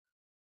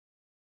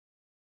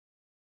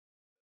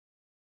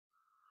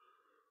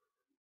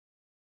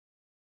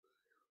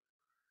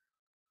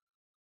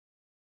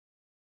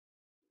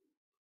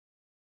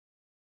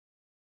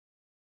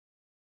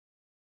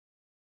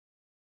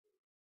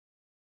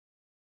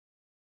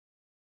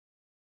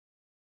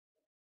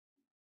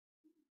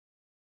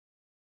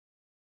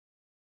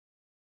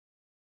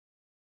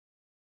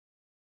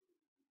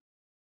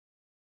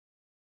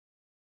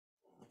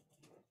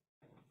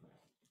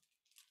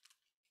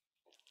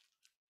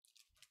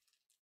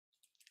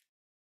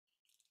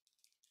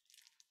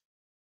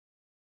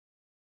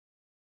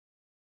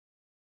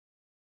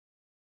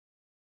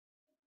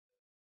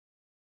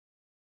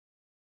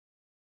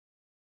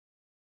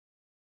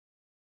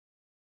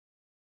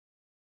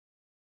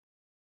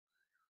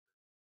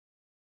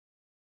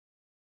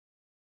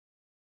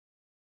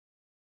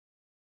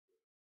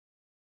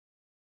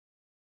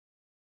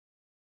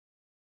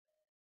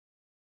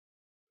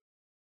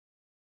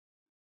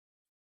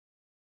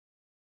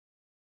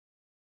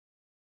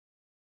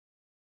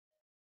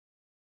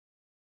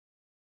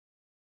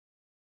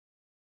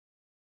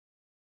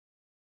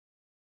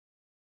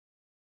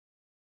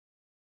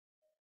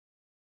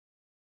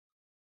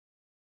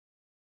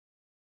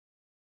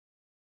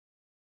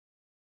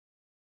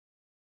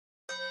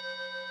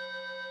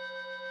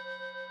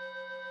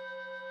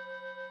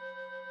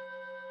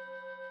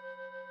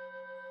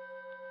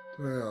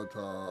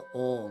Deata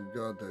Om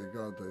Gati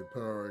Gati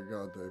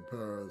Paragati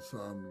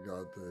Parasam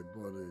Gati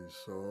Buddhi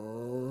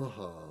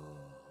Soha.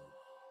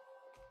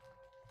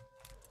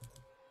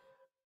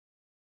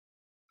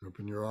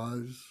 Open your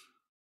eyes,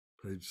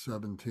 page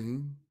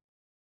 17.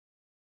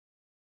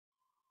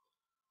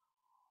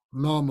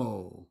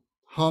 Namo,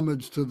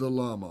 homage to the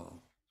Lama,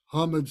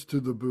 homage to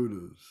the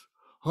Buddhas,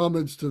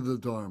 homage to the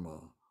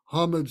Dharma,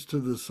 homage to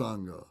the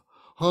Sangha,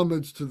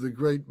 homage to the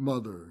Great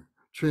Mother,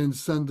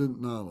 transcendent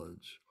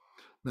knowledge.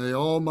 May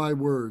all my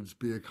words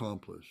be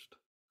accomplished.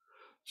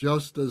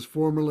 Just as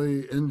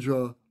formerly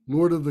Indra,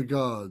 Lord of the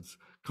gods,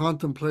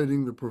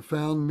 contemplating the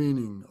profound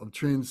meaning of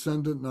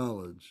transcendent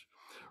knowledge,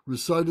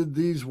 recited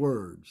these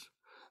words,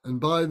 and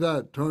by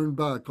that turned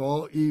back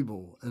all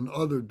evil and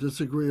other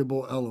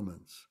disagreeable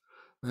elements,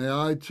 may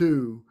I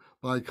too,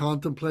 by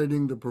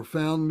contemplating the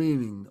profound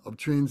meaning of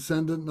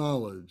transcendent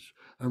knowledge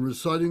and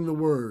reciting the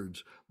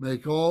words,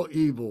 make all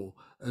evil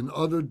and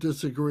other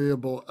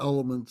disagreeable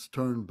elements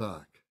turn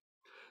back.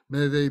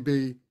 May they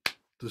be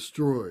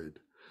destroyed.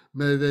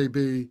 May they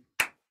be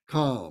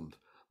calmed.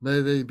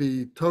 May they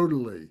be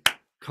totally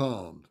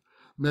calmed.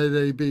 May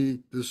they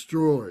be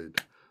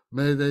destroyed.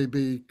 May they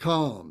be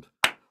calmed.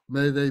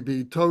 May they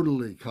be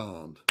totally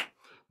calmed.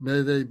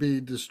 May they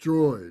be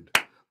destroyed.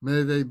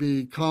 May they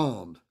be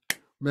calmed.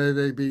 May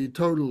they be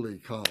totally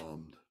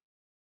calmed.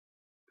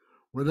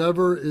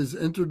 Whatever is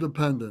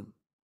interdependent,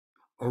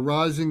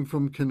 arising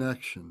from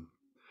connection,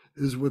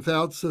 is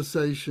without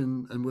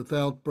cessation and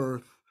without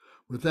birth,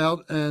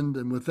 without end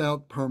and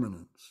without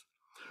permanence,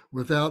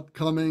 without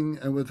coming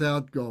and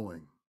without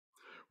going,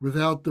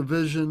 without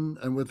division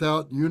and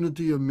without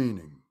unity of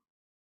meaning.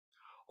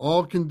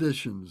 All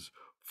conditions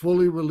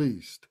fully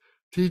released,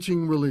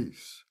 teaching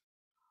release.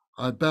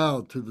 I bow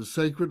to the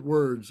sacred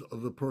words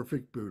of the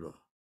perfect Buddha.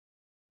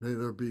 May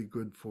there be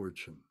good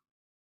fortune.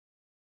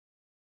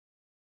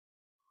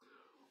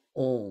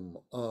 Om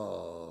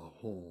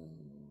Ahom.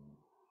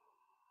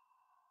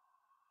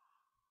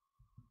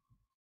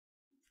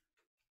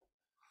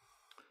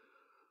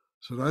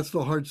 So that's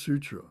the Heart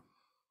Sutra.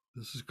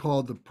 This is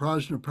called the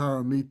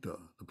Prajnaparamita.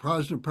 The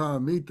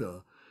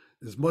Prajnaparamita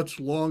is much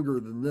longer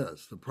than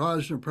this. The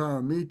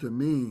Prajnaparamita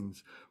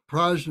means,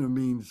 Prajna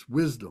means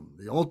wisdom,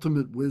 the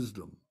ultimate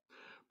wisdom.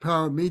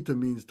 Paramita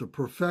means the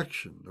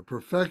perfection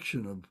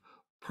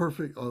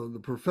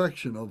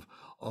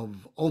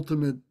of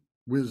ultimate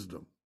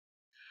wisdom.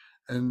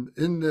 And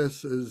in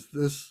this is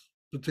this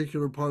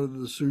particular part of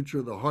the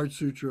sutra. The Heart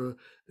Sutra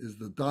is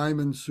the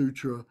Diamond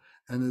Sutra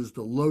and is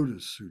the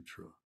Lotus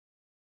Sutra,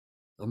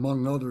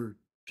 among other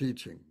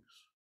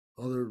teachings,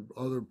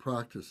 other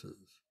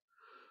practices.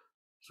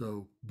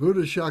 So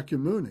Buddha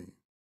Shakyamuni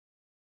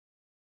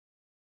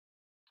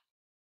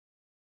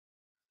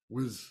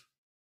was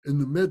in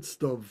the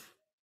midst of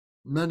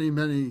many,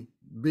 many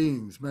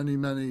beings, many,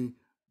 many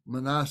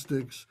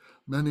monastics,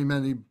 many,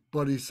 many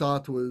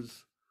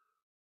bodhisattvas,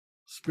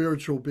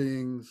 spiritual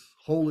beings,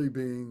 holy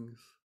beings,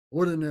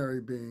 ordinary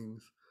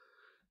beings.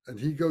 And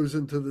he goes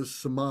into this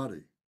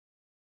samadhi.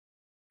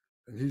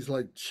 And he's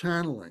like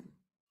channeling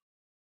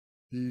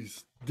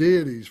these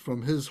deities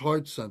from his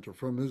heart center,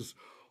 from his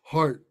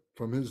heart,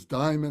 from his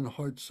diamond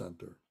heart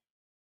center.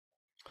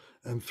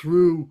 And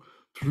through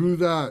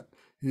that,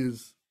 he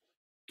is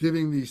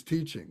giving these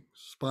teachings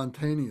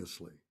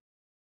spontaneously.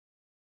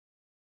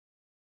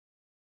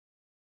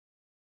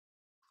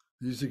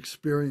 These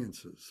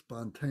experiences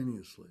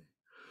spontaneously,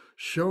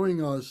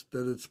 showing us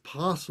that it's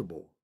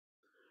possible,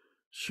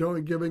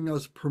 giving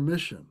us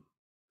permission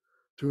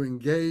to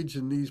engage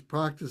in these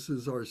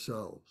practices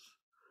ourselves,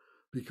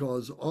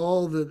 because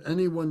all that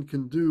anyone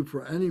can do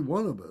for any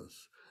one of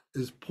us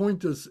is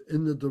point us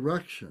in the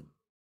direction,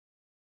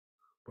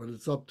 but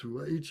it's up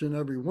to each and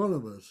every one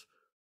of us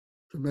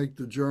to make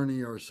the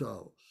journey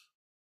ourselves.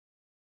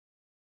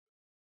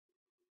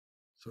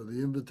 So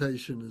the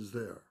invitation is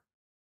there.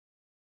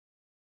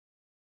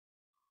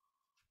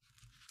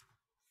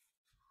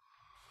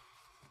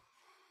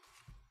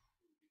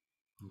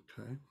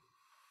 Okay.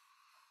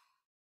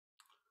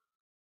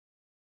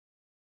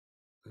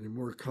 Any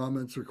more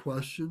comments or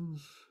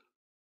questions?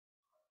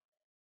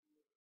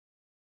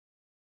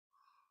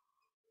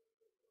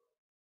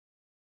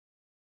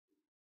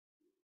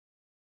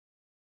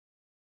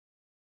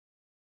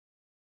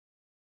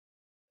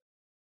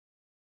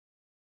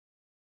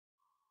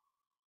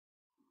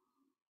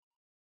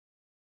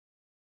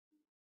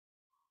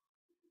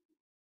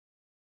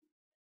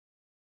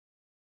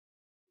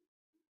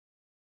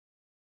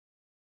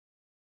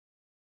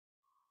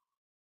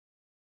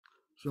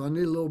 So I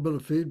need a little bit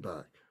of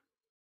feedback.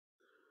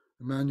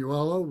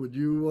 Emanuela, would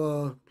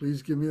you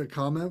please give me a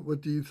comment?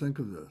 What do you think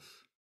of this?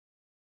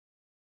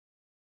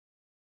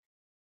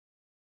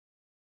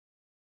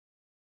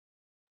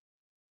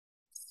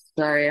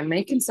 Sorry, I'm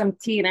making some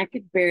tea and I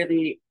could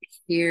barely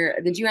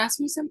hear. Did you ask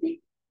me something?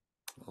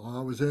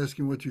 I was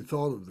asking what you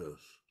thought of this.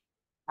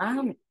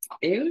 Um,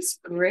 it was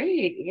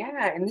great.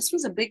 Yeah, and this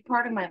was a big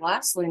part of my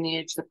last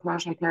lineage, the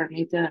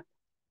Prajnaparamita.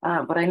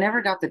 But I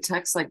never got the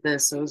text like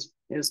this, so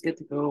it was good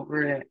to go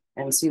over it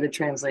and see the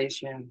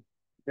translation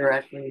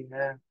directly.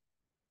 Yeah.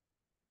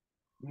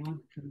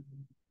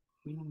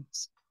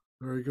 Yes.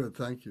 Very good.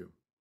 Thank you.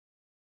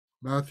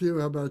 Matthew,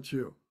 how about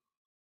you?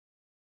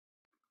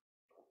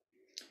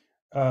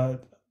 That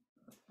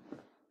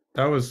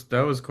was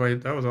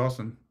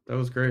awesome. That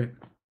was great.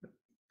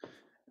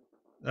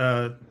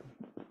 I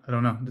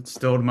don't know. It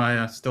stilled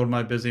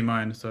my busy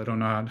mind, so I don't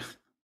know how to,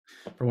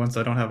 for once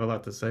I don't have a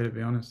lot to say, to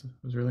be honest. It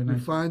was really Do you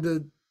nice. find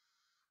it,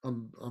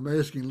 I'm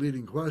asking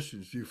leading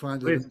questions. Do you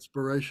find it Please.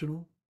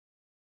 inspirational?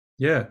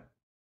 Yeah.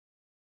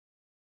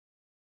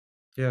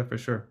 Yeah, for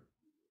sure.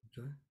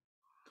 Okay.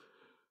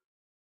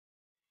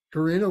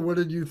 Karina, what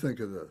did you think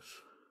of this?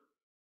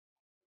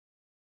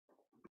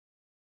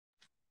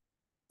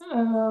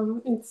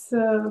 It's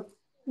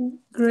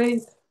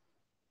great,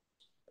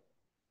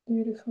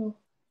 beautiful.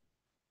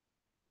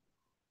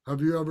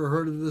 Have you ever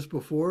heard of this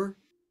before?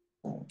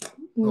 The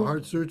No.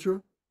 Heart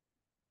Sutra?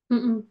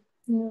 No.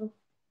 Mm-hmm.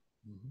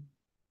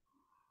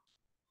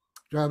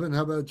 Gavin,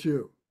 how about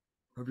you?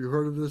 Have you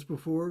heard of this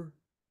before?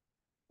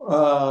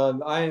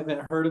 I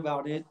haven't heard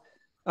about it.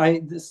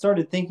 I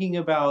started thinking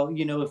about,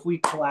 if we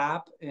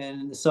clap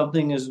and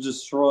something is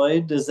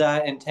destroyed, does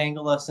that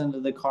entangle us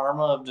into the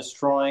karma of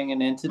destroying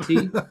an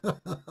entity?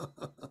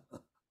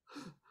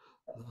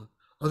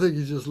 I think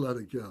you just let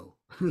it go.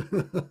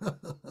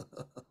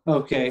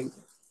 Okay.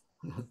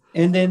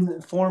 And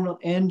then formal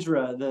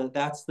Indra,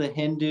 that's the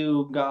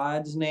Hindu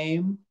god's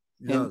name.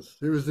 Yes,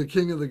 he was the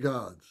king of the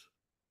gods.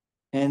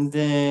 And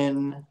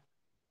then,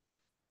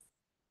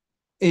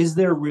 is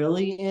there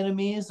really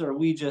enemies, or are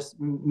we just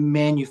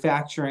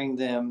manufacturing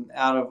them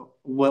out of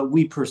what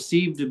we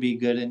perceive to be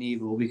good and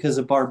evil? Because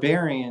a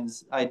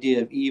barbarian's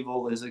idea of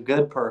evil is a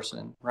good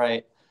person,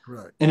 right?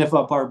 Correct. And if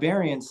a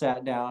barbarian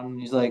sat down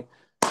and he's like,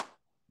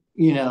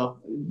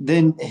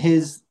 then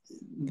his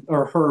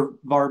or her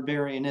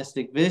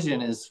barbarianistic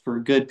vision is for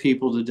good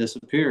people to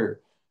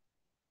disappear.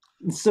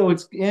 So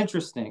it's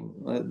interesting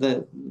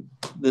that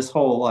this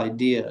whole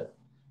idea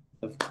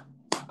of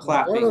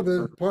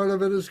clapping. Part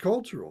of it is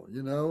cultural,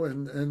 you know,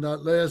 and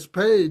that last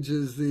page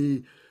is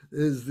the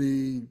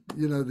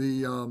you know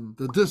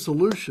the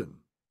dissolution,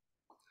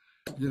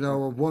 you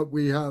know, of what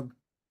we have,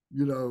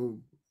 you know,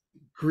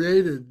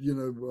 created, you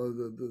know,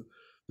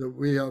 that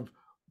we have,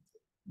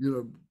 you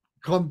know,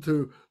 come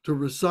to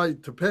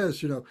recite to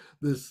pass, you know,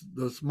 this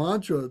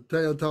mantra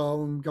Te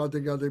Taum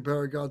Gate Gate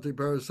Para Gate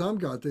Para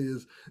Samgate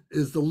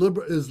is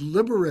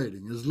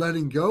liberating, is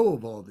letting go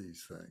of all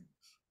these things.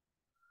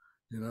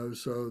 You know,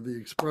 so the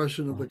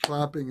expression of the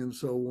clapping and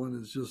so on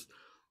is just,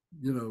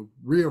 you know,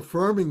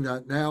 reaffirming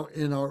that now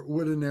in our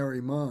ordinary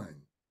mind.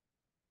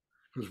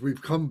 Because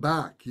we've come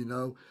back, you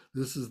know,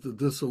 this is the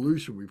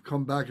dissolution. We've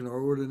come back in our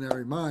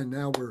ordinary mind.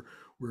 Now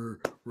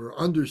we're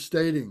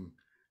understating,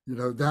 you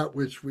know, that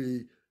which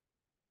we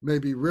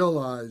maybe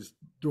realized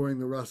during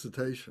the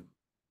recitation.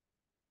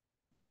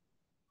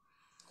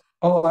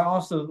 Oh, I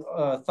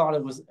also thought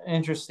it was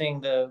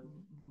interesting. The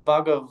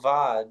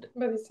Bhagavad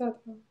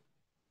Bodhisattva.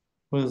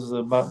 was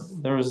about,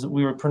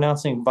 we were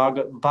pronouncing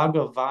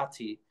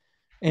Bhagavati,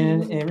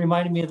 and it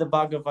reminded me of the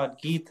Bhagavad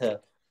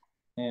Gita.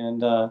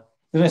 And then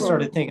I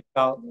started thinking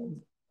about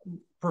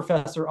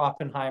Professor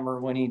Oppenheimer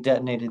when he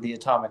detonated the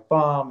atomic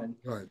bomb, and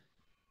Right.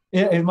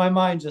 in my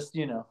mind, just,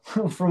 you know,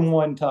 from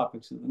one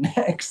topic to the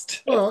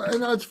next. Well,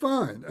 and that's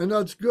fine, and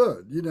that's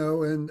good, you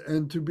know,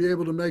 and to be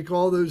able to make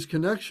all those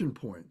connection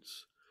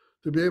points,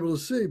 to be able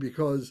to see,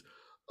 because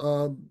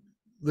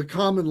the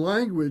common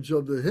language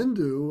of the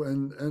Hindu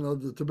and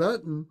of the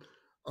Tibetan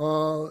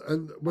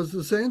and was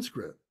the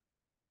Sanskrit.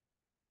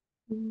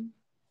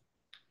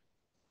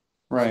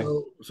 Right.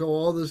 So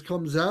all this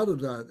comes out of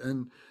that,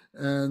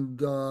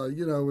 and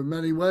you know, in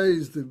many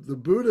ways, the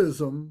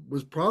Buddhism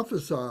was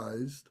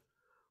prophesized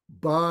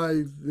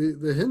by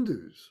the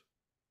Hindus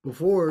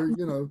before,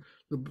 you know,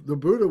 the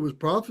Buddha was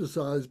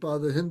prophesized by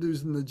the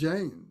Hindus and the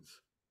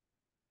Jains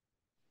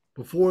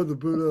before the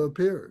Buddha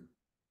appeared.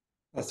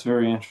 That's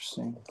very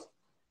interesting.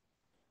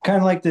 Kind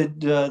of like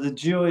the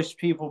Jewish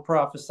people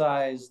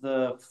prophesize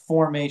the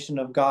formation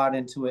of God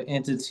into an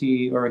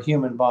entity or a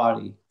human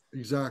body.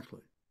 Exactly.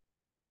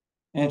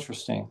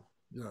 Interesting.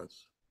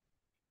 Yes.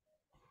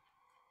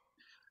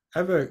 I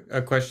have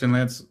a question,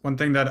 Lance. One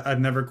thing that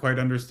I've never quite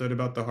understood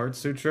about the Heart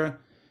Sutra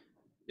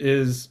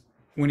is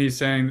when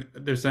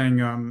they're saying,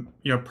 you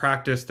know,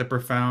 practice the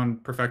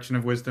profound perfection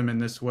of wisdom in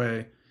this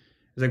way.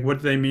 It's like, what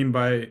do they mean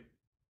by,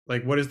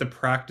 like, what is the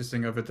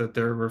practicing of it that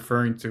they're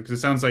referring to? Because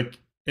it sounds like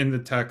in the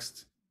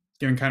text,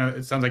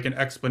 it sounds like an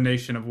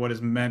explanation of what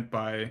is meant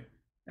by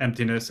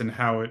emptiness and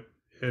how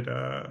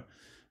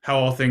how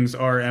all things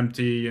are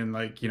empty, and,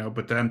 like, you know,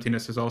 but the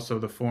emptiness is also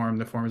the form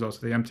is also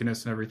the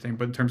emptiness and everything.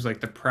 But in terms of, like,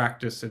 the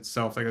practice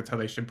itself, like, that's how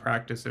they should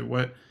practice it.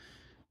 What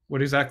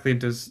exactly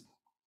does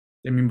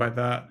they mean by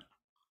that?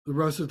 The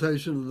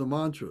recitation of the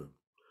mantra.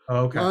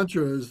 Oh, okay.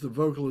 Mantra is the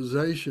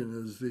vocalization,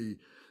 is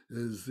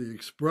the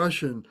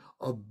expression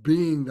of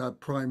being that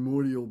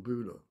primordial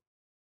Buddha.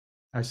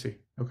 I see.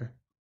 Okay.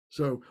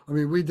 So, I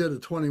mean, we did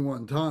it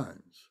 21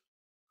 times,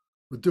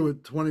 but do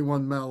it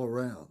 21 mile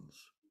rounds,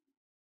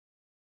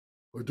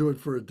 or do it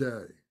for a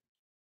day,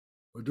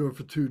 or do it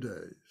for 2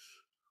 days,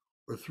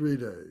 or 3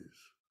 days,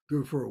 do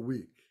it for a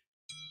week.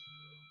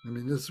 I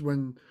mean, this is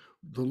when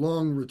the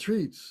long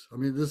retreats, I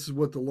mean, this is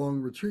what the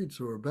long retreats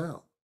are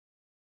about.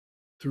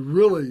 To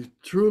really,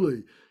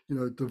 truly, you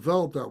know,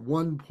 develop that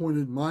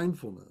one-pointed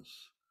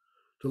mindfulness,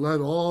 to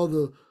let all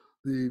the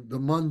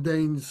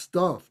mundane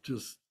stuff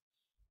just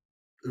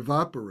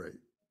evaporate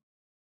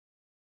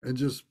and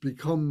just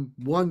become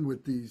one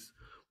with these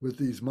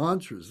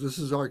mantras. This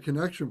is our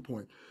connection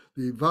point.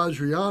 The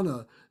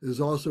Vajrayana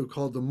is also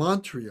called the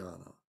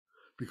Mantrayana,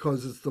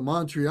 because it's the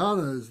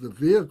Mantrayana is the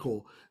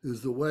vehicle,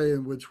 is the way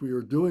in which we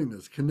are doing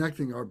this,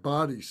 connecting our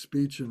body,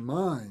 speech, and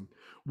mind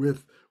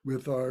with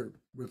our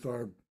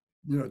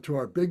you know, to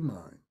our big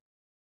mind.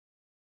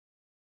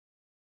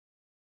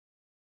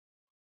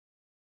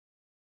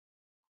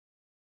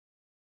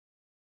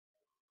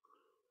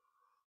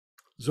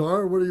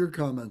 Zara, what are your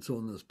comments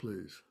on this,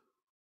 please?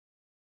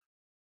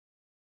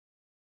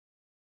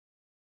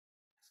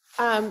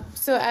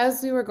 So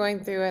as we were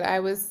going through it,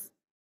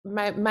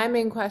 my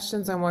main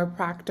questions are more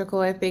practical,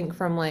 I think,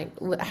 from like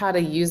how to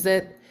use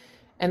it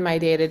in my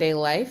day-to-day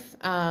life,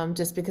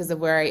 just because of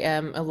where I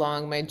am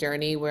along my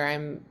journey, where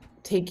I'm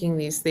taking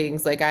these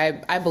things. Like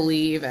I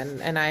believe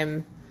and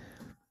I'm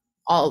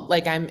all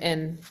like I'm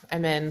in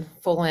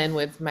full in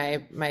with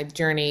my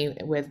journey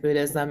with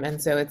Buddhism, and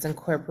so it's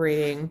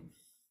incorporating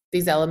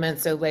these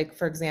elements. So, like,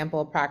 for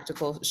example, a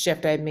practical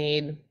shift I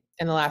made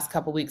in the last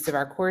couple weeks of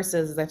our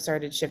courses is I've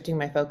started shifting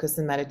my focus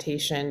in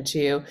meditation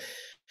to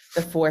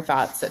the 4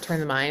 thoughts that turn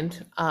the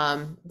mind.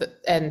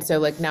 And so,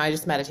 like, now I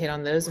just meditate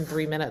on those in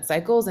 3-minute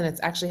cycles, and it's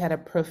actually had a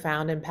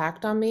profound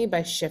impact on me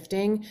by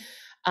shifting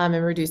and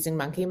reducing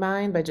monkey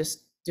mind by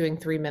just doing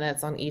 3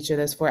 minutes on each of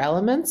those 4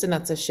 elements. And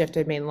that's a shift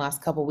I've made in the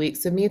last couple of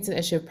weeks. So to me, it's an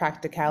issue of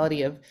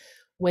practicality of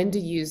when to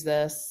use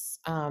this.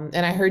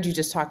 And I heard you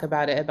just talk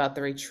about it, about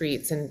the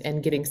retreats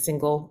and getting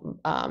single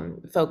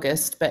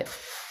focused, but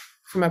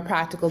from a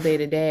practical day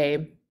to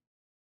day,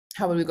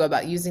 how would we go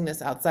about using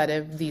this outside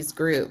of these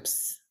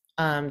groups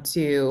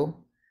to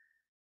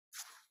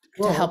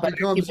Well, help other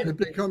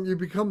people? you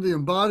become the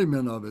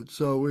embodiment of it.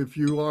 So if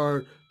you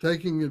are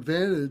taking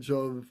advantage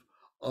of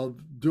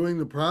doing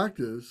the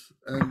practice,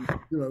 and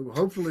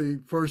hopefully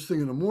first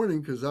thing in the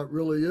morning, because that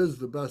really is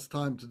the best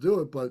time to do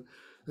it. But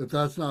if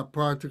that's not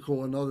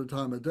practical, another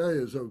time of day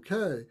is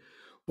okay.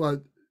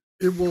 But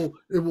it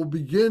will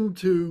begin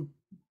to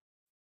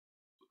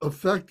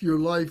affect your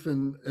life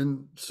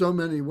in so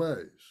many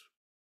ways,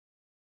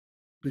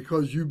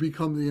 because you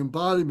become the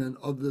embodiment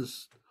of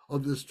this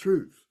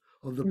truth,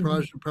 of the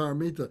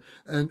Prajnaparamita,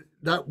 and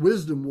that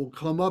wisdom will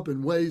come up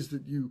in ways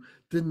that you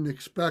didn't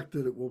expect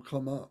that it will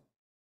come up.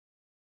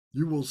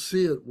 You will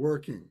see it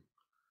working,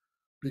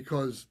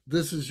 because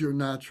this is your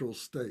natural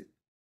state,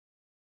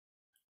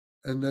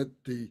 and that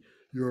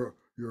your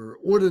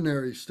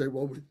ordinary state,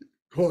 what we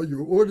call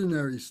your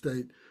ordinary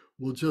state,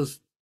 will just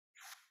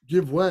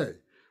give way.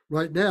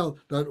 Right now,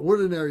 that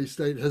ordinary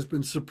state has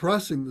been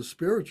suppressing the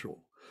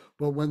spiritual.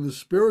 But when the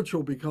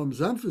spiritual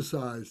becomes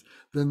emphasized,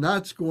 then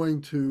that's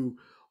going to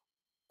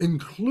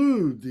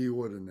include the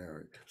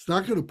ordinary. It's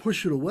not going to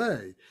push it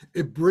away.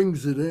 It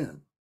brings it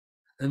in,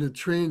 and it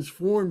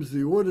transforms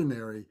the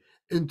ordinary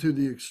into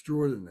the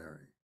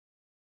extraordinary.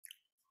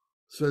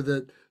 So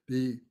that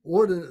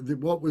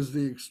what was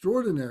the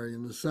extraordinary,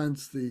 in the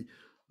sense the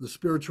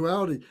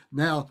spirituality,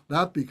 now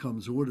that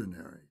becomes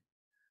ordinary,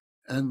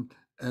 and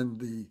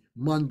the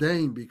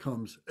mundane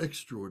becomes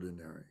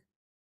extraordinary.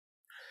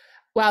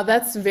 Wow,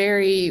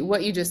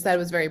 what you just said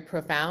was very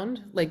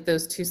profound, like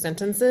those two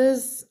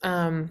sentences.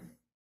 I'm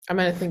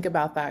going to think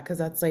about that, because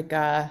that's like,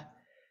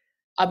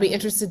 I'll be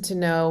interested to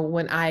know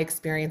when I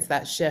experience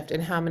that shift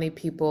and how many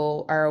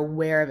people are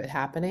aware of it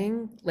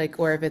happening, like,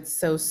 or if it's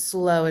so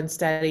slow and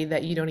steady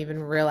that you don't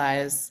even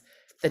realize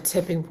the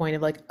tipping point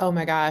of like, oh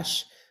my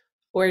gosh,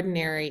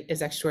 ordinary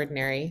is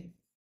extraordinary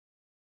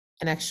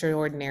and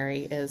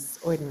extraordinary is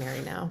ordinary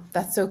now.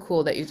 That's so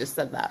cool that you just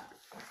said that.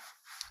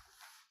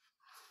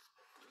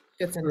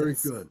 Good Very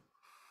sentence. good.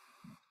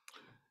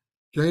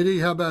 Katie,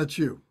 how about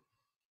you?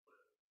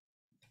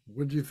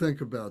 What do you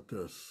think about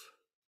this?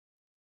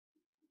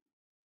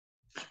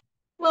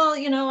 Well,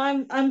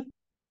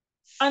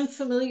 I'm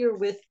familiar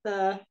with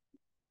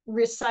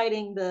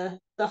reciting the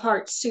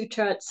Heart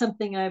Sutra. It's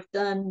something I've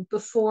done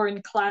before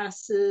in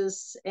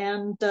classes,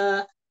 and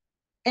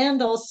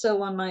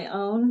also on my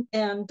own.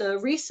 And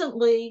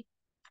recently,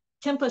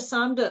 Khenpo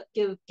Samdup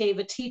gave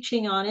a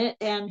teaching on it,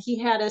 and he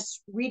had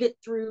us read it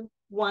through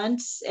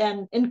once,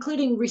 and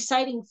including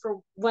reciting for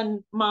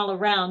one mala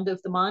round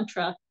of the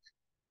mantra.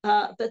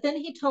 But then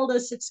he told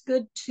us it's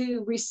good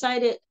to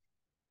recite it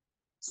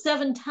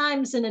 7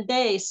 times in a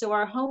day. So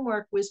our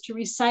homework was to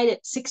recite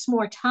it 6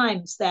 more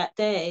times that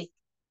day.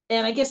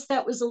 And I guess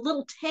that was a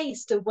little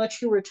taste of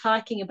what you were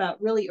talking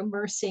about, really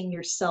immersing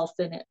yourself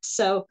in it.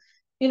 So,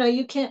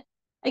 you can,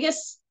 I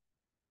guess,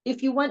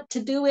 if you want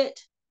to do it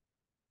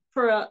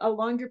for a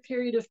longer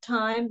period of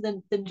time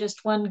than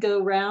just one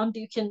go round,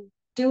 you can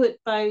do it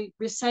by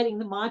reciting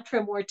the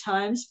mantra more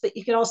times, but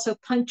you could also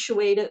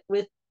punctuate it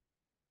with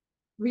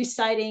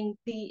reciting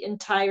the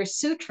entire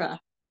sutra,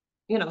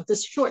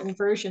 this shortened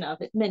version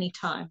of it many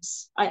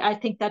times. I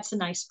think that's a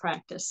nice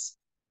practice.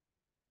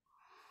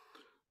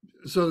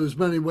 So there's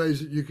many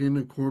ways that you can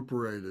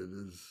incorporate it,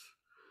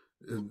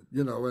 and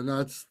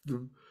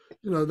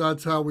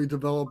that's how we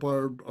develop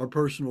our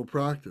personal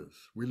practice.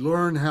 We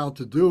learn how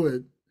to do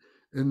it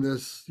in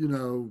this,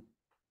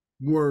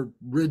 more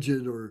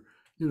rigid or,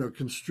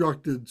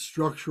 constructed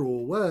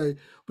structural way,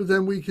 but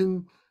then we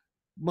can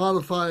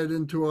modify it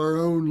into our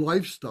own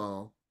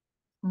lifestyle.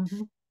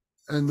 Mm-hmm.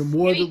 And the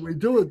more that we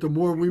do it, the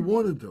more we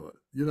want to do it.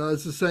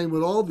 It's the same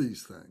with all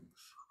these things.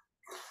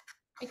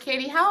 Hey,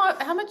 Katie,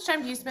 how much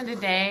time do you spend a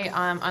day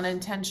on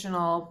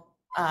intentional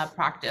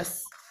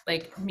practice,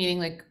 like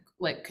meaning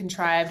like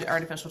contrived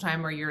artificial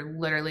time where you're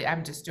literally,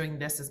 I'm just doing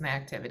this as my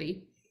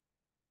activity?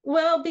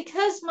 Well,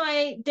 because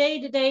my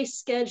day-to-day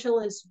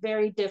schedule is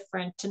very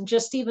different, and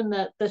just even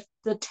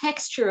the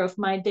texture of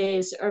my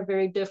days are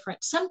very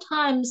different.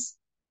 Sometimes,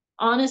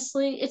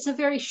 honestly, it's a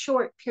very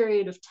short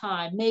period of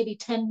time, maybe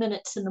 10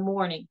 minutes in the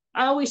morning.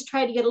 I always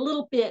try to get a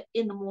little bit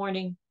in the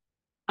morning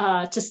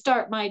to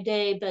start my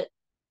day, but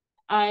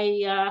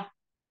I'm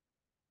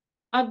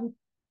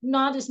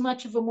not as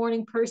much of a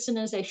morning person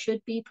as I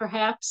should be,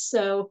 perhaps,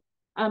 so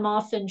I'm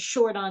often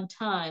short on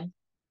time.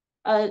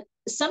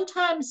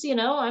 Sometimes,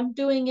 I'm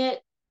doing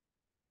it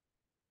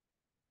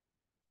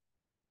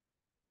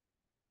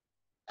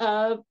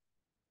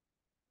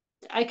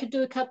I could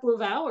do a couple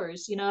of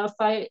hours.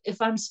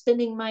 If I'm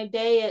spending my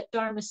day at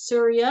Dharma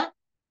Surya,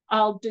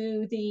 I'll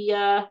do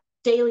the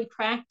daily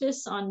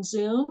practice on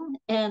Zoom,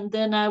 and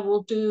then I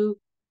will do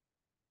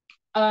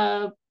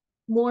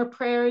more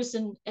prayers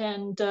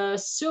and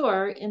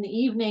sur in the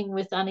evening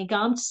with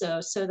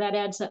Anigamso. So that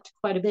adds up to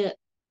quite a bit.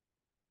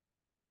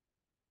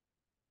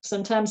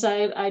 Sometimes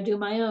I do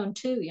my own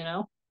too,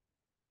 a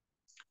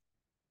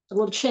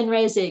little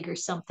Chenrezig or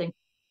something.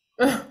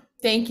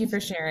 Thank you for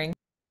sharing.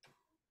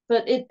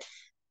 But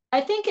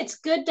I think it's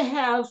good to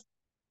have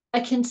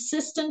a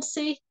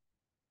consistency,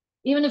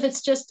 even if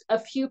it's just a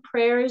few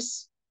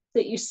prayers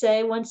that you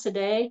say once a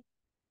day.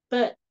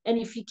 And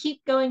if you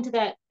keep going to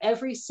that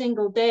every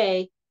single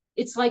day,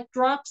 it's like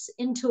drops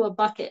into a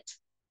bucket.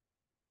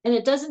 And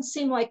it doesn't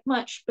seem like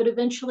much, but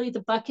eventually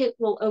the bucket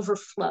will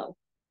overflow.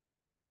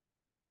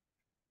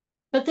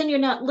 But then you're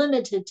not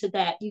limited to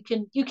that. You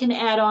can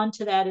add on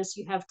to that as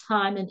you have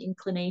time and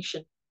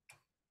inclination.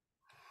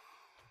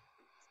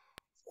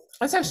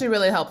 That's actually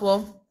really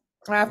helpful.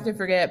 I often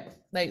forget,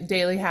 like,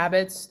 daily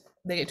habits,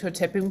 they get to a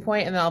tipping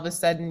point, and then all of a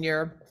sudden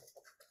you're,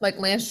 like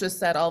Lance just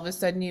said, all of a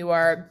sudden you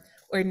are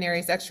ordinary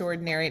is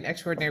extraordinary, and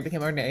extraordinary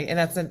became ordinary. And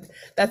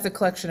that's a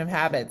collection of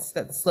habits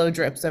that slow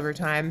drips over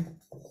time.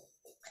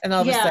 And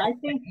all of a sudden,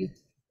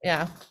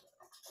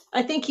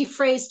 I think you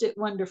phrased it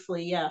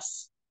wonderfully.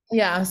 Yes.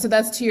 Yeah. So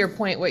that's to your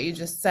point, what you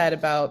just said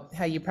about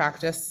how you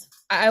practice.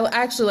 I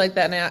actually like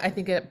that. And I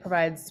think it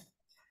provides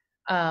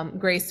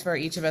grace for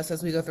each of us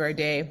as we go through our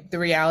day, the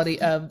reality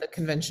of the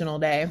conventional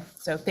day.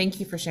 So thank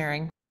you for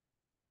sharing.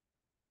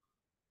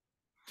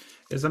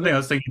 It's something I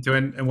was thinking too,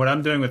 and what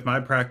I'm doing with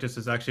my practice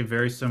is actually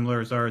very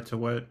similar, Zara, to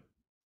what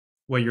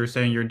you're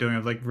saying you're doing,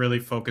 of like really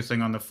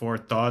focusing on the four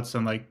thoughts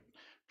and like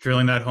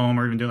drilling that home,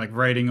 or even doing like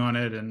writing on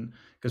it. And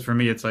because for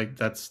me, it's like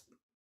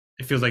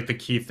it feels like the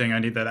key thing I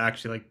need that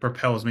actually like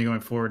propels me going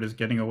forward is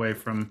getting away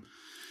from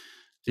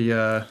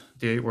the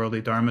eight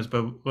worldly dharmas.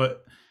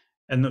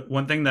 And the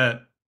one thing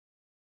that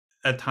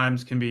at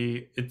times can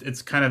be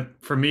it's kind of,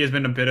 for me, has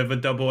been a bit of a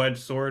double-edged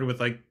sword with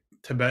like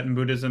Tibetan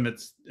Buddhism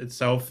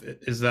itself,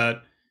 is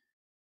that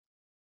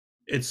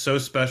it's so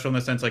special in the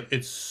sense like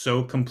it's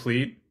so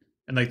complete,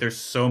 and like there's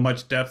so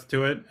much depth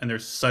to it, and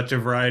there's such a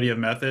variety of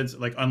methods.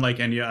 Like unlike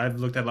India, I've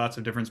looked at lots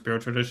of different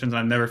spiritual traditions, and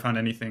I've never found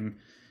anything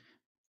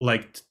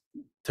like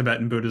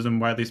Tibetan Buddhism,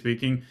 widely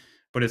speaking.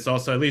 But it's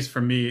also, at least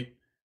for me,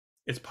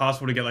 it's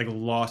possible to get like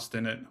lost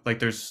in it. Like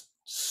there's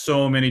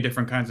so many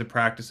different kinds of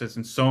practices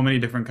and so many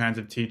different kinds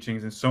of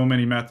teachings and so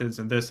many methods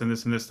and this and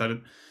this and this, that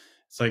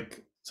it's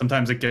like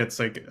sometimes it gets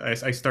like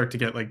I start to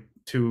get like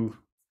too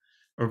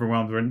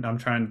overwhelmed when I'm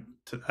trying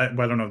to, I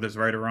don't know if this is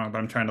right or wrong, but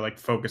I'm trying to like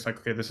focus, like,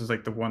 okay, this is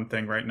like the one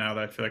thing right now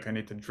that I feel like I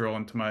need to drill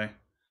into my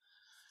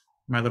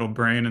little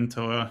brain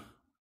until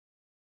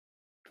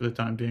for the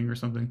time being or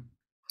something.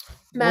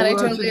 Matt,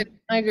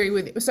 I agree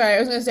with you. Sorry, I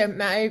was going to say,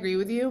 Matt, I agree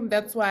with you.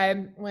 That's why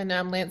when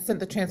Lance sent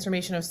the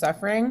transformation of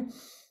suffering,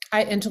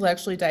 I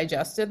intellectually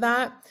digested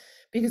that,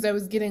 because I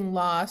was getting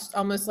lost,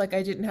 almost like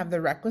I didn't have the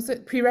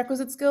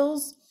prerequisite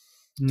skills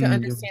to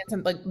understand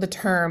something, like the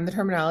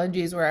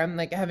terminologies, where I'm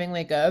like having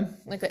like an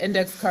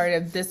index card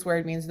of this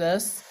word means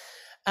this.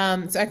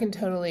 So I can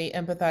totally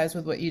empathize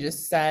with what you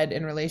just said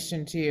in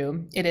relation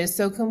to it is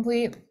so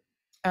complete,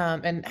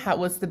 and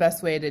what's the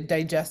best way to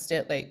digest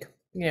it, like,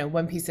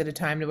 one piece at a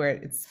time, to where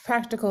it's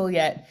practical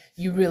yet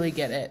you really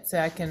get it. So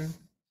I can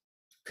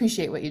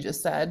appreciate what you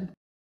just said.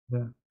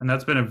 Yeah, and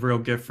that's been a real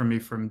gift for me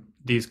from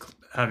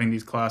having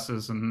these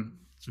classes, and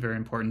it's very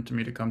important to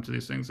me to come to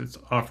these things. It's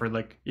offered,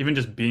 like, even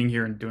just being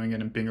here and doing it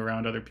and being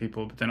around other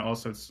people, but then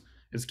also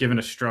it's given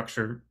a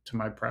structure to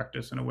my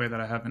practice in a way that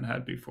I haven't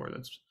had before.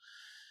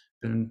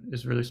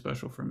 Is really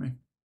special for me.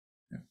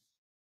 Yeah.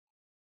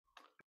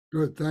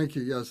 Good, thank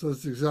you. Yes,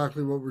 that's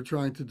exactly what we're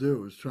trying to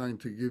do, is trying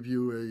to give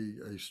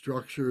you a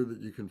structure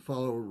that you can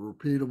follow, a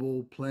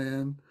repeatable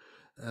plan,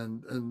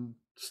 and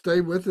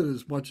stay with it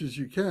as much as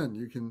you can.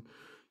 You can,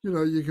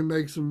 you can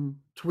make some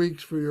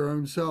tweaks for your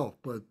own self,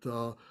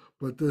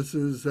 but this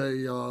is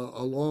a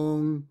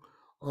long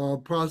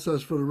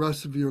process for the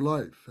rest of your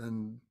life,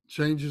 and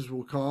changes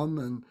will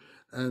come,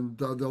 and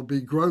there'll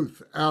be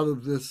growth out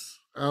of this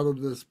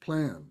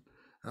plan,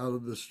 out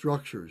of the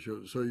structure.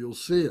 So you'll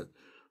see it,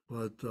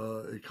 but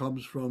it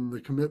comes from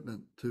the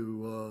commitment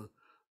to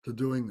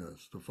doing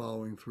this, to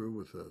following through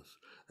with this,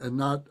 and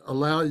not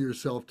allow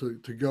yourself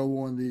to go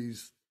on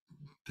these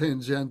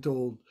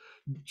tangential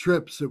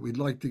trips that we'd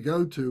like to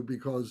go to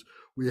because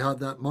we have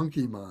that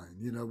monkey mind.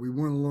 We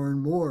want to learn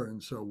more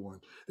and so on.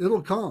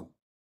 It'll come.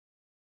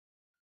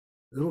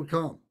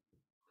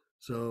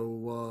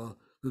 So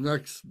the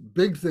next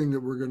big thing that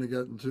we're going to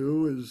get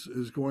into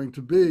is going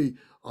to be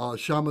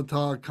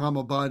shamatha, calm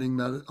abiding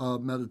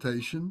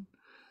meditation,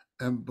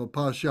 and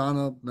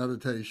vipassana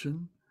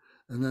meditation,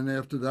 and then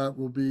after that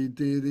will be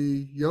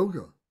deity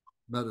yoga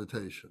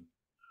meditation.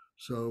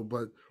 So,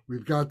 but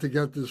we've got to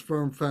get this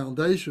firm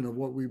foundation of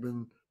what we've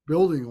been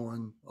building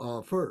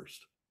on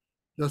first.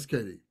 Yes,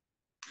 Katie.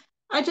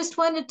 I just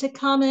wanted to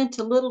comment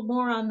a little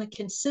more on the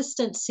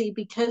consistency,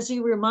 because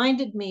you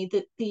reminded me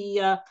that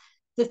the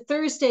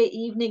Thursday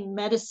evening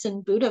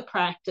medicine Buddha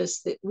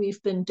practice that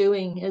we've been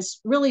doing has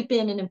really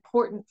been an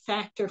important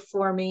factor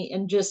for me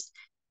in just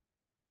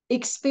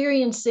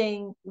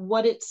experiencing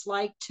what it's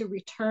like to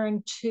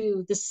return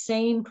to the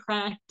same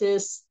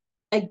practice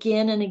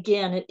again and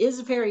again. It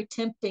is very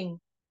tempting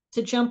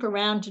to jump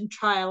around and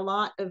try a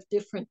lot of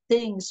different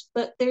things,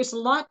 but there's a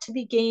lot to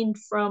be gained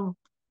from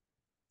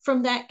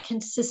that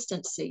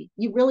consistency.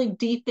 You really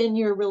deepen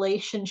your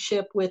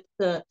relationship with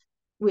the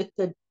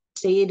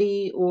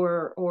deity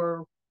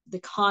or the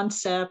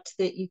concept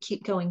that you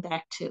keep going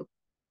back to.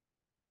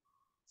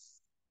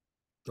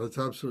 That's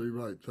absolutely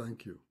right.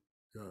 Thank you.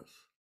 Yes.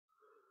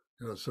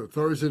 Yeah, so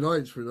Thursday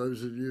nights, for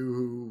those of you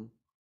who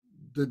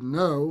didn't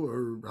know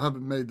or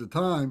haven't made the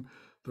time,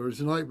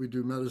 Thursday night we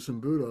do Medicine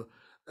Buddha.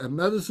 And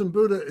Medicine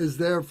Buddha is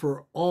there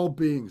for all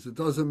beings. It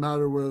doesn't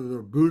matter whether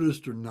they're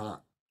Buddhist or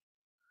not.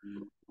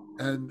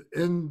 And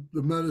in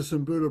the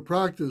Medicine Buddha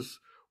practice,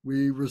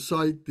 we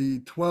recite the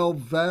 12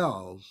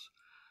 vows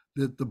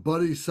that the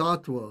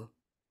Bodhisattva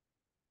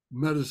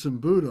Medicine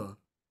Buddha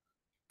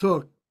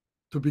took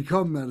to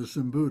become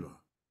Medicine Buddha.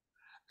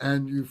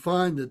 And you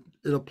find that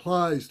it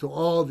applies to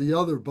all the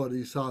other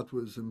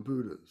Bodhisattvas and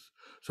Buddhas.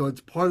 So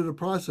it's part of the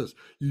process.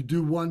 You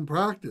do one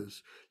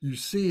practice, you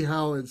see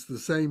how it's the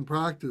same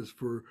practice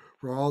for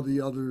all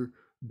the other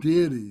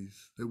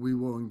deities that we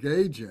will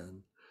engage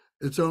in.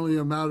 It's only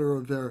a matter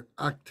of their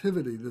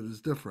activity that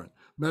is different.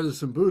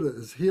 Medicine Buddha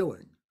is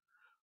healing,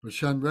 but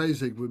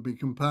Shenrezig would be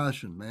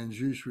compassion,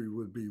 Manjushri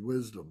would be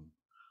wisdom,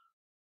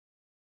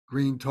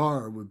 Green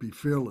Tar would be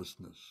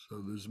fearlessness.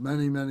 So there's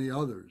many, many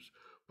others,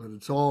 but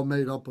it's all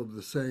made up of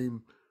the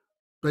same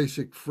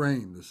basic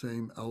frame, the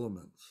same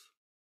elements.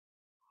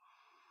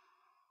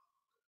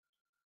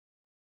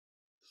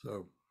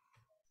 So,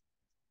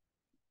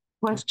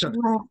 Question: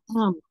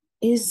 okay.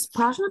 Is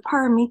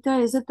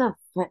Prajnaparamita, is it the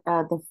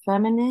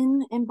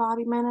feminine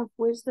embodiment of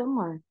wisdom,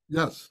 or?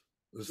 Yes,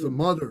 it's the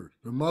mother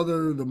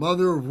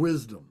of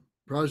wisdom.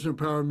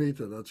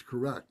 Prajnaparamita, that's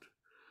correct.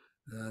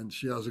 And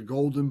she has a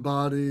golden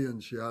body,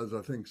 and she has,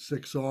 I think,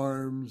 6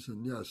 arms.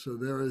 And yes, so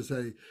there is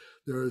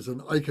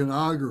an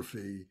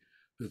iconography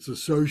that's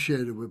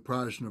associated with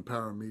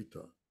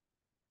Prajnaparamita.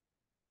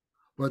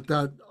 But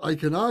that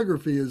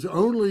iconography is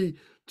only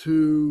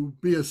to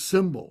be a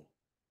symbol,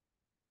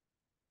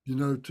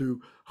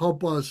 to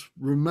help us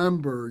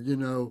remember,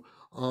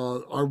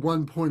 our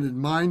one-pointed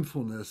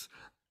mindfulness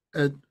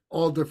at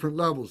all different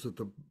levels, at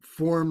the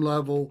form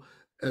level,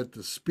 at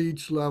the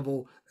speech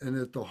level, and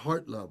at the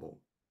heart level.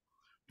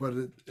 But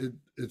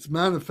it's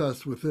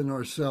manifest within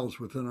ourselves,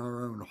 within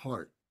our own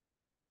heart.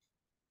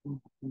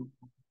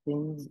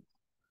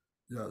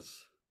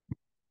 Yes.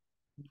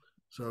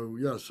 So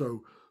yeah,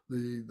 so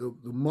the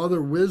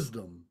mother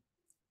wisdom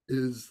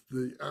is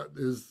the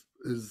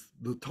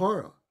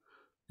Tara,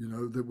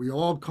 that we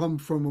all come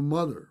from a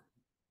mother,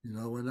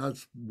 and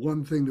that's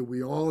one thing that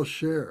we all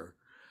share,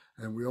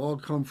 and we all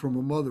come from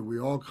a mother. We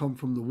all come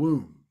from the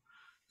womb,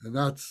 and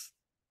that's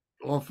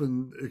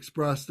often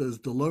expressed as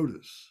the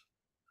lotus.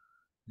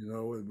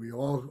 And we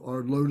all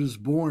are lotus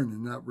born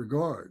in that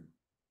regard.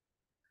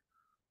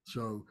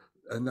 So,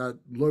 and that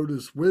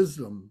lotus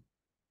wisdom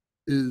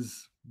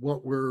is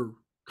what we're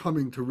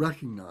coming to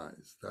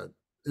recognize, that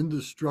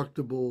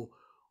indestructible,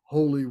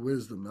 holy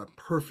wisdom, that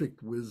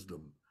perfect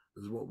wisdom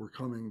is what we're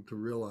coming to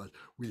realize.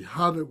 We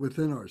have it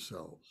within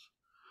ourselves.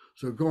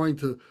 So going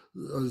to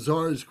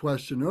Zara's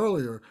question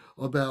earlier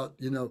about,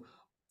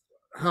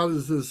 how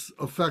does this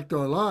affect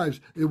our lives?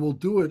 It will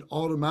do it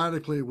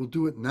automatically. It will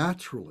do it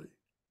naturally.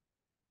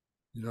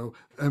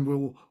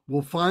 And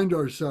we'll find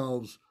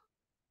ourselves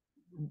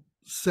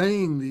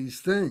saying these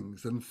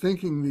things and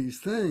thinking these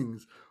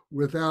things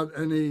without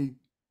any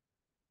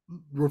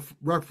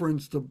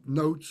reference to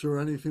notes or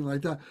anything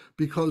like that,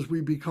 because we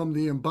become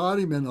the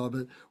embodiment of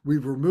it.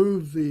 We've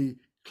removed the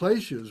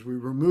kleshas, we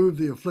remove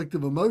the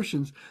afflictive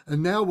emotions,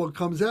 and now what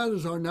comes out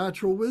is our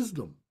natural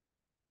wisdom.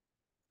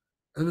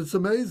 And it's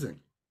amazing.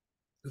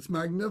 It's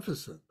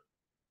magnificent.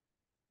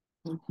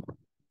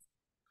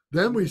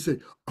 Then we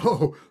see,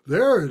 oh,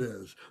 there it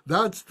is.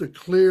 That's the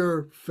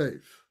clear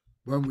faith,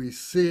 when we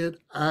see it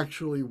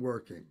actually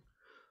working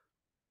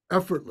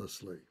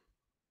effortlessly.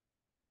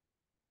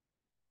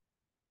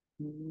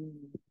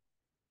 And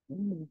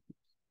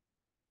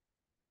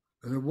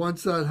then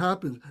once that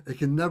happens, it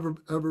can never,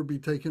 ever be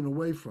taken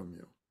away from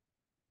you.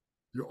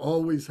 You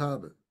always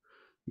have it.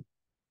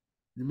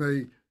 You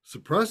may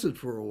suppress it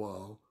for a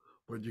while,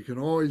 but you can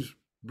always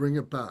bring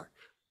it back.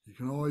 You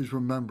can always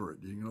remember it.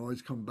 You can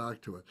always come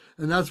back to it.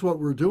 And that's what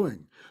we're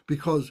doing,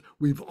 because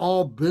we've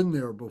all been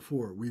there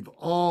before. We've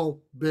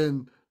all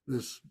been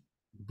this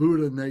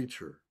Buddha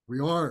nature. We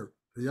are,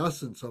 the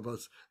essence of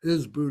us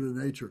is Buddha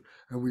nature.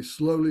 And we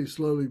slowly,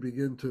 slowly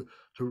begin to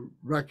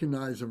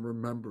recognize and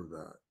remember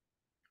that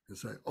and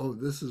say, oh,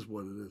 this is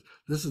what it is.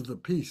 This is the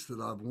peace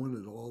that I've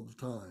wanted all the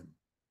time.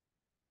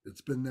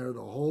 It's been there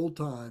the whole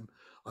time.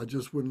 I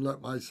just wouldn't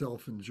let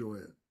myself enjoy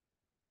it.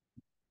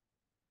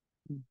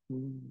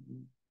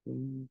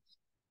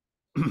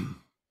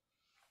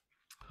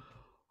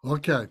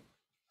 Okay,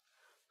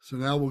 so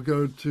now we'll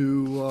go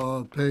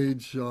to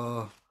page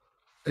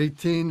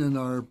 18 in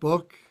our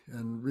book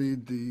and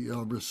read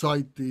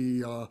recite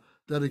the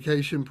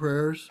dedication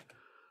prayers.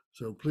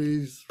 So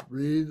please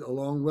read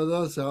along with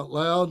us out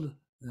loud,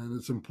 and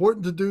it's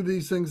important to do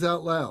these things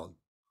out loud.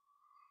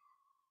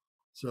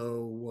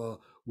 So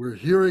we're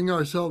hearing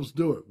ourselves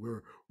do it.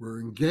 We're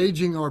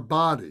engaging our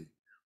body.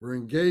 We're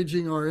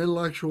engaging our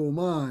intellectual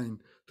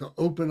mind to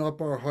open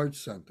up our heart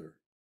center.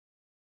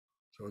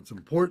 So it's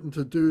important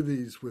to do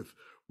these with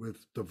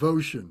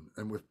devotion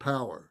and with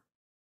power.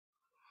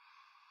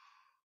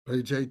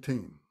 Page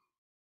 18.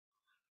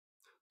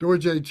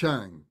 Dorje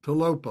Chang,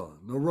 Talopa,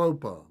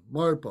 Naropa,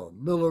 Marpa,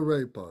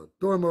 Milarepa,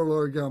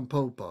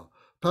 Dormalorgampopa,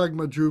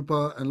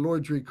 Pagmadrupa, and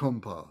Lordri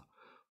Kompa,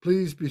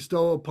 please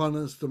bestow upon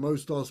us the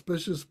most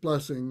auspicious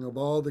blessing of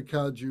all the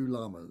Kagyu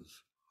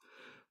Lamas.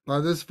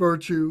 By this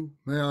virtue,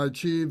 may I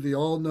achieve the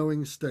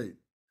all-knowing state,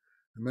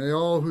 and may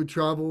all who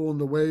travel on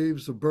the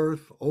waves of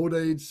birth, old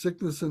age,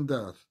 sickness, and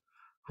death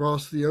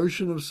cross the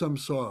ocean of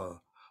samsara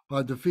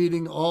by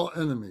defeating all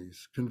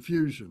enemies,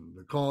 confusion,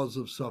 the cause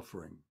of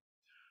suffering.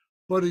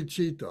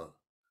 Bodhicitta,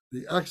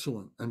 the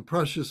excellent and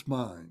precious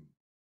mind.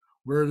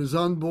 Where it is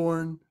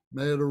unborn,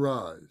 may it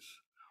arise.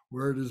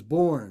 Where it is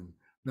born,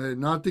 may it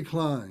not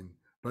decline,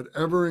 but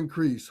ever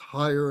increase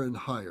higher and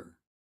higher.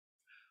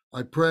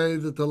 I pray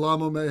that the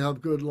Lama may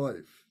have good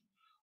life.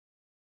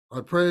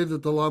 I pray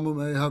that the Lama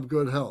may have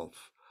good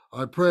health.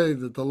 I pray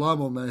that the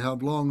Lama may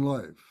have long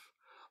life.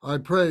 I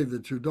pray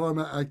that your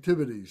Dharma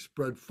activities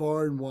spread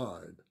far and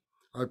wide.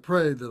 I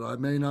pray that I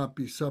may not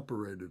be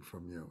separated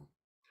from you.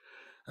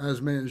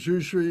 As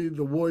Manjushri,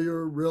 the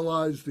warrior,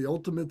 realized the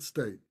ultimate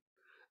state,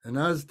 and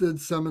as did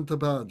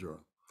Samantabhadra,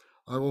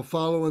 I will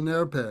follow in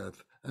their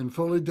path and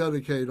fully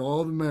dedicate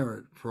all the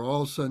merit for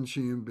all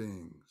sentient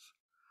beings.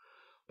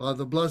 By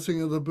the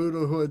blessing of the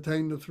Buddha who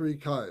attained the three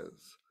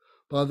kayas,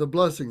 by the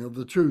blessing of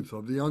the truth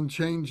of the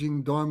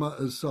unchanging Dharma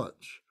as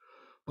such,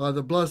 by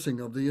the blessing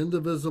of the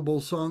indivisible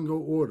Sangha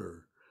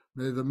order,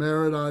 may the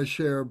merit I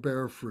share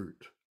bear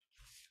fruit.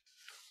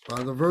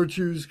 By the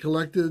virtues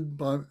collected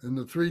in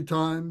the three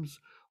times,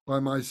 by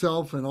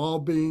myself and all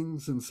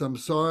beings in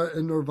samsara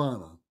and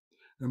nirvana,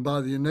 and by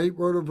the innate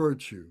word of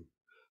virtue,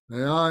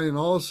 may I and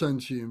all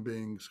sentient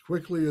beings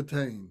quickly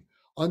attain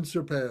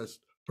unsurpassed,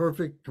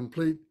 perfect,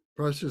 complete,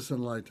 precious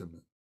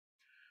enlightenment.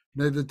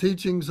 May the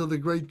teachings of the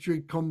great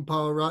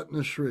Trikampa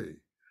Ratna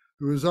Shri,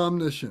 who is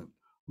omniscient,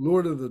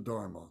 Lord of the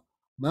Dharma,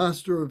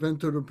 Master of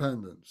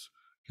interdependence,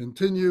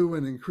 continue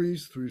and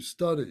increase through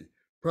study,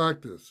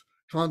 practice,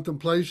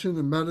 contemplation,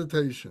 and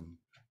meditation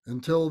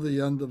until the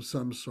end of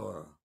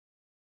samsara.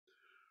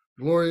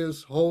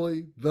 Glorious,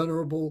 holy,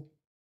 venerable,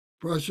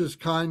 precious,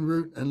 kind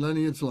root and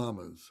lineage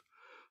lamas,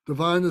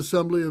 divine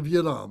assembly of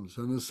yidams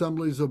and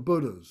assemblies of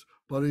Buddhas,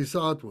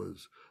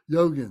 bodhisattvas,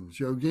 yogins,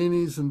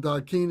 yoginis, and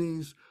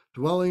dakinis,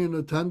 dwelling in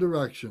the 10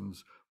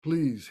 directions,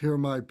 please hear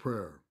my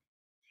prayer.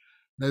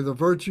 May the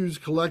virtues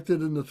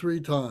collected in the three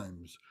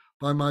times,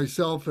 by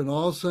myself and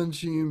all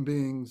sentient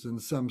beings in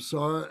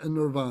samsara and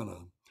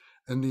nirvana,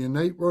 and the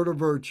innate word of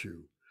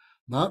virtue,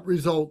 not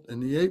result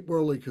in the 8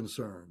 worldly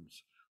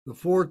concerns, the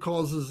 4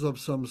 causes of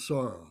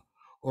samsara,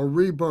 or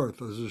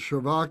rebirth as a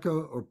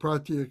Shravaka or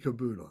Pratyeka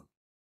Buddha.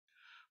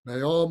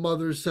 May all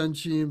mother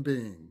sentient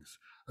beings,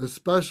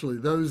 especially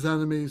those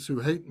enemies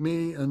who hate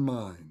me and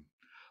mine,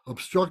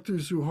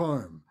 obstructors who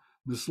harm,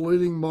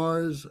 misleading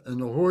Mars, and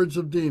the hordes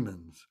of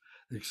demons,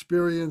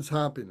 experience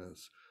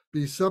happiness,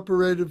 be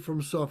separated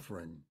from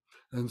suffering,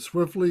 and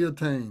swiftly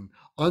attain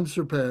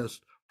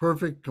unsurpassed,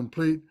 perfect,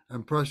 complete,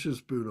 and precious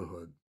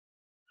Buddhahood.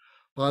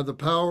 By the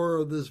power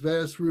of this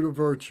vast root of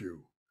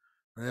virtue,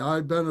 may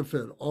I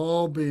benefit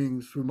all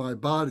beings through my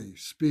body,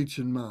 speech,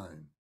 and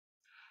mind.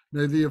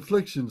 May the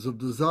afflictions of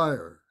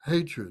desire,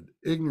 hatred,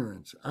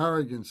 ignorance,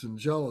 arrogance, and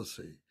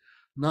jealousy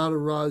not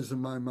arise in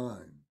my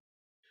mind.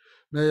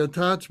 May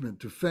attachment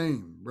to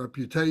fame,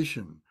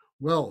 reputation,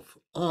 wealth,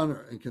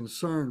 honor, and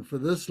concern for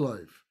this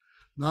life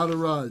not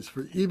arise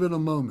for even a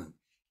moment.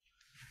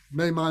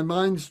 May my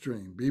mind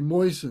stream be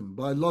moistened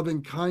by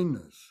loving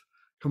kindness,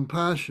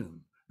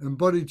 compassion, and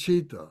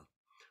bodhicitta,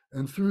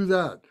 and through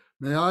that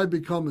may I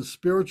become a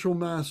spiritual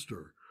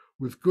master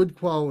with good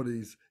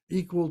qualities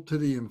equal to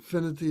the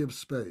infinity of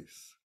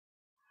space.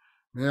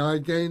 May I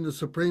gain the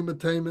supreme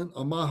attainment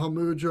of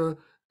Mahamudra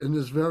in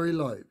this very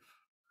life.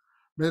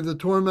 May the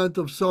torment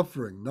of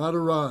suffering not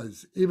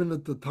arise even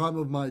at the time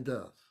of my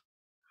death.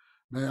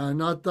 May I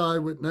not die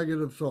with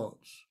negative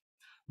thoughts.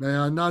 May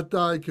I not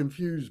die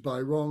confused by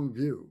wrong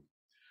view.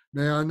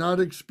 May I not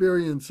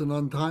experience an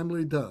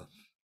untimely death.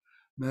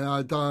 May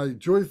I die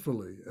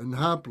joyfully and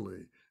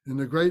happily in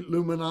the great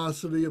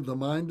luminosity of the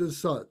mind as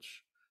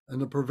such and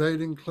the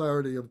pervading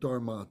clarity of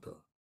Dharmata.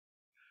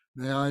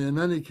 May I, in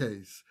any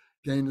case,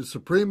 gain the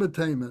supreme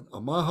attainment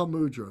of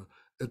Mahamudra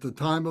at the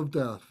time of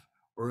death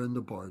or in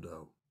the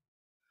bardo.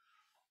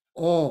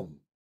 Om,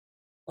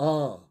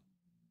 Ah,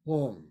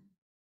 Hum.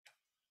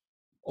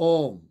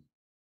 Om,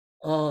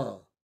 Ah,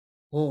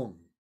 Hum.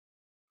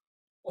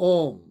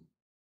 Om,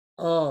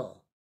 Ah,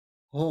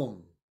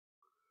 Hum.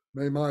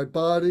 May my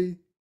body,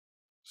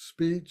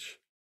 speech,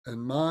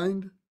 and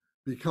mind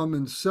become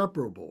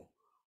inseparable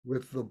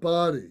with the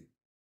body,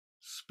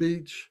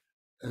 speech,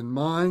 and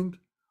mind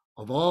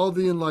of all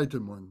the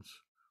enlightened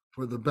ones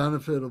for the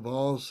benefit of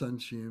all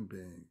sentient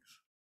beings.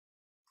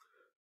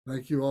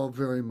 Thank you all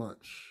very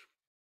much.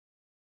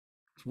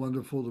 It's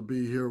wonderful to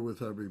be here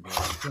with everybody.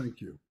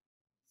 Thank you.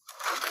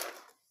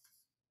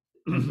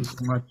 Thank you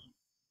so much.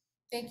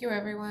 Thank you,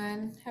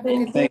 everyone. Have a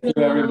Thank good Thank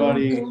you,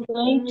 everybody.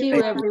 Thank you,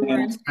 Thank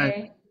everyone.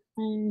 day.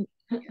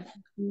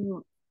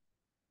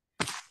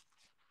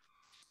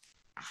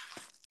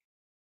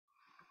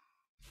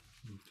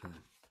 Okay.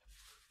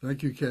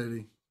 Thank you,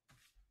 Katie.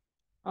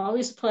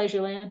 Always a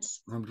pleasure,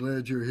 Lance. I'm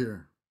glad you're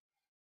here.